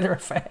Mandela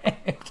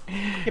effect.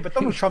 Yeah, but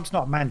Donald Trump's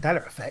not a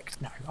Mandela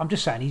effect. No, I'm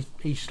just saying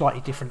he's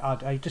slightly different.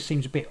 He just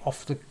seems a bit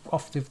off the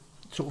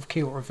sort of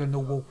kilter of the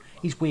normal.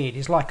 He's weird.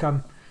 He's like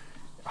out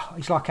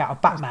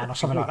of Batman or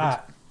something like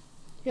that.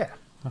 Yeah,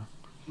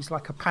 he's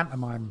like a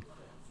pantomime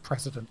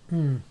president.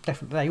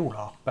 Definitely, they all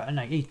are. But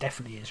no, he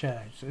definitely is.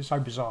 Yeah, it's so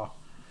bizarre.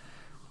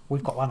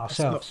 We've got one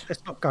ourselves.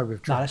 Let's not go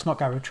with Trump. No, let's not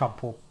go with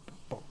Trump or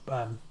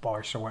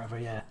Boris or whatever.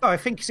 Yeah. No, I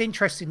think it's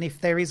interesting if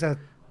there is a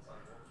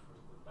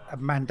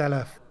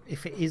Mandela.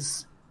 If it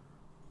is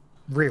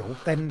real,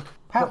 then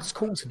what's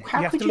causing it?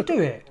 How could you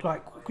do it?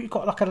 Like you've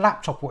got like a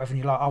laptop or whatever,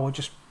 and you're like, oh,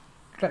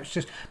 let's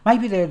just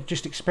maybe they're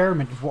just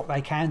experimenting with what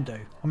they can do,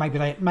 or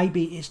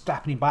maybe it's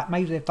happening by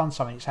maybe they've done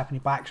something that's happening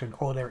by accident,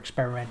 or they're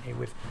experimenting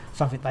with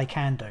something they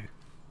can do.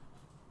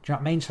 Do you know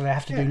what I mean? So they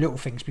have to do little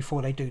things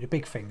before they do the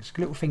big things.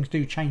 Little things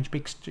do change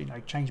big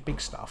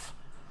stuff.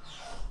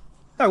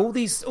 No, all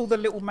the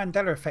little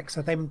Mandela effects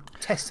are them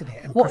testing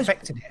it and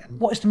perfecting it. And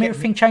what is the mirror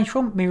thing changed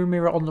from? Mirror,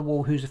 mirror on the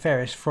wall, who's the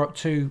fairest?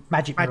 To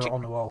magic mirror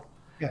on the wall.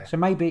 Yeah. So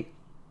maybe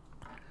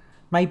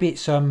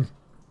it's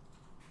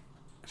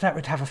that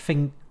would have a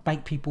thing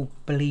make people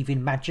believe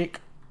in magic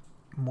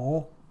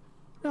more.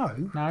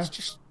 No. It's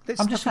just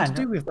I'm just saying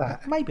to do with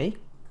that. Maybe.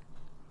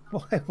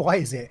 Why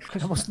is it?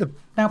 What's the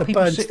people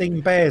Bernstein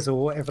Bears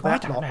or whatever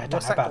that? I don't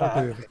know about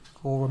that.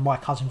 Or My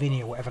Cousin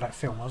Vinny or whatever that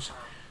film was.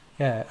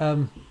 Yeah.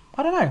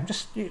 I don't know.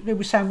 Just they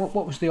were saying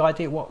what was the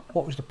idea?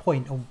 What was the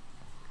point? Or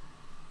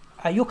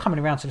you're coming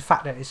around to the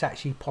fact that it's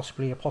actually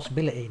possibly a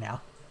possibility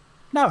now.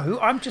 No,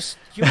 I'm just.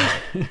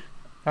 I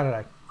don't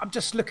know. I'm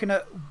just looking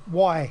at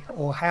why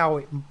or how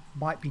it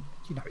might be.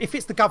 If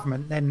it's the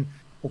government, then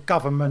or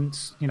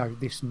governments.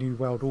 This new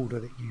world order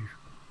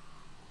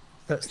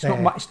that's It's there.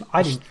 not my. It's not,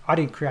 I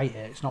didn't create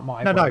it. It's not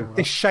my. No.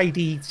 This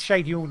shady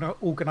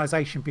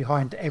organisation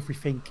behind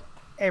everything.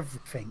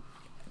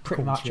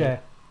 Pretty much, yeah.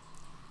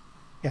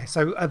 Yeah.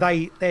 So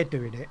they're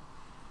doing it,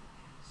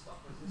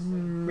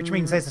 which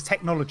means there's a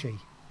technology,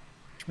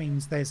 which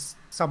means there's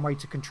some way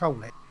to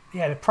control it.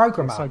 Yeah, the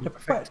programmer. So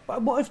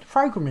But what if the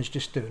programmer's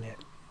just doing it?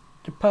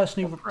 The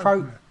person who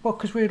well,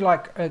 because we're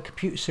like a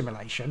computer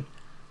simulation,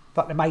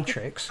 like the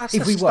Matrix. That's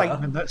if a we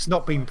statement that's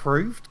not been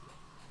proved.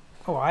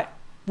 All right,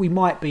 we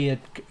might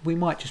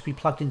just be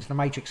plugged into the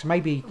Matrix. So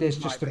maybe there's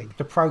just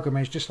the programmer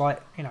is just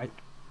like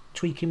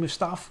tweaking with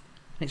stuff.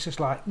 And it's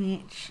just like.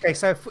 Okay,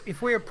 so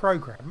if we're a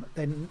program,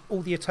 then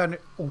all the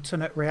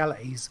alternate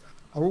realities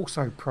are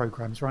also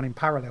programs running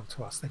parallel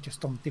to us. They're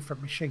just on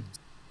different machines.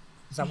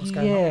 Is that what's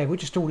going on? Yeah, we're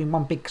just all in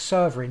one big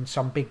server in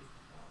some big,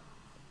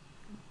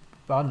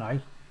 I don't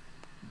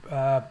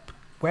know,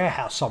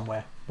 warehouse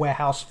somewhere.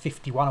 Warehouse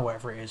 51 or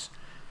whatever it is.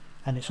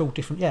 And it's all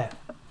different. Yeah,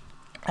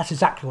 that's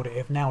exactly what it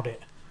is. Nailed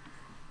it.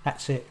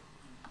 That's it.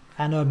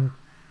 And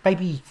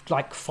maybe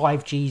like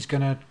 5G's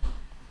going to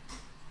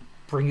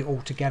bring it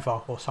all together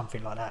or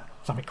something like that.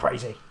 Something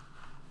crazy.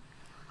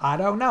 I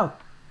don't know.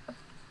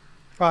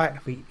 Right.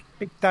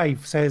 Big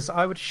Dave says,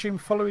 I would assume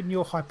following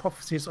your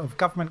hypothesis of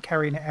government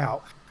carrying it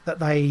out, that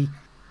they,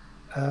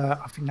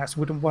 I think that's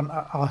wouldn't want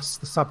us,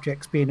 the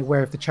subjects, being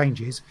aware of the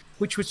changes,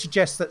 which would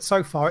suggest that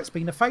so far it's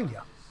been a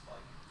failure.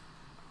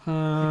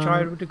 Which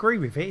I would agree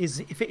with.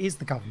 If it is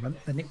the government,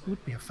 then it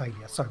would be a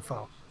failure so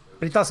far.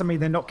 But it doesn't mean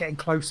they're not getting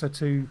closer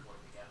to.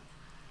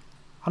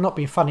 I'm not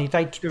being funny.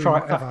 They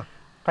try.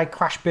 They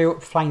crash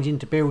planes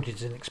into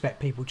buildings and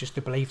expect people just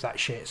to believe that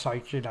shit. So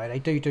they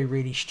do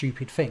really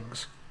stupid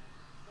things.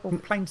 Well,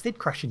 planes did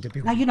crash into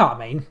buildings. No, you know what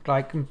I mean.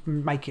 Like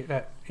make it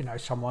that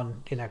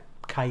someone in a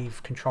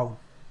cave controlled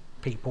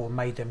people and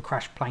made them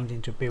crash planes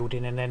into a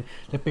building, and then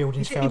the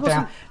buildings fell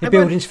down. The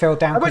buildings fell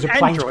down because of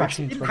planes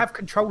crashing into them. Didn't have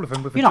control of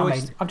them with a joystick. What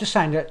I mean? I'm just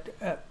saying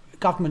that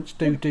governments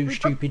do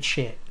stupid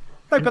shit.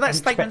 No, but that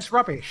statement's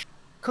rubbish.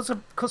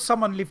 Because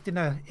someone lived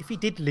if he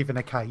did live in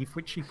a cave,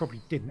 which he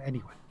probably didn't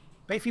anyway.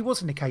 But if he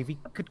was in a cave, he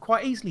could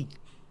quite easily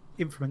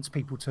influence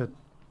people to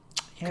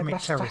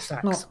commit terrorist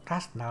acts.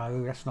 That's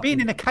not. Being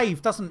in a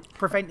cave doesn't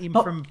prevent him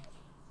from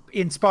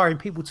inspiring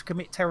people to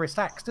commit terrorist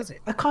acts, does it?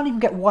 I can't even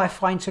get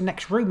Wi-Fi into the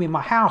next room in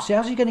my house.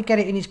 How's he going to get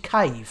it in his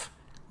cave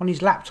on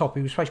his laptop?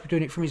 He was supposed to be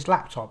doing it from his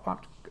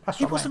laptop.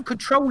 He wasn't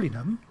controlling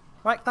them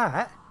like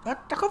that.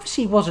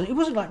 Obviously, he wasn't. It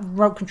wasn't like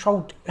remote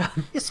controlled. Yeah,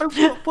 so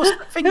what's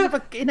the thing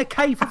in a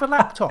cave with a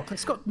laptop?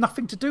 It's got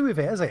nothing to do with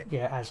it, has it?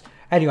 Yeah, it has.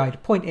 Anyway, the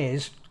point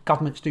is,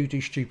 governments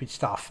do stupid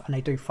stuff, and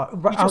they do. You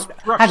just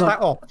brush that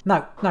off.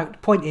 No. The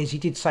point is, he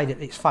did say that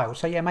it's failed.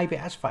 So yeah, maybe it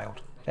has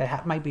failed.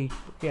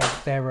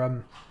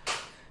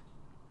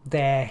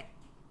 Their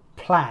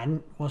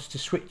plan was to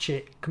switch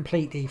it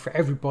completely for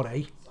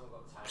everybody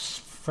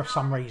for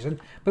some reason,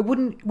 but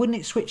wouldn't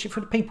it switch it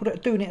for the people that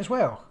are doing it as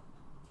well?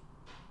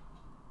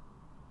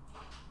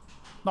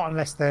 Not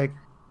unless they've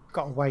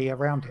got a way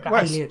around it.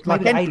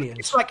 Aliens.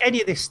 It's like any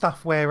of this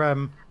stuff where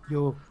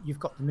you've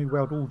got the New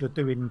World Order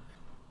doing,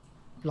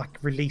 like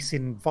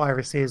releasing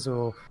viruses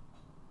or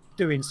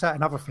doing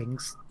certain other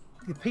things.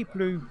 The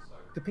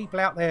people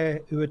out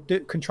there who are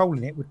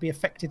controlling it would be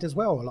affected as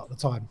well a lot of the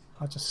time.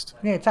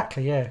 Yeah,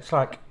 exactly. Yeah, it's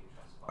like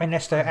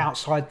unless they're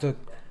outside the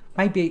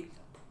maybe.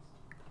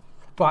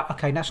 Right.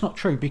 Okay, that's not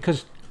true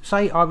because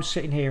say I was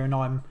sitting here and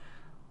I'm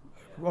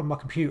on my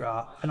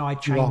computer and I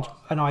change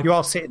you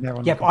are sitting there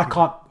on but I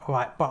can't.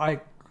 Right,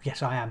 but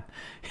yes I am.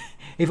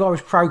 If I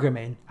was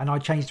programming and I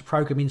changed the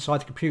program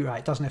inside the computer,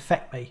 it doesn't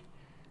affect me.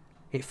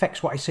 It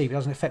affects what I see, but it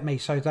doesn't affect me.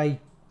 So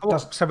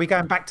so we're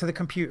going back to the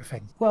computer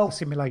thing. Well, the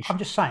simulation. I'm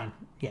just saying.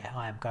 Yeah,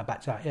 I am going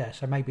back to that. Yeah,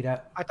 so maybe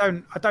that. I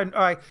don't.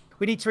 All right,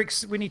 we need to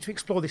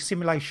explore this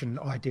simulation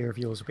idea of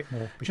yours a bit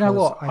more. Do you know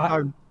what? I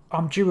don't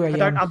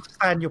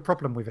understand your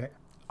problem with it.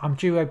 I'm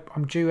due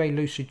a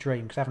lucid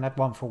dream because I haven't had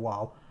one for a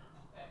while.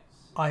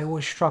 I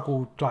always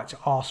struggle to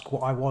ask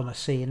what I want to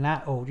see in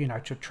that, or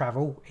to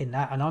travel in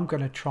that, and I'm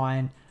going to try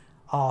and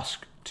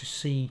ask to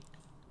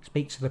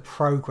speak to the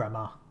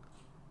programmer.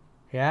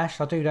 Yeah,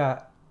 so I do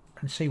that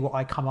and see what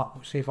I come up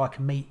with, see if I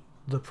can meet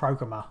the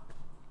programmer.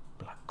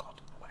 Like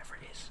God, whatever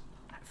it is,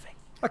 that thing.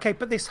 Okay,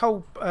 but this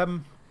whole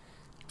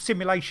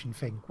simulation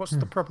thing, what's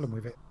the problem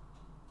with it?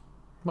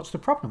 What's the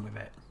problem with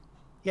it?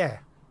 Yeah,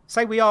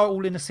 say we are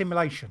all in a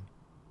simulation.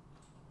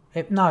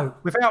 No.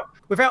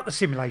 Without the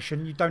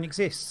simulation, you don't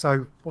exist.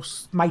 So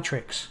what's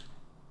Matrix?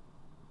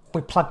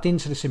 We're plugged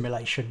into the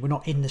simulation. We're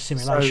not in the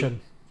simulation.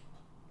 So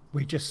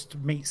we just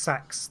meet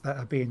sacks that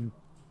are being.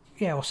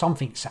 Yeah, or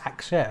something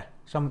sacks. Yeah,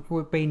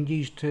 we're being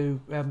used to,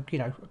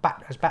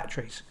 as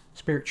batteries,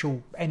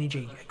 spiritual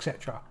energy,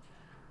 etc.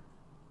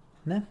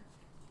 No,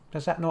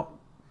 does that not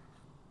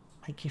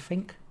make you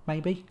think?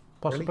 Maybe,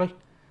 possibly. Really?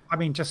 I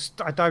mean,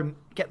 I don't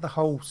get the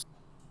whole.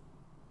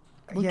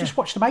 Well, just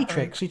watch the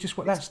Matrix.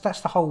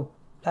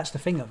 That's the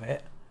thing of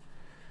it.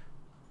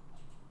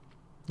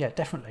 Yeah,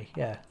 definitely.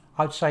 Yeah,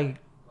 I'd say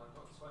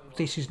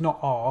this is not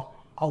our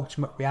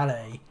ultimate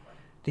reality.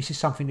 This is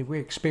something that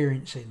we're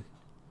experiencing.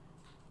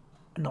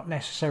 not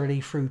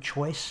necessarily through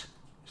choice.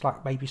 It's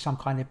like maybe some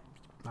kind of,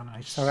 I don't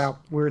know. So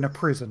we're in a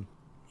prison.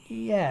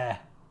 Yeah,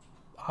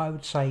 I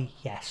would say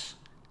yes.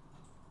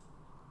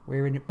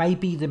 We're in.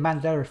 Maybe the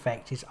Mandela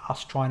effect is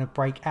us trying to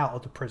break out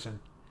of the prison.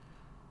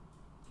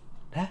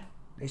 Yeah,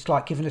 it's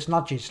like giving us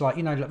nudges, like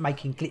like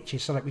making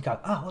glitches, so that we go,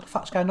 oh, what the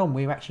fuck's going on?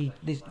 We're actually,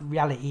 this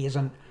reality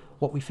isn't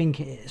what we think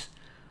it is.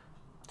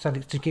 So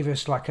to give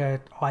us like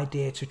a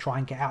idea to try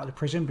and get out of the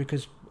prison,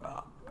 because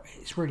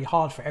it's really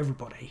hard for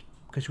everybody,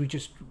 because we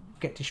just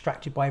get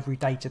distracted by every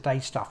day-to-day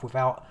stuff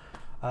without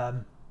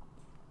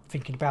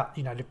thinking about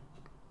the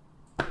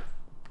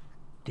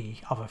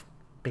other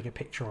bigger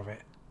picture of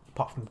it,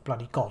 apart from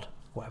bloody God,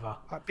 whatever.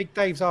 Big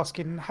Dave's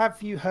asking,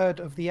 have you heard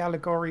of the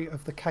allegory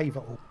of the cave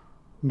at all?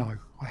 No,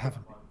 I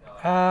haven't.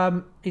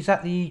 Is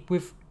that is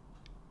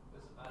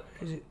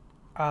it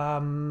I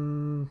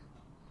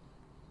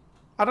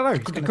don't know.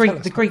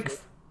 The Greek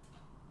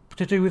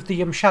to do with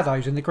the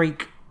shadows and the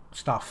Greek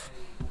stuff?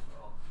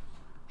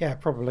 Yeah,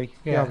 probably.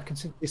 Yeah, we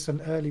consider this an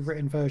early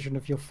written version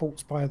of your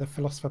thoughts by the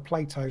philosopher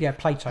Plato. Yeah,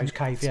 Plato's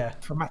cave. Yeah,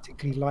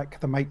 dramatically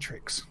like the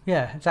Matrix.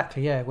 Yeah,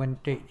 exactly. Yeah, when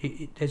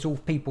there's all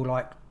people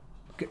like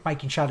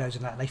making shadows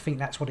and that, and they think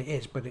that's what it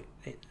is, but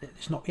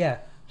it's not. Yeah,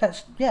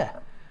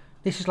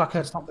 This is like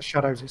it's not the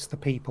shadows; it's the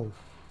people.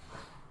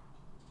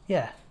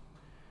 Yeah.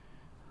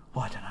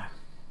 Well, I don't know.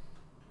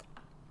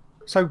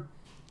 So,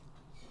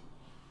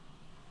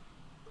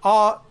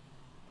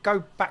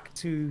 go back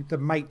to the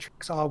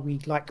Matrix. Are we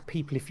like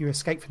people? If you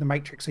escape from the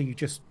Matrix, are you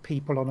just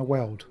people on a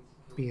world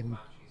being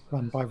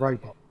run by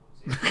robots?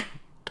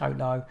 Don't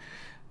know.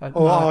 Or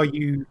no. Are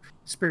you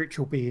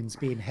spiritual beings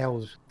being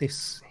held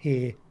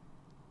here?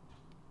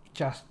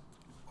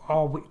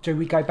 Do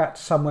we go back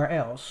to somewhere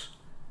else?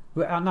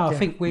 No, I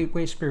think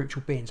we're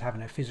spiritual beings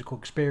having a physical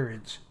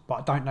experience, but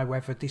I don't know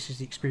whether this is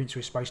the experience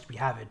we're supposed to be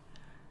having.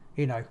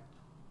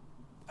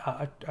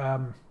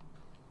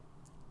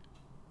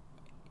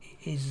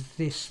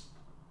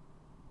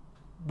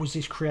 Was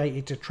this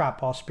created to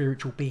trap our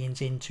spiritual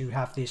beings in to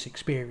have this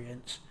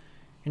experience?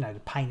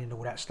 The pain and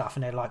all that stuff,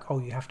 and they're like, oh,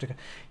 you have to,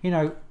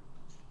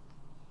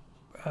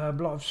 a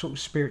lot of sort of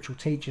spiritual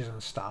teachers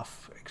and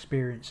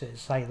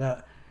experiences say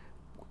that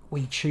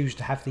we choose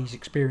to have these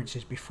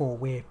experiences before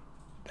we're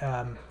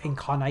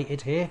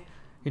incarnated here.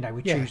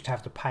 We choose to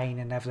have the pain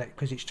and have that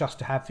because it's just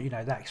to have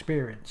that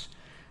experience.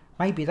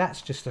 Maybe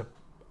that's just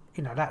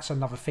that's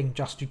another thing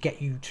just to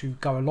get you to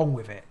go along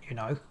with it.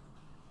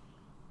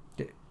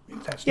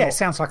 It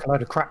sounds like a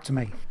load of crap to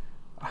me.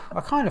 I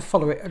kind of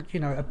follow it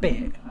a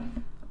bit.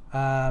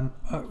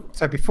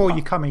 So before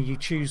you come in, you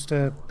choose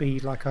to be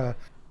like I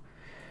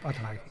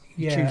don't know,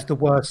 choose the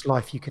worst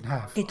life you can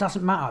have. It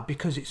doesn't matter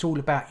because it's all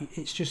about,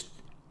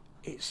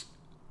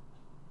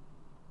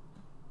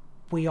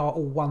 we are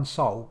all one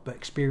soul, but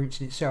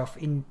experiencing itself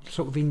in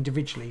sort of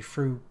individually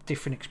through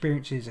different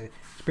experiences.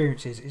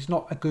 It's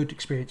not a good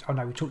experience. I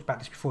know we talked about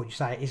this before. You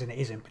say it is and it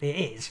isn't, but it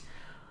is.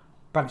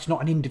 But it's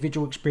not an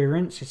individual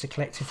experience. It's a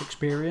collective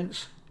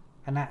experience,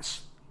 and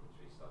that's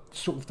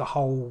sort of the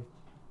whole.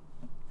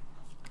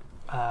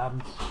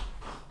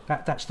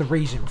 That's the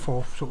reason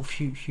for sort of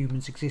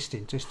humans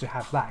existing, just to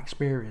have that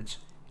experience.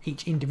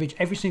 Each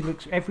individual,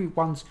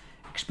 everyone's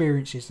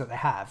experiences that they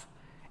have,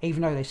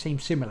 even though they seem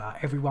similar,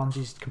 everyone's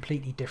is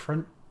completely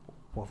different,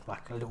 or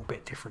like a little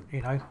bit different,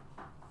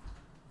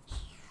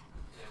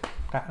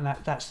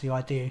 That's the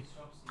idea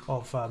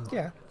of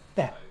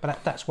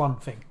but that's one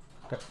thing.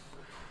 That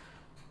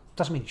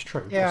doesn't mean it's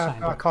true. Yeah,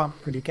 I can't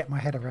really get my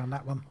head around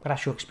that one. But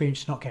that's your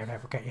experience, not get your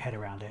head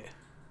around it.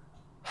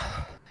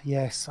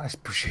 Yes, I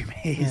presume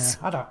it is.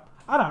 Yeah,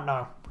 I don't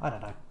know.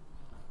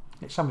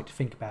 It's something to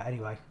think about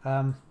anyway.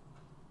 I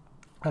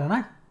don't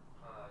know.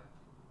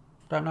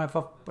 Don't know if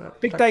I've...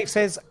 Big Dave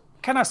says,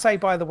 can I say,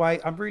 by the way,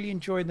 I'm really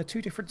enjoying the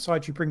two different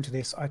sides you bring to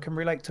this. I can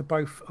relate to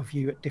both of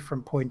you at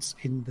different points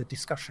in the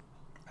discussion.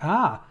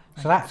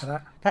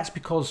 That's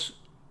because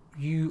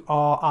you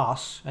are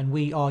us and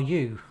we are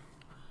you.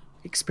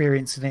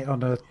 Experiencing it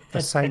on the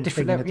same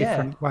thing in a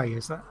different way,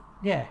 is that?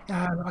 Yeah.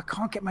 I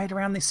can't get my head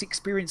around this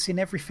experience in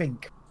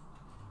everything.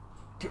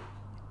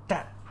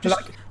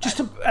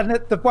 And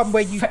the one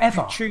where you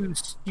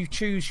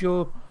choose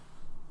your.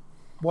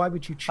 Why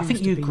would you choose? I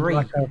think you agree.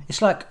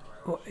 It's like,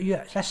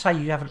 let's say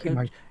you have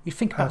you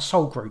think about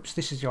soul groups.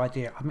 This is the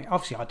idea. I mean,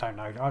 obviously, I don't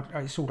know.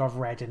 It's all I've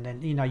read, and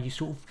then you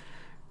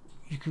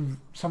can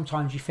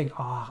sometimes you think,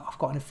 I've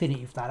got an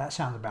affinity with that. That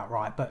sounds about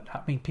right. But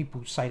I mean,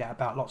 people say that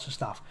about lots of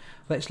stuff.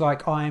 But it's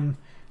like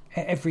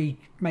every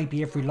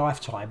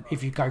lifetime,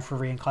 if you go for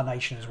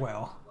reincarnation as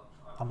well.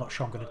 I'm not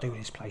sure I'm going to do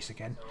this place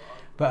again,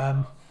 but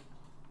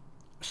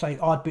say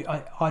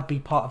I'd be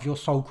part of your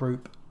soul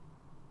group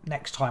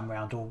next time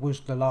round, or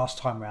was the last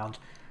time round,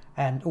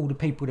 and all the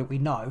people that we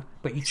know.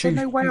 But you choose.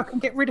 There's no way I can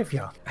get rid of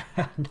you.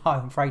 No,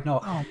 I'm afraid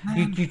not. Oh,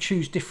 you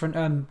choose different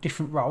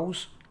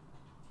roles.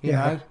 You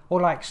know,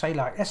 or let's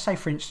say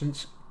for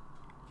instance,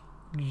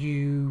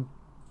 you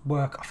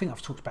work. I think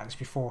I've talked about this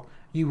before.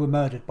 You were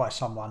murdered by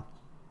someone.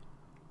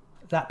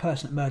 That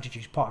person that murdered you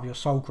is part of your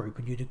soul group,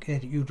 and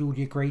you'd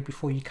already agreed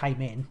before you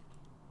came in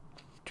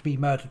to be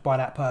murdered by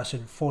that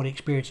person for the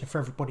experience and for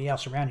everybody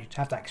else around you to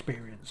have that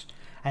experience.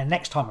 And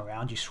next time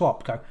around, you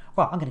swap, go,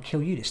 well, I'm going to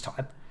kill you this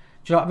time.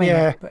 Do you know what I mean?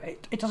 Yeah. But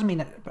it doesn't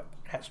mean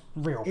that's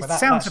real. It but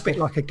sounds a bit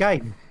like a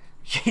game.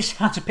 It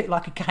sounds a bit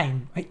like a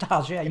game. It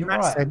does, yeah, you're right.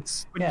 In that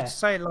sense, when you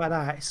say it like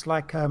that, it's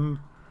like,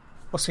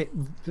 what's it,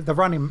 the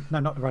running, no,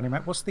 not the Running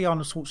Man, what's the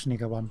Arnold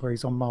Schwarzenegger one where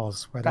he's on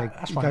Mars, where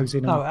he goes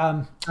in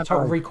and...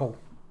 Total Recall.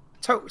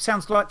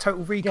 Sounds like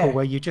Total Recall,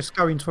 where you just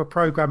go into a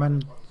program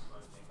and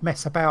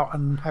mess about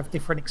and have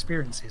different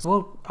experiences.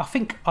 Well, I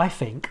think.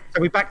 So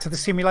we're back to the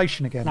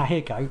simulation again. Now, here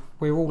you go.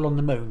 We're all on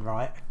the moon,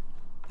 right?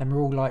 And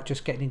we're all like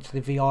just getting into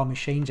the VR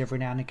machines every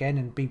now and again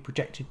and being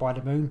projected by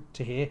the moon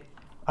to here.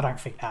 I don't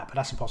think that, but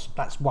that's impossible.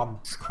 That's one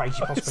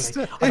crazy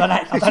possibility. I don't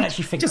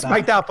actually think just that. Just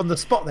made that up on the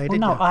spot there,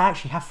 didn't you? I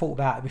actually have thought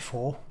about it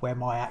before, where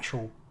my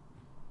actual...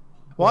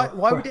 Why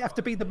would it have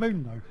to be the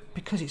moon, though?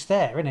 Because it's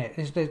there, isn't it?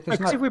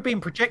 Because if we're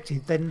being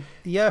projected, then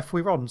the Earth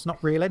we're on is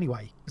not real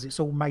anyway, because it's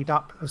all made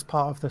up as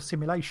part of the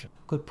simulation.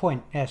 Good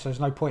point. Yeah, so there's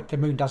no point. The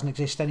moon doesn't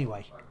exist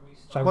anyway.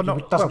 So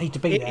it doesn't need to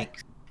be there. It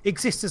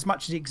exists as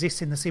much as it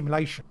exists in the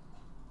simulation.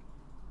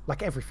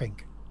 Like everything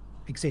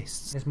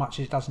exists. As much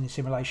as it does in the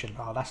simulation.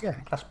 Oh,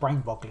 that's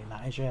brain-boggling,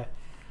 that is, yeah.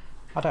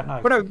 I don't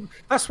know. Well, no,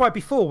 that's why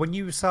before, when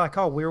you say, like,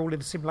 oh, we're all in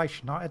a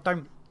simulation, I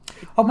don't...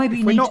 Oh,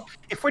 maybe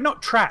if we're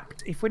not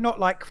trapped, if we're not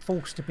like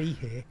forced to be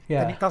here,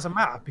 then it doesn't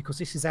matter because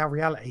this is our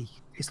reality.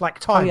 It's like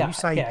time.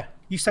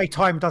 You say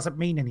time doesn't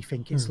mean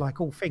anything. It's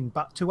like all thing,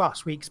 but to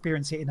us, we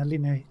experience it in a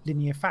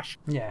linear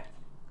fashion. Yeah.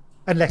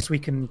 Unless we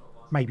can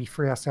maybe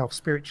free ourselves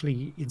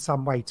spiritually in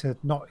some way to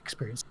not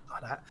experience it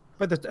like that.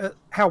 But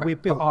how we're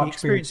built, we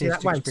experience it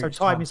that way. So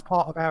time is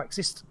part of our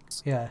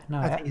existence. Yeah. No.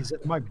 As it is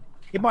at the moment.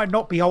 It might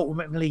not be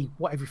ultimately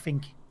what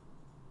everything.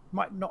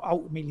 Might not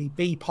ultimately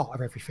be part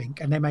of everything,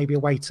 and there may be a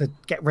way to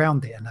get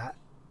around it and that.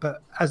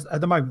 But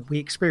at the moment, we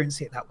experience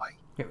it that way.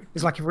 Yeah.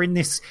 It's like if we're in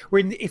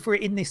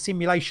this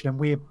simulation and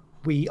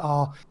we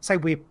are say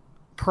we're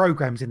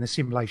programs in the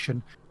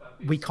simulation,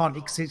 we can't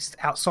exist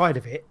outside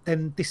of it.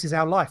 Then this is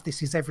our life.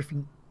 This is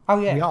everything.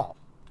 We are.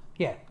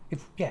 Yeah.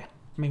 I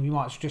mean, we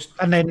might as well just.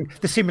 And then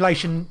the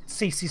simulation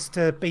ceases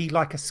to be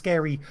like a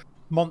scary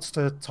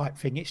monster type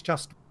thing. It's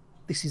just.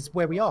 This is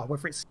where we are.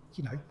 Whether it's,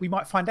 we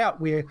might find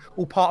out we're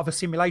all part of a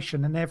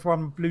simulation and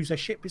everyone lose their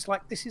ship. It's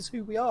like, this is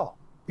who we are.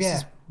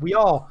 We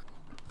are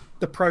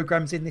the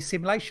programs in this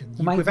simulation.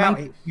 Without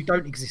it, you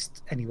don't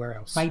exist anywhere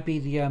else. Maybe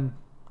the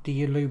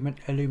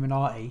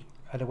Illuminati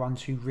are the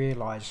ones who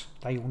realise,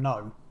 they all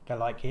know. They're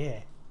like,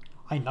 yeah,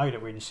 I know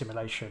that we're in a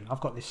simulation.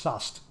 I've got this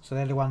sussed. So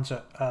they're the ones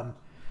that,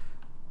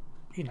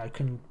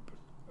 can...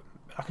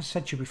 Like I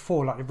said to you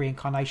before, like the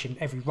reincarnation,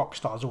 every rock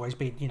star has always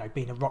been,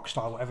 being a rock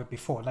star or whatever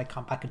before, and they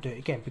come back and do it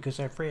again because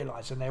they've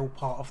realised and they're all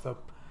part of the,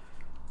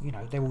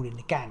 they're all in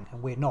the gang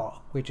and we're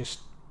not. We're just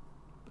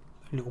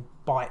little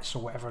bites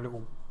or whatever,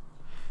 little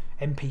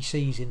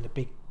NPCs in the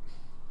big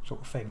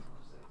sort of thing.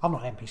 I'm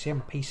not an NPC, I'm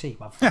a PC,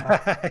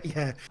 motherfucker.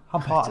 Yeah.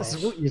 I'm part of this. I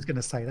thought you was going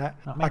to say that.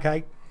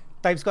 Okay.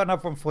 Dave's got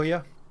another one for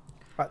you.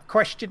 Right, the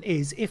question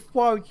is, if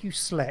while you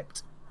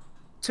slept,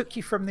 took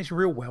you from this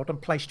real world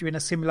and placed you in a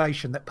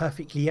simulation that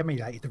perfectly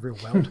emulated the real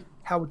world,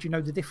 how would you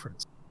know the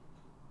difference?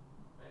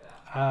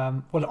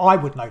 Well, I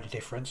would know the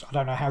difference. I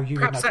don't know how you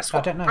would know.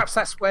 I don't know. Perhaps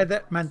that's where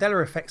the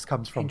Mandela effects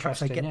comes from.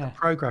 Perhaps they get the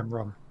program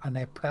wrong and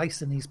they're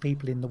placing these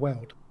people in the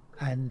world,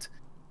 and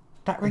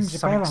that rings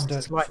a bell.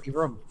 Slightly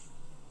wrong.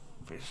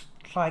 It's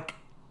like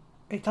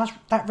it does.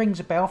 That rings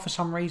a bell for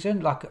some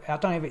reason. Like I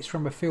don't know if it's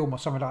from a film or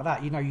something like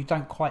that. You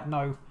don't quite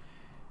know.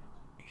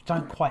 You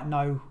don't quite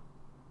know.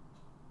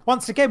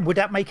 Once again, would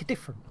that make a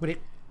difference? Would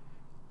it?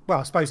 Well,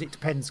 I suppose it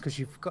depends because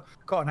you've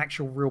got an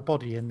actual real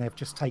body and they've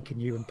just taken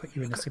you and put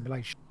you in a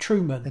simulation.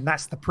 Truman. Then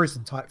that's the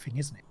prison type thing,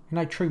 isn't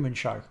it? Truman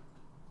Show.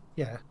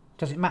 Yeah.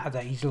 Does it matter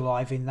that he's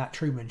alive in that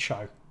Truman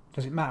Show?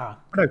 Does it matter?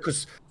 No,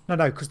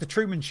 because the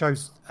Truman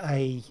Show's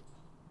a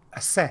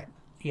set.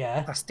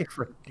 Yeah. That's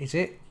different. Is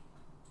it?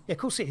 Yeah, of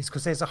course it is,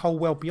 because there's a whole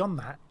world beyond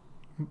that.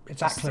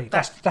 Exactly.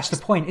 That's the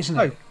point, isn't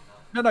it?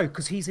 No,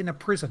 because he's in a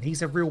prison.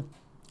 He's a real...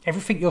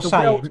 Everything you're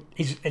saying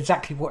is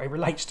exactly what it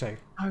relates to.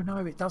 No,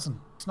 it doesn't.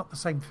 It's not the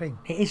same thing.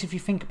 It is if you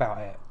think about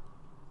it.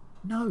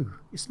 No,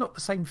 it's not the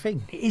same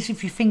thing. It is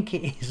if you think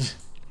it is.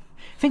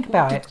 Think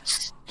about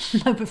it.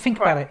 No, but think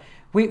about it.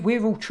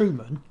 We're all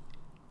Truman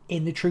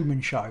in the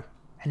Truman Show,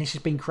 and this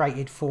has been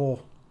created for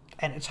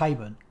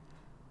entertainment,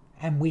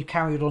 and we've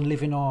carried on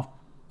living our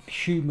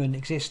human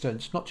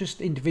existence, not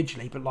just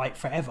individually, but like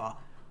forever.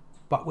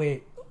 But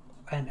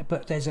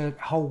there's a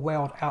whole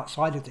world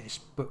outside of this,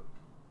 but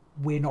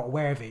we're not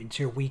aware of it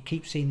until we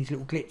keep seeing these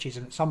little glitches,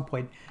 and at some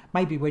point,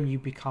 maybe when you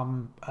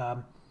become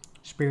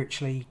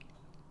spiritually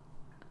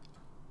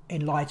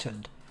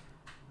enlightened,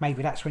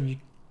 maybe that's when you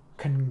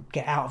can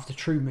get out of the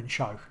Truman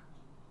Show.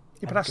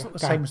 Yeah, but that's not the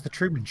same as the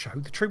Truman Show.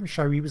 The Truman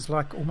Show, he was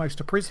like almost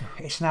a prisoner.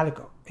 It's an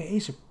allegory. It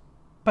is,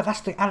 but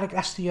that's the is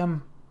it the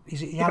allegory?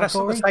 But that's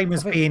not the same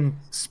as being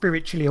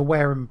spiritually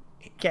aware and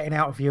getting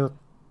out of your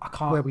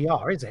where we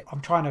are, is it?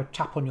 I'm trying to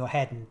tap on your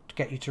head and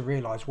get you to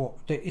realise what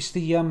it's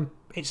the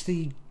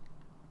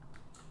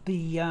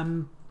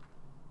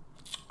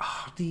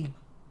the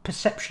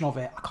perception of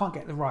it. I can't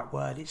get the right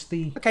word. It's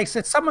the Okay, so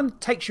if someone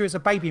takes you as a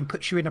baby and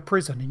puts you in a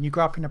prison, and you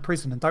grow up in a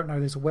prison and don't know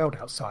there's a world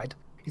outside,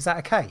 is that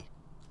okay?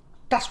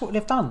 that's what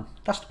they've done.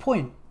 That's the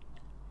point.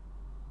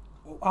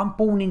 I'm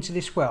born into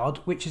this world,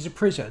 which is a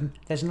prison.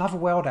 There's another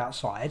world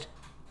outside.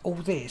 All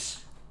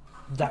this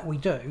that we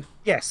do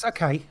Yes,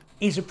 okay.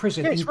 is a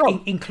prison, Yeah, it's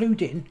wrong.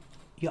 including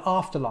your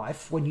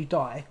afterlife when you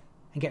die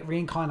and get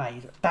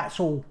reincarnated. That's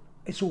all.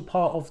 It's all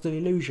part of the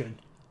illusion.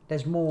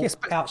 There's more Yes,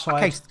 but,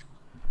 outside. okay,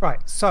 right,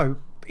 so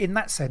in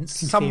that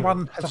sense, in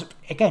someone theory. has...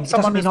 Again, it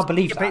someone doesn't mean I has-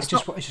 believe yeah,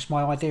 that. but It's just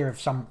my idea of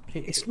some.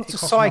 It's not a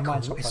crosses my mind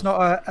cycle. sometimes. It's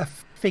not a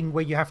thing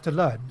where you have to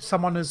learn.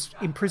 Someone has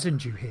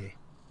imprisoned you here.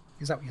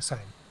 Is that what you're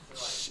saying?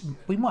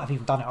 We might have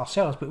even done it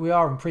ourselves, but we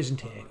are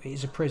imprisoned here. It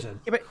is a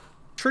prison. Yeah, but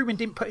Truman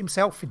didn't put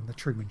himself in the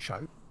Truman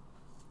Show.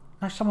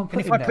 No, someone put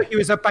And if him I there. put you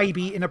as a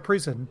baby in a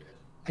prison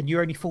and you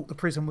only thought the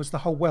prison was the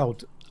whole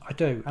world, I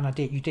do, and I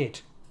did. You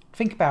did.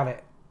 Think about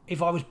it.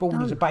 If I was born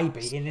No, as a baby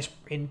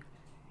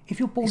if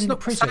you're born It's in a not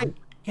the prison, same.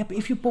 yeah, but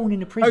if you're born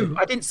in a prison,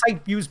 I didn't say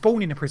you was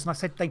born in a prison. I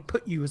said they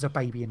put you as a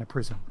baby in a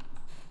prison.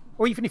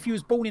 Or even if you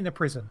was born in a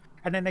prison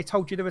and then they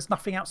told you there was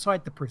nothing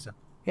outside the prison.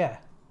 yeah,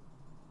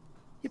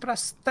 Yeah,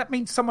 but that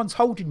means someone's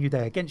holding you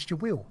there against your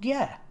will.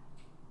 yeah,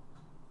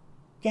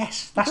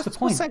 yes, that's the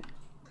point. what's that?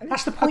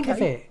 That's the point of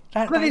Okay. it.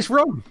 That- Then that- it's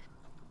wrong.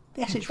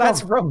 yes, it's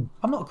That's wrong. wrong.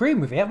 I'm not agreeing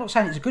with it. I'm not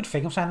saying it's a good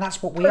thing. I'm saying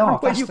that's what we Where are. are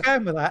That's you the-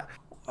 going with that?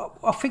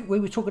 I think we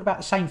were talking about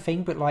the same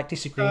thing, but like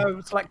disagreeing.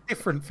 It's like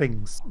different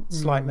things,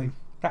 slightly.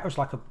 That was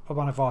like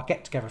one of our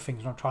get-together things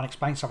when I'm trying to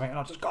explain something, and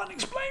I just can't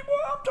explain what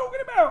I'm talking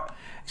about.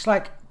 It's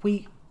like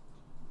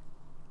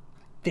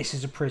this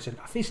is a prison.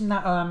 Isn't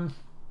that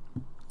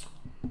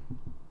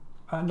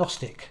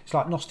Gnostic? It's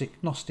like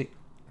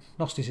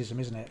Gnosticism,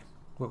 isn't it?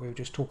 What we were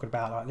just talking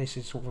about. Like this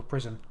is sort of a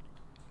prison.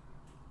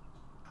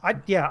 I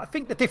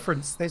think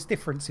there's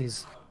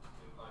differences.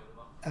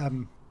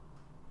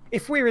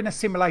 If we're in a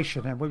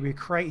simulation and we were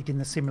created in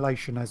the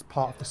simulation as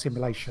part of the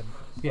simulation,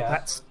 Yeah.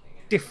 that's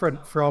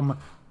different from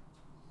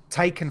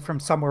taken from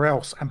somewhere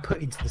else and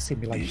put into the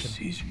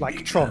simulation.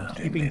 Like Tron,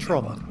 you've been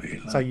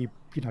Tron, so your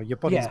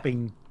body's Yeah.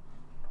 been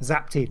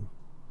zapped in.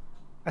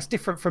 That's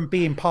different from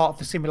being part of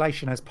the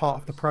simulation as part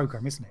of the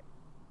program, isn't it?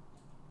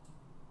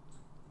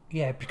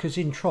 Yeah, because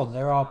in Tron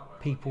there are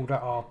people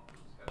that are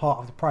part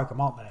of the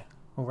program, aren't there?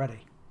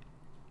 Already.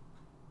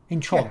 In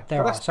Tron, Yeah, there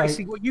well, are. that's So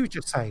basically what you were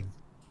just saying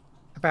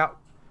about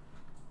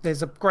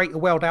there's a greater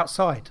world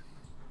outside.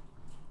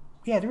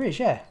 yeah, there is.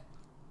 Yeah.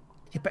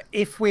 Yeah, but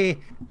if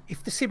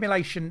the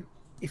simulation,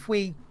 if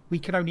we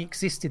can only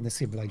exist in the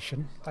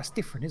simulation, that's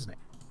different, isn't it?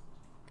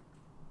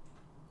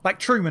 Like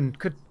Truman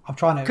couldn't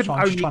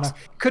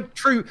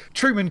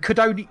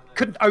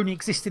only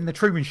exist in the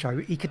Truman Show.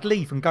 He could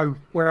leave and go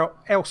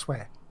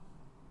elsewhere.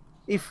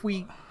 If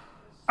we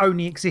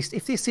only exist,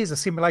 if this is a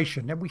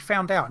simulation, and we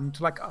found out and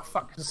like, oh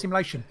fuck, it's a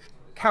simulation.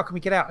 How can we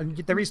get out? And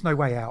there is no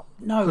way out.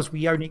 No, because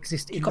we only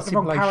exist in You've the got the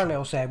wrong simulation.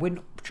 parallels there.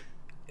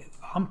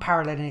 I'm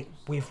paralleling it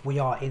with we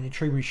are in the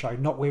Truman Show,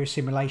 not we're a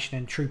simulation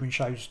and Truman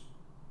Show's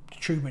the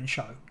Truman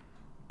Show.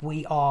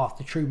 We are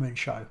the Truman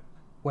Show.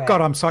 Where,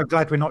 God, I'm so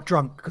glad we're not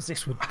drunk because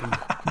this would be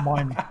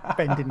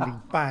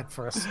mind-bendingly bad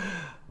for us.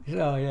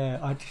 Oh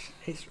yeah,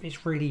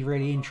 it's really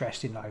really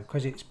interesting though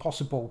because it's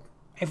possible.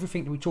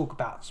 Everything that we talk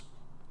about is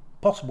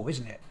possible,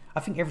 isn't it? I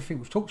think everything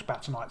we've talked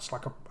about tonight is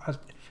like a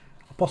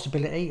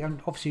possibility,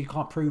 and obviously you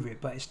can't prove it,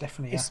 but it's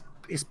definitely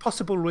It's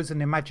possible as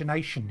an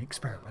imagination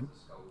experiment.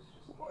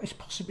 it's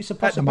possible. It's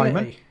a At the moment.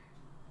 possibility.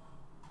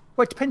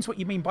 Well, it depends what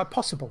you mean by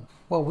possible.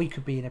 Well, we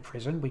could be in a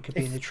prison. We could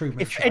be in the Truman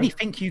If Show.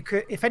 anything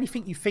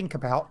you think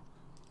about,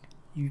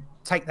 you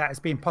take that as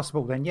being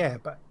possible, then yeah.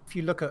 But if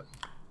you look at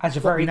as a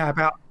what we very know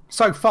about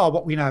so far,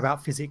 what we know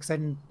about physics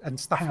and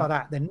stuff like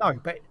that, then no.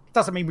 But it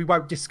doesn't mean we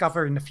won't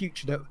discover in the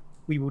future that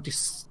we will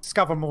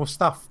discover more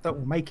stuff that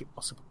will make it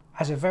possible.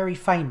 as a very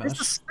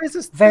famous,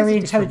 There's very a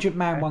intelligent difference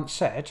man there. once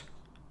said,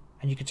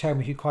 and you can tell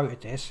me who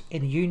quoted this: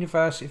 "In a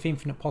universe of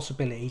infinite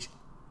possibilities,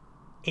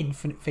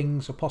 infinite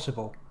things are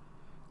possible,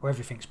 or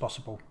everything's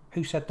possible."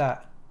 Who said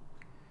that?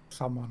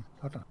 Someone,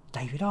 I don't know.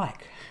 David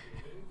Icke.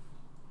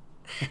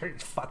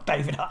 Fuck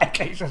David Icke.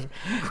 He's just-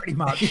 Pretty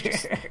much.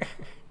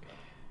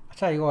 I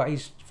tell you what,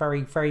 he's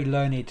very, very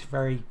learned,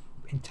 very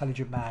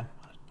intelligent man.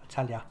 I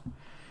tell you.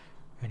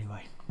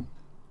 Anyway,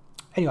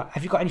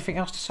 have you got anything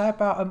else to say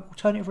about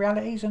alternative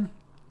realities? And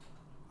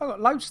I've got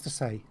loads to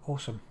say.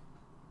 awesome.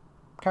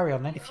 Carry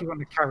on then. If you want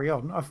to carry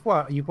on,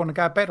 you want to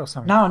go to bed or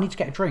something? No, I need to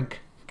get a drink.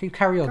 Can you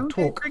carry on? Go and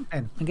get a Talk drink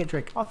then. and get a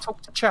drink. I'll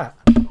talk to chat.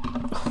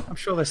 I'm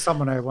sure there's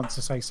someone who wants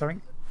to say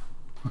something.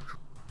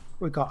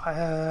 We've got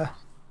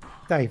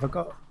Dave.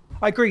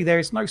 I agree. There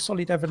is no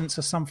solid evidence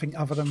of something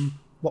other than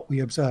what we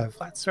observe.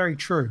 That's very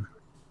true.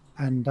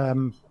 And I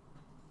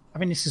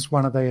mean, this is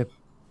one of the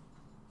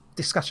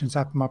discussions I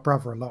have with my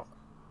brother a lot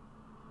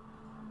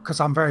because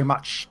I'm very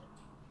much.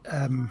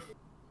 I'm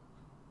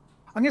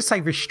going to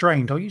say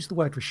restrained. I'll use the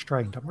word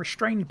restrained. I'm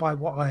restrained by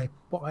what I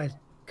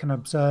can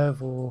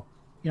observe, or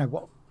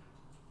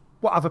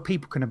what other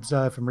people can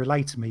observe and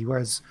relate to me.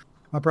 Whereas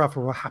my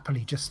brother will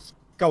happily just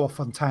go off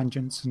on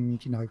tangents, and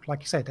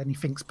like you said,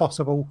 anything's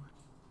possible,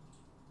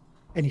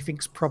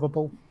 anything's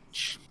probable,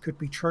 which could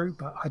be true,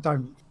 but I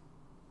don't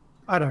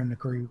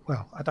agree.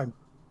 Well, I don't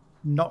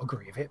not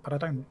agree with it, but I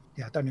don't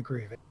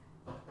agree with it.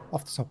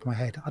 Off the top of my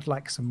head, I'd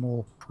like some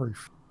more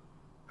proof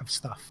of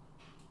stuff.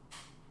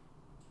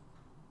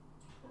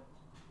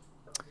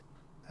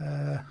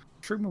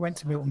 Truman went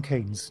to Milton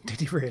Keynes.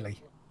 Did he really?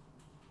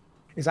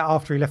 Is that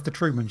after he left the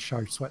Truman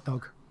Show, Sweat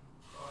Dog?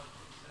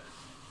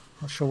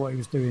 Not sure what he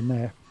was doing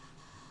there.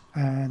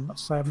 And not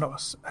to say I'm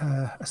not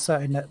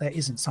asserting that there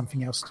isn't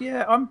something else.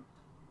 Yeah, I'm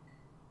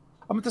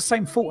at the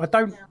same thought.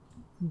 I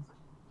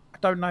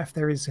don't know if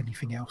there is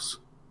anything else.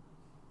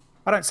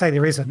 I don't say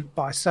there isn't,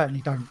 but I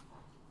certainly don't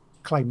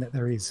claim that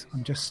there is.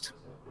 I'm just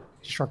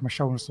shrug my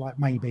shoulders like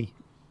maybe.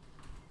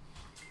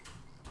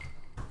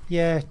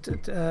 Yeah,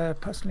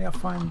 personally, I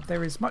find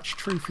there is much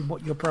truth in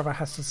what your brother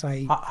has to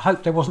say. I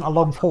hope there wasn't a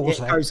long pause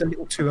there. It goes a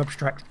little too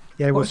abstract.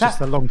 Yeah, it was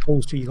just a long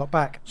pause till you got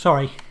back.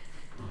 Sorry.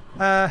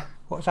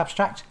 What was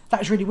abstract? That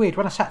was really weird.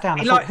 When I sat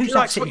down, I thought, who's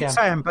that sitting down? What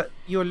you're saying, but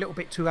you're a little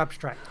bit too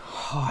abstract.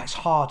 Oh, it's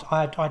hard.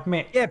 I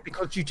admit. Yeah,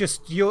 because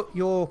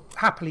you're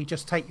happily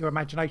just take your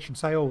imagination,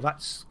 say, oh,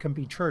 that can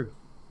be true.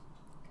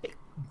 It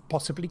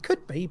possibly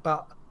could be,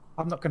 but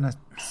I'm not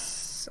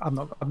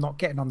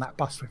getting on that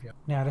bus with you.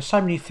 Now, there's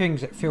so many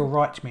things that feel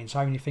right to me and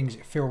so many things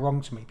that feel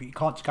wrong to me, but you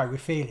can't just go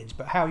with feelings.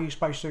 But how are you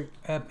supposed to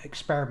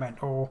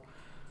experiment or,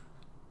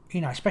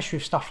 especially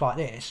with stuff like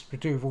this, to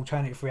do with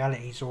alternative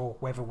realities or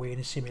whether we're in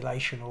a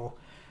simulation or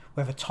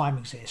whether time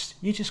exists?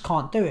 You just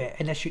can't do it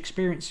unless you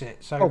experience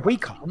it. So, well, we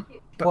can't,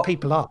 but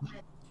people are.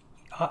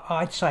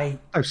 I'd say...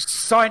 Oh,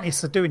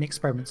 scientists are doing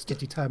experiments to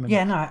determine...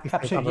 Yeah, no,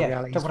 absolutely,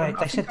 yeah.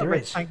 They said there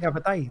is. I read the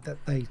other day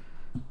that they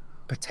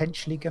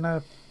potentially going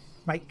to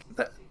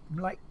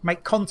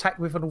make contact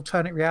with an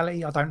alternate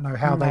reality. I don't know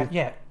how they...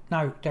 Yeah,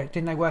 no,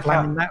 didn't they work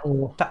out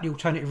that the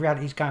alternative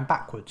reality is going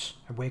backwards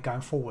and we're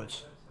going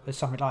forwards? There's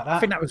something like that. I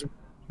think that was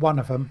one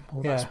of them,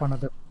 or that's one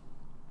of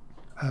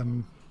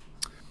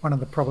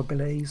the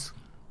probabilities.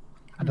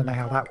 I don't know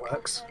how that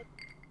works.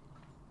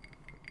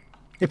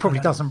 It probably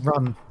doesn't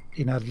run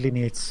in a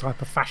linear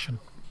type of fashion.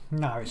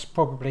 No, it's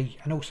probably,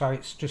 and also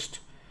it's just...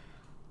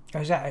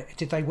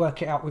 Did they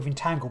work it out with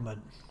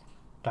entanglement?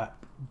 That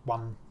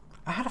one...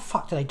 How the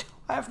fuck do they do?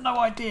 I have no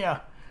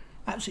idea.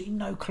 Absolutely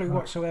no clue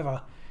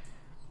whatsoever.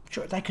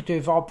 Sure, they could do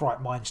with our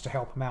bright minds to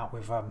help them out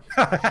with...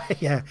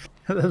 Yeah,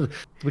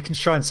 we can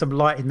shine some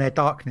light in their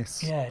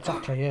darkness. Yeah,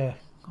 exactly, yeah.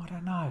 I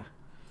don't know.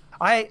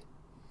 I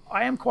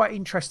am quite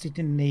interested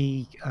in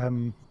the...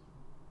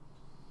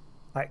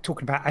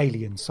 talking about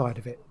alien side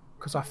of it,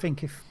 because I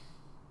think if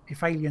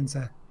aliens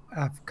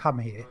have come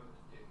here,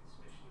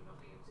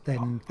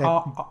 then...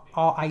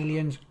 Are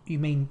aliens, you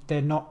mean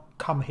they're not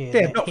come here?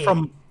 They're not here.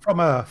 From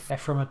Earth. They're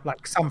from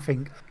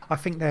something. I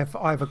think they've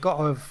either got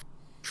to have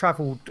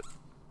travelled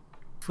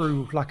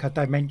through like a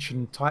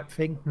dimension type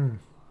thing.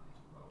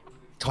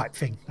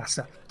 That's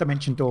a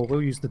dimension door.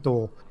 We'll use the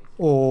door.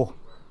 Or,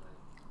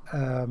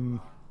 from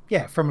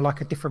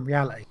like a different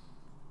reality.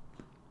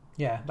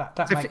 Yeah,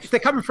 that so makes... if they're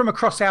coming from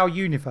across our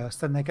universe,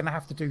 then they're going to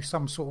have to do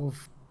some sort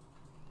of...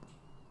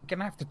 Going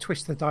to have to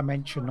twist the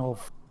dimension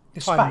of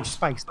time and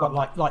space.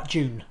 Like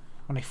Dune,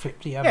 when they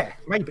flip the... Yeah,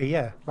 maybe,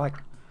 yeah. Like...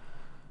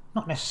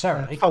 Not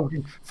necessarily.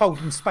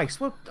 Folding space.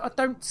 Well, I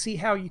don't see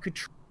how you could...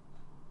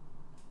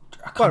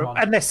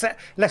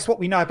 unless what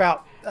we know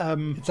about...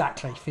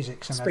 exactly,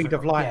 physics and speed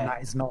of light, and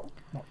that is not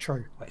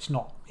true. Well, it's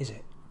not, is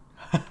it?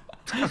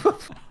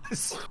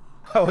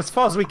 Well, as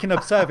far as we can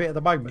observe it at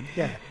the moment,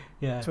 yeah.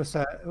 Yeah. To a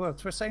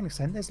certain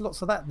extent, there's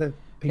lots of that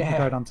people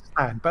don't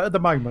understand. But at the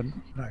moment,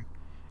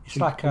 it's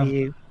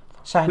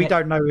we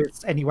don't know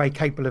it's any way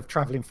capable of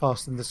travelling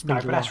faster than the speed of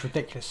light. No, but that's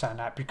ridiculous saying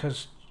that,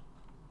 because...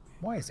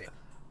 Why is it?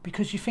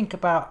 Because you think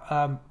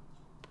about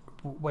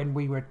when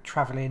we were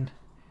travelling,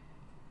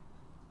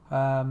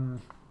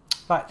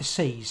 like the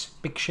seas,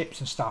 big ships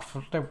and stuff,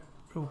 there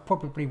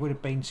probably would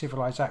have been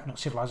not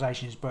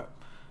civilizations, but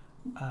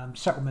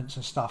settlements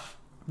and stuff,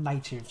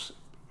 natives,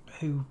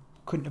 who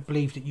couldn't have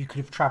believed that you could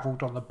have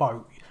travelled on the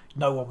boat.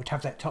 No one would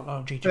have that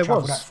technology to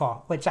travel that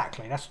far. Well,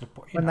 exactly, that's the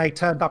point. When they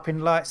turned up in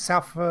like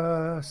South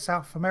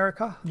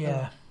America,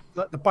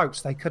 like the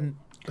boats, they couldn't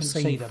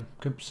see them.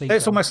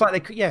 It's almost like they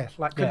could,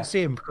 couldn't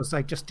see them because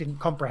they just didn't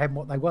comprehend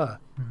what they were.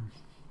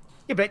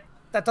 Yeah, but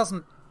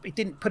it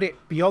didn't put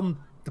it beyond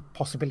the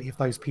possibility of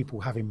those people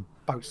having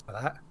boats for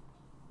that.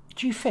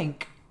 Do you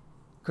think?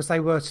 Because they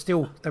were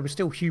still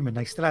human.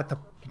 They still had the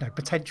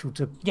potential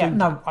to. Yeah,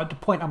 no. The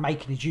point I'm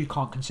making is you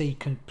can't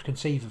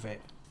conceive of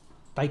it.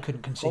 They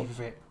couldn't conceive of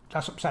it.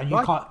 That's what I'm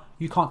saying.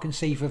 You can't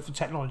conceive of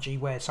technology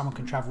where someone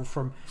can travel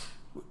from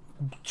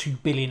 2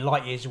 billion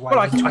light years away. Well,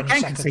 I can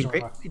conceive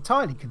it,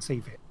 entirely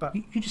conceive it, but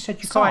you just said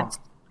science,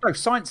 can't. No,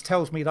 science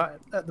tells me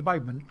that at the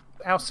moment,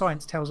 our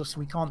science tells us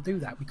we can't do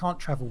that. We can't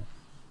travel.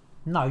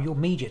 No, your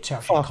media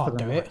tells you can't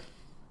do it.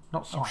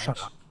 Not science. Oh,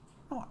 shut up.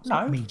 It's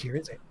not media,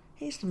 is it?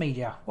 It's the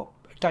media. What?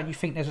 Don't you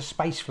think there's a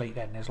space fleet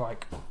then? There's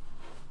like...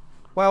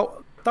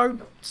 Well,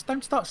 don't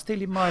start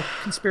stealing my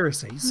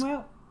conspiracies.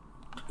 Well,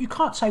 you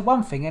can't say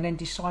one thing and then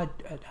decide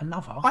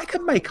another. I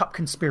can make up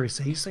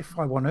conspiracies if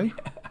I want to.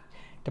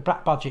 The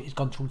black budget has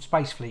gone towards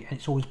Space Fleet, and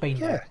it's always been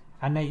Yeah. there.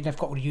 And they've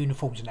got all the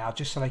uniforms now,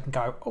 just so they can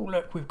go, oh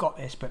look, we've got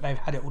this, but they've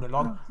had it all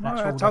along.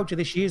 I told you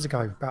this years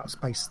ago about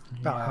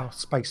our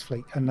space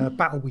fleet and the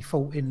battle we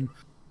fought in.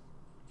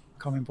 I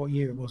can't remember what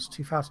year it was.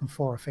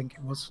 2004, I think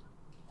it was.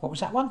 What was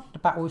that one? The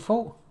battle we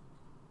fought?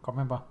 Can't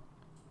remember.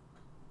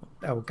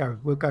 Oh,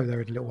 we'll go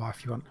there in a little while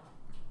if you want.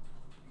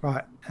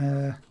 Right.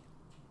 Yeah,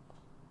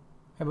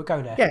 we'll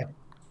go there. Yeah.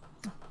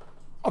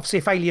 Obviously,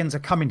 if aliens are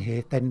coming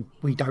here, then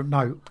we don't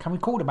know. Can we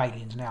call them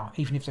aliens now,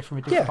 even if they're from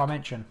a different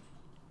dimension?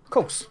 Of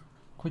course.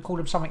 Can we call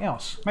them something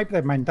else? Maybe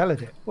they've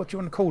Mandela'd it. What do you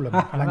want to call them?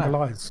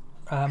 Langoliers.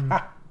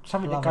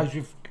 Something that goes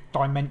with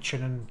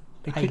dimension and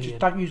alien.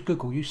 Don't use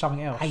Google. Use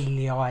something else.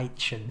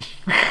 Alienation.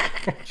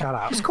 Shut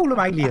up. Just call them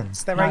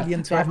aliens. They're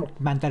aliens. They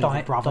haven't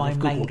Mandela brother. They've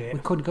Googled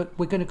it.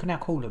 We're going to now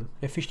call them.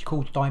 They're officially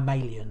called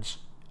Dimalians.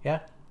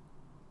 Yeah.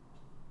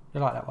 You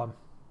like that one?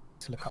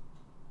 To look up.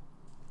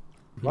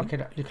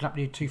 Looking up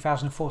the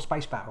 2004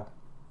 space battle.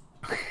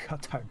 I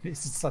don't.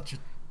 This is such a.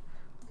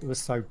 It was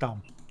so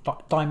dumb.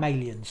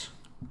 Dimalians.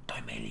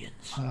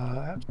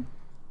 I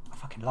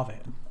fucking love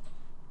it.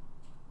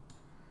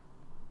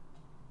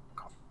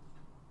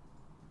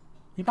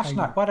 You must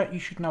know. Why don't you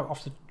should know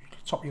off the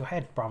top of your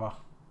head, brother?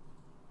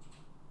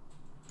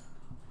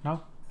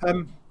 No. I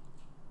mean,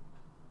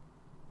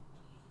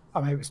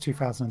 it was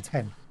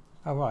 2010.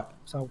 Oh right.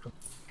 So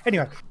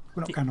anyway,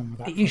 we're not going on with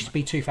that. It used to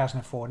be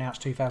 2004. Now it's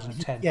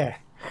 2010. Yeah.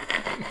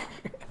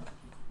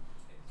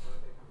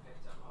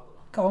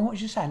 Go on. What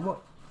was you saying?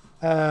 What?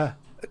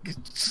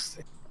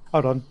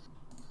 Hold on.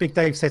 Big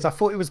Dave says, I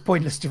thought it was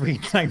pointless to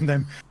rename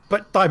them,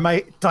 but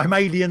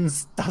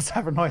Dimalians does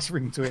have a nice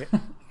ring to it.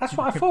 That's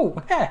what I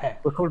thought. Yeah.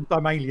 We'll call them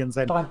Dimalians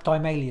then.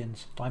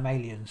 Dimalians.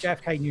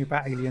 JFK knew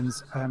about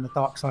aliens and the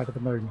dark side of the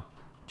moon.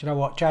 Do you know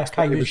what?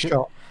 JFK was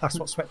shot. That's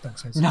what Sweatdog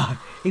says. No,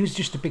 he was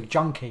just a big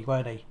junkie,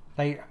 weren't he?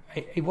 He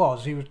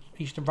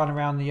used to run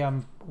around the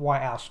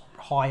White House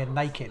high and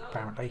naked,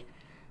 apparently.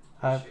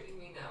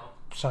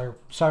 So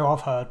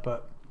I've heard,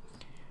 but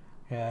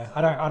yeah,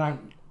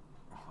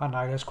 I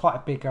know there's quite a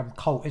big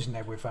cult, isn't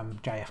there, with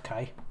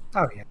JFK?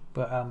 Oh yeah.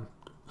 But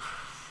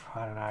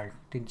I don't know.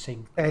 Didn't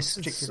seem.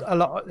 There's a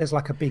lot. There's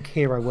like a big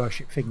hero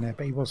worship thing there,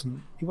 but he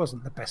wasn't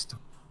the best of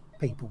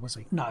people, was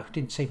he? No,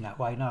 didn't seem that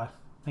way. No, I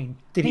mean,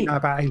 did he know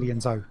about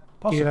aliens though?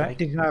 Possibly.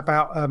 Did you know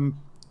about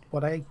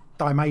what are they?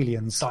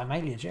 Dimalians.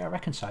 Dimalians, yeah, I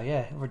reckon so.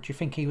 Yeah. Or do you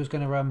think he was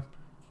going to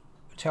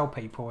tell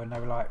people, and they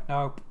were like,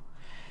 no?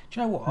 Do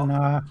you know what?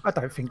 No, I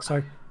don't think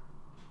so.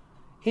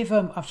 If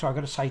I'm sorry, I'm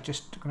going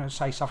to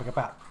say something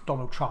about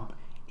Donald Trump.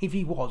 If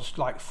he was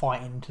like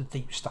fighting the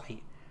deep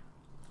state,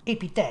 he'd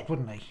be dead,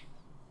 wouldn't he?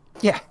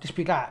 Yeah, just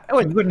be that.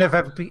 Well, he wouldn't have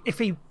ever be, if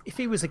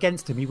he was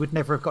against him, he would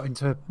never have got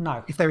into.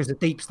 No, if there is a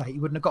deep state, he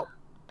wouldn't have got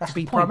to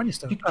be prime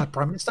minister.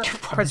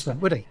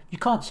 President, would he? You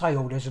can't say,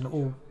 "Oh, there's an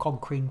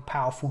all-conquering,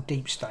 powerful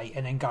deep state,"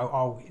 and then go,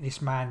 "Oh,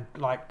 this man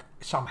like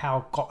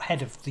somehow got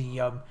head of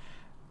the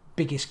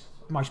biggest,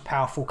 most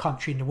powerful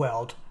country in the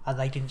world, and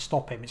they didn't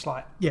stop him." It's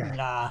like,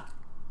 nah,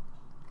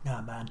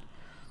 man.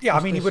 Yeah,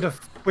 I mean, he would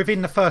have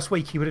within the first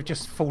week. He would have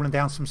just fallen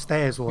down some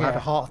stairs or had a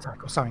heart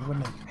attack or something,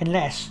 wouldn't he?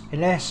 Unless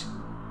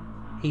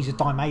he's a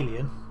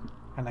Dimalian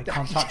and they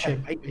can't touch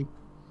him.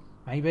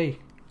 Maybe.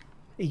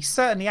 He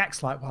certainly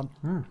acts like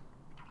one.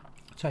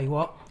 Tell you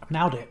what, I've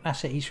nailed it.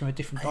 That's it. He's from a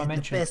different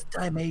dimension. The best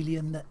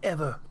Dimalian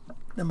ever.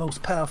 The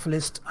most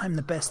powerfulest. I'm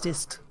the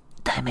bestest.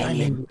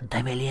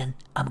 Dimalian.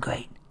 I'm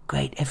great.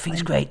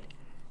 Everything's great.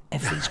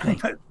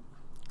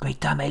 Great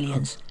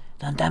Dimalians.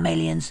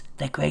 Dimalians,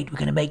 they're great. We're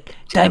going to make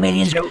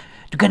Dimalians.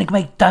 We're going to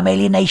make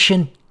Dimalian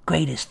Nation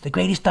greatest. The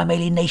greatest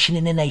Dimalian nation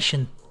in the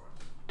nation.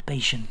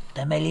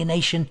 Dimalian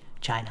Nation,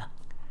 China.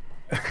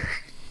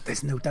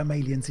 There's no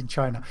Dimalians in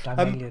China.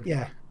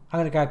 Yeah. I'm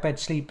going to go to bed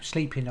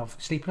sleeping of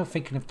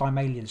thinking of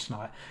Dimalians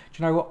tonight.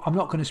 Do you know what? I'm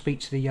not going to speak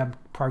to the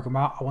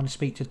programmer. I want to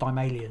speak to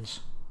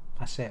Dimalians.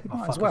 That's it.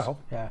 Might as well.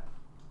 Yeah.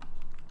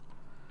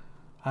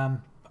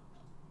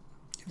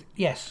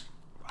 Yes.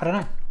 I don't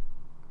know.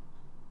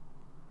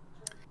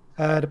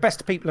 The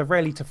best people are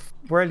rarely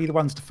the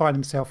ones to find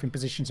themselves in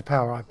positions of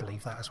power. I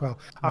believe that as well.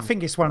 I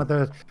think it's one of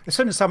the. As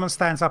soon as someone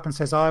stands up and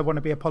says, "I want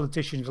to be a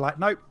politician," you're like,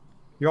 "Nope,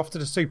 you're off to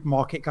the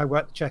supermarket. Go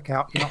work the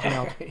checkout. You're not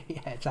allowed."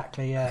 Yeah,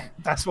 exactly. Yeah,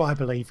 that's what I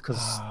believe. Because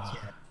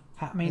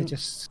I mean,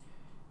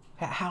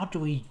 how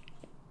do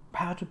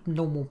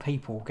normal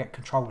people get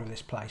control of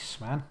this place,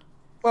 man?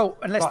 Well,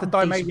 unless the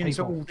Dimalians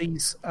are all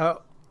these.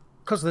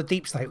 Because of the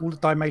deep state, all the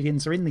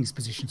Dimalians are in these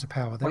positions of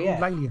power. They're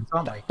all aliens,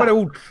 aren't they? But they're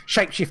all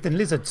shape-shifting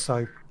lizards,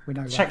 so we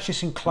know that.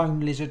 Shape-shifting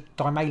clone lizard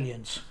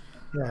Dimalians.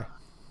 Yeah.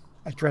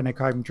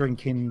 Adrenochrome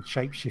drinking,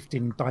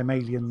 shape-shifting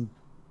Dimalian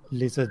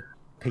lizard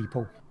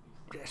people.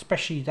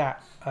 Especially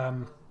that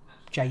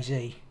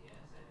Jay-Z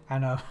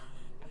and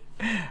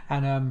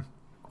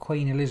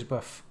Queen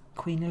Elizabeth.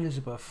 Queen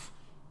Elizabeth.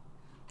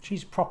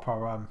 She's a proper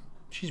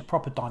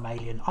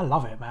Dimalian. I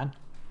love it, man.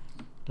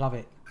 Love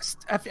it.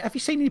 Have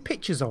you seen any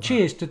pictures of her?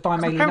 She is the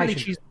Dimalian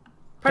Nation.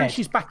 Apparently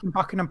she's back in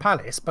Buckingham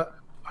Palace, but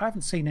I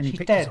haven't seen any She's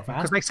pictures dead, of her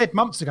man. because they said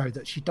months ago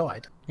that she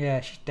died.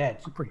 Yeah, she's dead.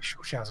 I'm pretty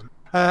sure she hasn't.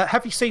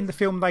 Have you seen the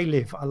film They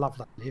Live? I love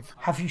They Live.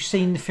 Have you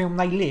seen the film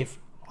They Live?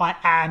 I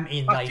am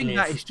in They I think Live.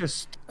 that is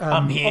just.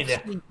 I'm here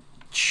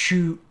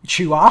to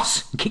chew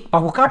ass and kick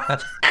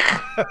bubblegum.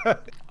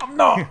 I'm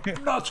not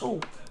at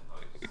all.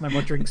 No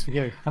more drinks for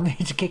you. I'm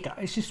here to kick it.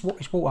 It's just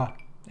it's water.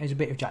 There's a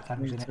bit of Jack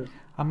Daniels in it.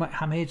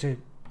 I'm here to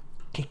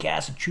kick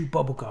ass and chew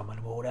bubblegum, and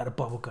I'm all out of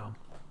bubblegum.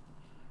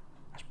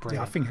 That's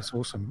brilliant. Yeah, I think it's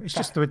awesome. It's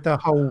just with the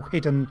whole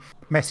hidden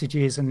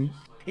messages, and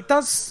it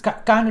does.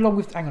 Going along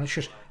with. Hang on, it's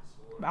just.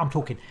 I'm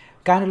talking.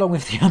 Going along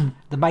with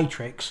the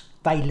Matrix,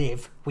 They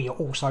Live. We are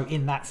also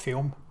in that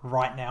film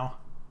right now.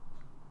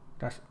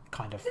 That's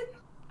kind of.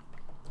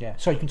 Yeah,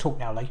 so you can talk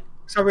now, Lee.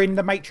 So we're in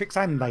the Matrix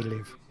and They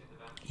Live.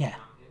 Yeah,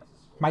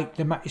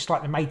 it's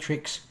like the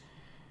Matrix.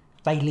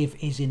 They Live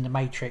is in the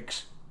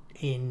Matrix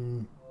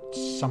in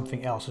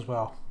something else as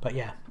well, but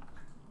yeah,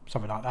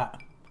 something like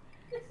that.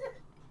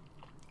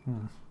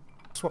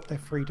 Swap their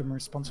freedom and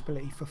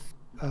responsibility for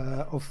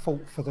of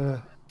fault for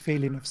the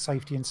feeling of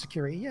safety and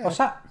security. Yeah, What's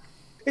that?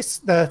 it's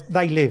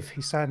They Live.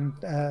 He's saying,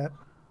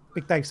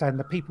 Big Dave saying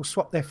the people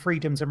swap their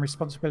freedoms and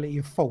responsibility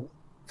of fault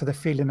for the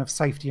feeling of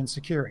safety and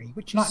security,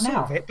 which is Like sort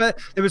now. of it. But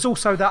there was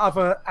also that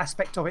other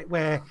aspect of it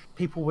where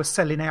people were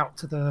selling out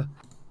to the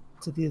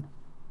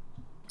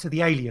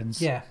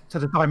aliens, Yeah. to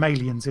the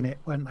Dimalians in it,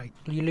 weren't they?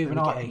 The They were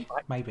Illuminati, getting,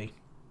 like, maybe.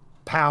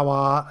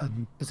 power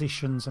and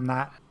positions and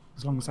that,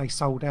 as long as they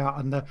sold out,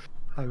 and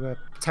they were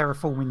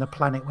terraforming the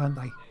planet, weren't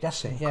they?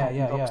 That's it. The Yeah, carbon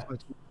yeah, yeah.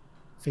 dioxide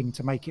thing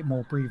to make it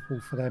more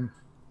breathable for them.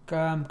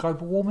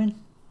 Global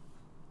warming.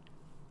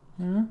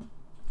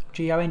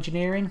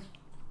 Geoengineering.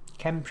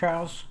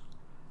 Chemtrails.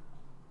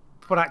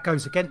 But that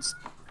goes against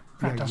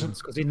the That doesn't.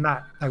 aliens, because in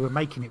that they were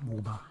making it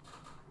warmer,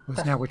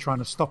 whereas now we're trying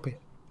to stop it.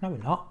 No, we're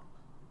not.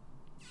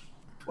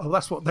 Well,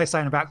 that's what they're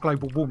saying about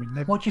global warming.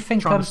 They're What do you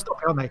think? trying to stop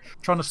it, aren't they?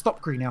 Trying to stop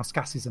greenhouse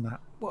gases and that.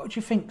 What do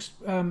you think?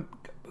 Yeah,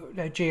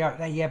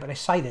 but they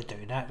say they're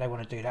doing that. They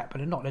want to do that, but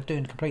they're not. They're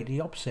doing completely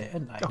the opposite,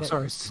 aren't they? Oh,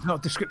 sorry, it's not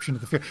a description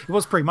of the film. It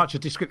was pretty much a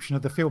description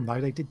of the film,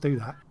 though. They did do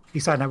that.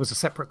 He's saying that was a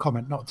separate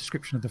comment, not a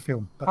description of the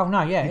film. But Oh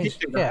no, yeah, they it's,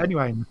 did do that yeah,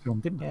 anyway in the film,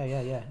 didn't they?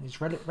 yeah.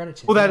 It's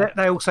relative. Well, isn't it?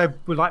 they also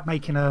were like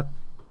making a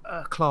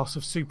class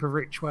of super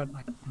rich, weren't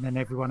they? And then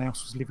everyone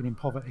else was living in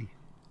poverty.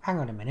 Hang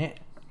on a minute.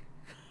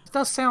 It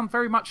does sound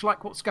very much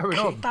like what's going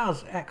on. It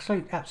does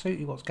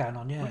absolutely what's going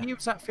on. Yeah, When you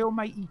was that film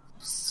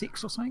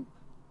 86 or something?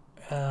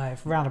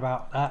 round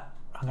about that.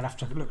 I'm gonna have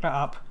to look that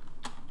up.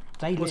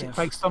 They Was Live. it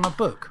based on a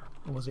book,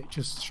 or was it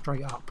just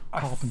straight up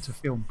Carpenter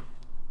film?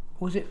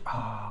 Was it?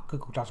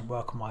 Google doesn't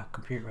work on my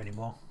computer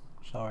anymore.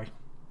 Sorry,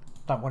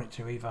 don't want it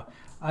to either.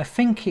 I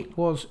think it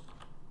was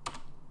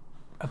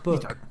a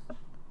book. don't.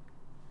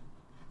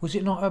 Was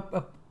it not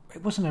a?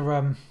 It wasn't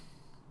a.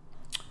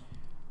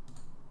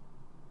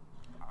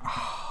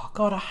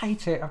 God, I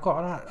hate it. I've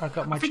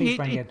got my I think cheese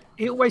ringing.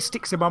 it always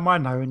sticks in my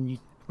mind though,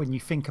 when you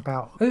think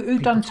about Who people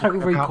done talking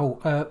Total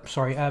about, Recall?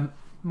 Sorry,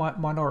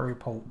 Minority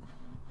Report.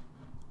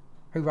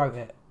 Who wrote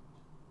it?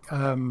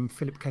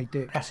 Philip K.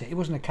 Dick. That's it. It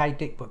wasn't a K.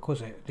 Dick book,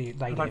 was it? They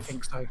I Live. don't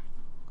think so.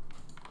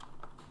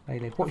 They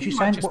Live. What I was you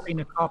think it might saying? have just been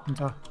a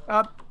Carpenter.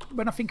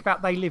 When I think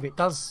about They Live, it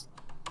does,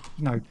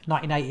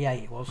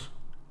 1988 it was.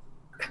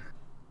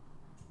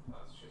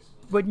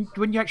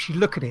 when you actually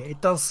look at it,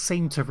 it does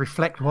seem to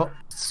reflect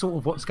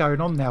what's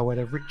going on now, where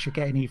the rich are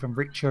getting even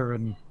richer,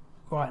 and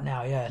Right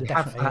now, yeah, You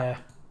have definitely,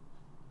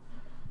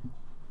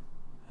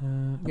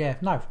 yeah. Yeah,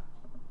 no.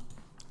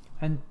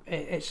 And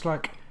it's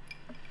like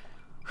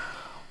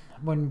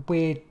when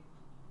we're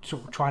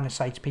sort of trying to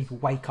say to people,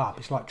 wake up,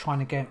 it's like trying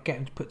to get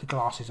them to put the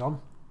glasses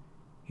on,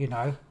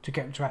 to get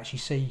them to actually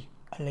see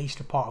at least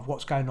a part of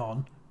what's going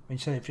on,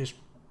 instead of just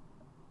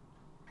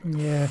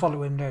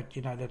following the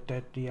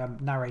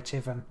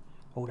narrative and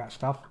all that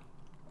stuff.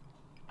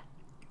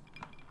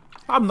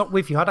 I'm not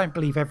with you. I don't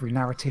believe every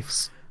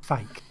narrative's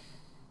fake.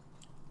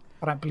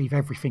 I don't believe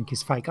everything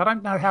is fake. I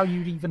don't know how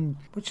you'd even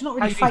Which is not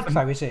really fake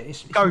though, is it?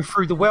 It's go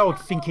through the world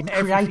thinking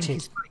everything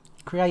is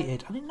fake.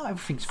 created. I mean, not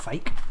everything's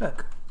fake.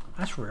 Look,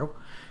 that's real.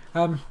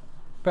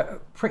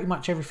 But pretty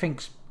much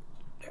everything's.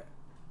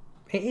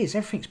 It is.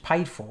 Everything's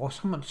paid for.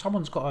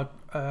 Someone's got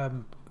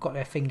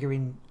their finger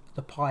in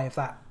the pie of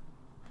that.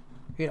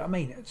 You know what I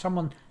mean?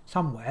 Someone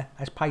somewhere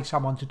has paid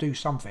someone to do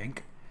something.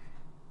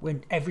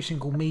 When every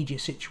single media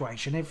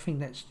situation, everything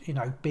that's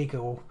big,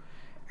 or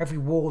every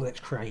war that's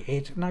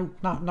created, no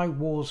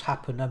wars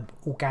happen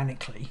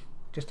organically.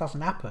 It just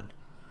doesn't happen.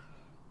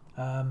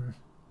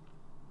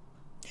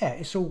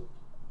 It's all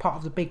part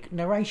of the big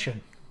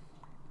narration,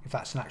 if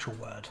that's an actual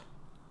word.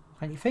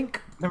 Don't you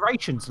think?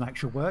 Narration's an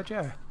actual word,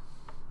 yeah.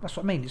 That's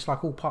what I mean. It's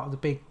like all part of the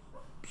big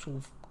sort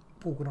of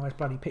organised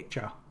bloody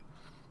picture.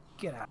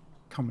 Get out.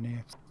 Coming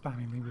here,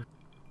 spamming me with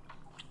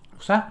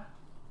What's that?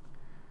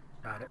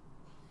 about it.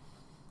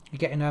 You're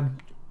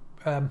getting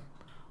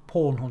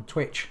porn on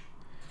Twitch.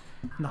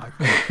 No.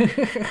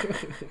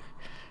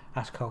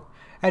 That's cool.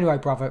 Anyway,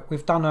 brother,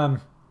 we've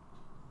done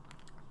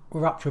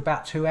we're up to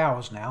about 2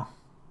 hours now.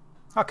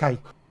 Okay.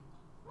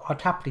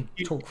 I'd happily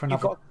talk for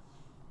another.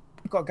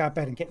 You've got to go to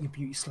bed and get your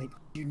beauty sleep.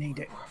 You need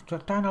it.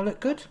 Don't I look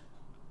good?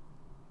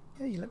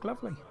 Yeah, you look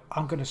lovely.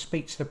 I'm going to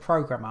speak to the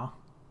programmer.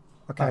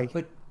 Okay.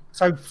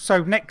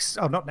 So next,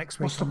 not next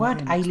week. What's the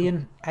word?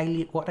 Alien.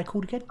 What are they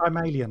called again?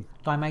 Dimalian.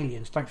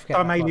 Dimalians. Don't forget.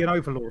 Dimalian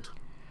Overlord.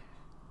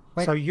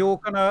 So you're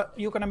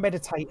gonna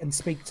meditate and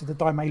speak to the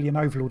Dimalian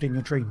Overlord in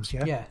your dreams,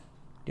 yeah?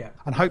 Yeah.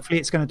 And hopefully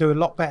it's going to do a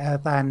lot better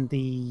than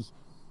the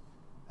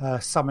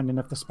summoning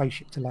of the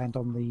spaceship to land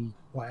on the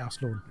White House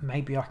lawn.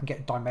 Maybe I can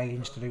get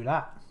Dimalians to do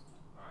that.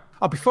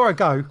 Oh, before I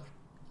go,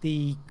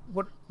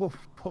 what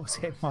was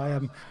it?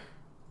 My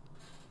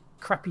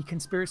crappy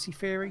conspiracy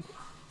theory.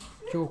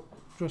 Your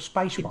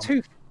space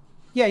one.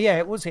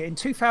 It was it in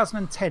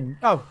 2010.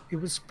 Oh, it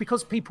was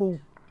because people.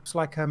 It's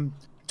like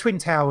Twin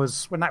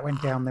Towers. When that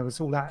went down, there was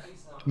all that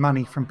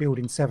money from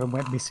Building 7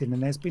 went missing,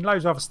 and there's been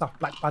loads of other stuff,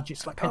 black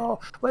budgets. Like, oh,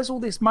 where's all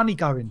this money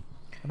going?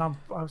 And I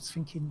was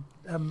thinking,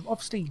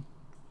 obviously,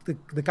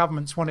 the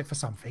governments want it for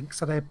something,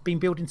 so they've been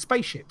building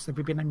spaceships. They've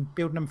been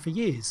building them for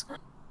years,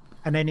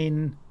 and then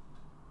in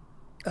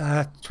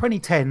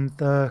 2010,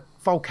 the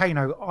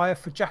volcano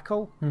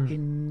Eyjafjallajökull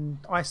in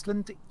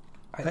Iceland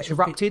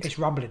erupted. It's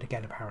rumbling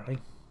again, apparently.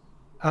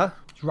 Huh?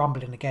 It's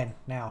rumbling again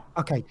now.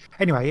 Okay.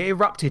 Anyway, it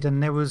erupted,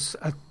 and there was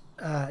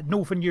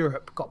Northern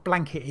Europe got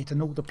blanketed,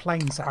 and all the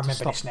planes had to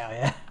stop. This now,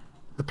 yeah.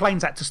 The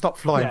planes had to stop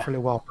flying for a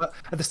little while. But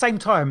at the same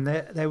time,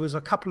 there was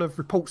a couple of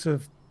reports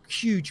of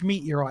huge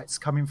meteorites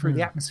coming through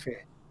the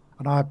atmosphere.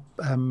 And I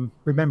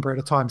remember at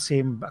the time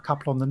seeing a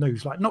couple on the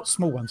news, like not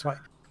small ones, like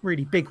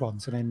really big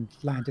ones, and then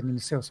landing in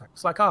the sea.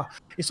 It's like,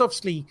 it's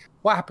obviously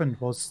what happened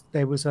was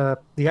there was the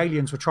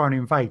aliens were trying to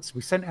invade. So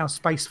we sent our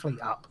space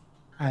fleet up,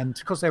 and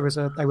because they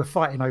were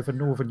fighting over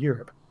Northern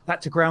Europe,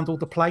 that to ground all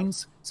the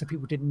planes, so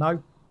people didn't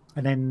know.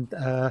 And then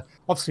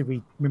obviously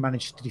we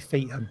managed to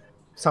defeat them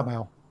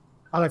somehow.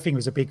 I don't think it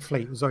was a big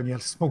fleet; it was only a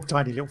small,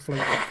 tiny little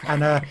fleet.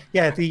 And the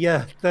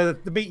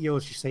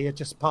meteors you see are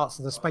just parts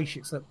of the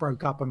spaceships that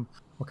broke up and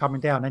were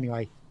coming down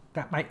anyway.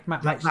 That makes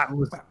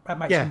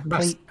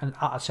complete and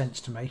utter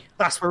sense to me.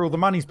 That's where all the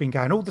money's been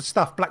going. All the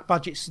stuff, black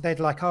budgets, they're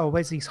like, oh,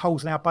 where's these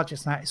holes in our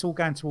budgets and that? It's all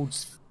going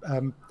towards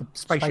the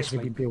spaceships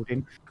we've been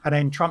building. And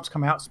then Trump's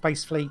come out,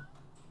 Space Fleet.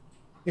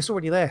 It's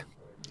already there.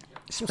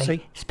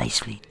 Space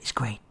Fleet is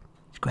great.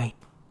 It's great.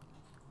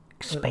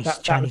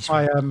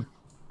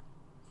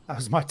 That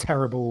was my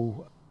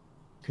terrible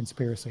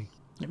conspiracy.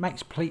 It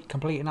makes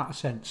complete and utter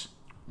sense.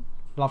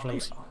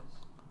 Lovely.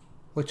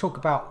 We'll talk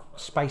about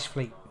Space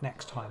Fleet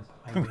next time.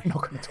 Maybe. We're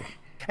not going to talk.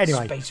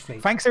 Anyway, Space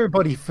Fleet. Thanks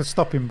everybody for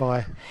stopping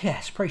by.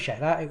 Yes, appreciate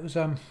that. It was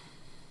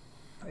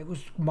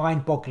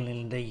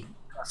mind-bogglingly.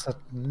 That's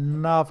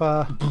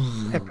another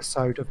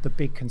episode of the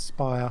Big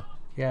Conspire.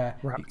 Yeah,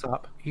 wrapped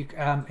up.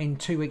 In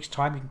 2 weeks'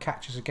 time, you can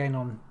catch us again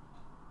on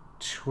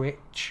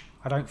Twitch.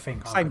 I don't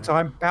think same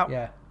time.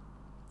 Yeah.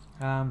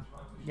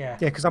 Yeah,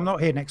 because I'm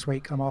not here next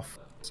week. I'm off,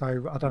 so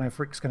I don't know if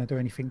Rick's going to do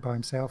anything by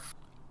himself.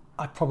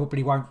 I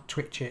probably won't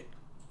Twitch it,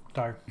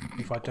 though,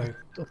 if I do.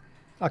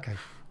 Okay.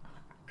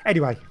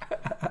 Anyway,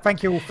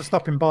 thank you all for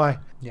stopping by.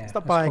 Yeah,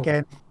 stop by cool.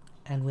 again.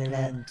 And we'll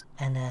have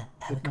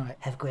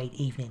a great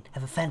evening.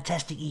 Have a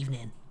fantastic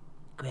evening.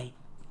 Great.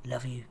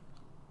 Love you.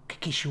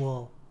 Kiss you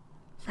all.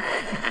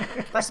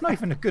 That's not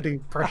even a good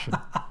impression.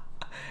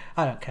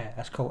 I don't care.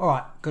 That's cool. All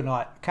right. Good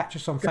night. Catch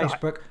us on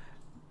Facebook,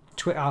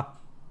 Twitter,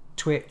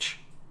 Twitch,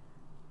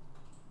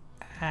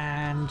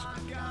 and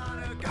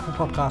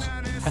Apple Podcast,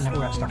 and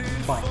all that stuff.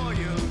 Bye.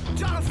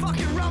 John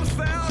fucking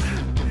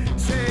Rumsfeld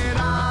said,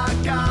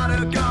 I got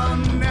a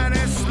gun and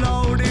it's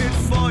loaded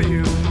for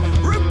you.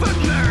 Rupert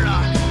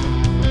Murdoch,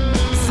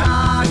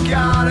 I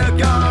got a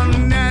gun.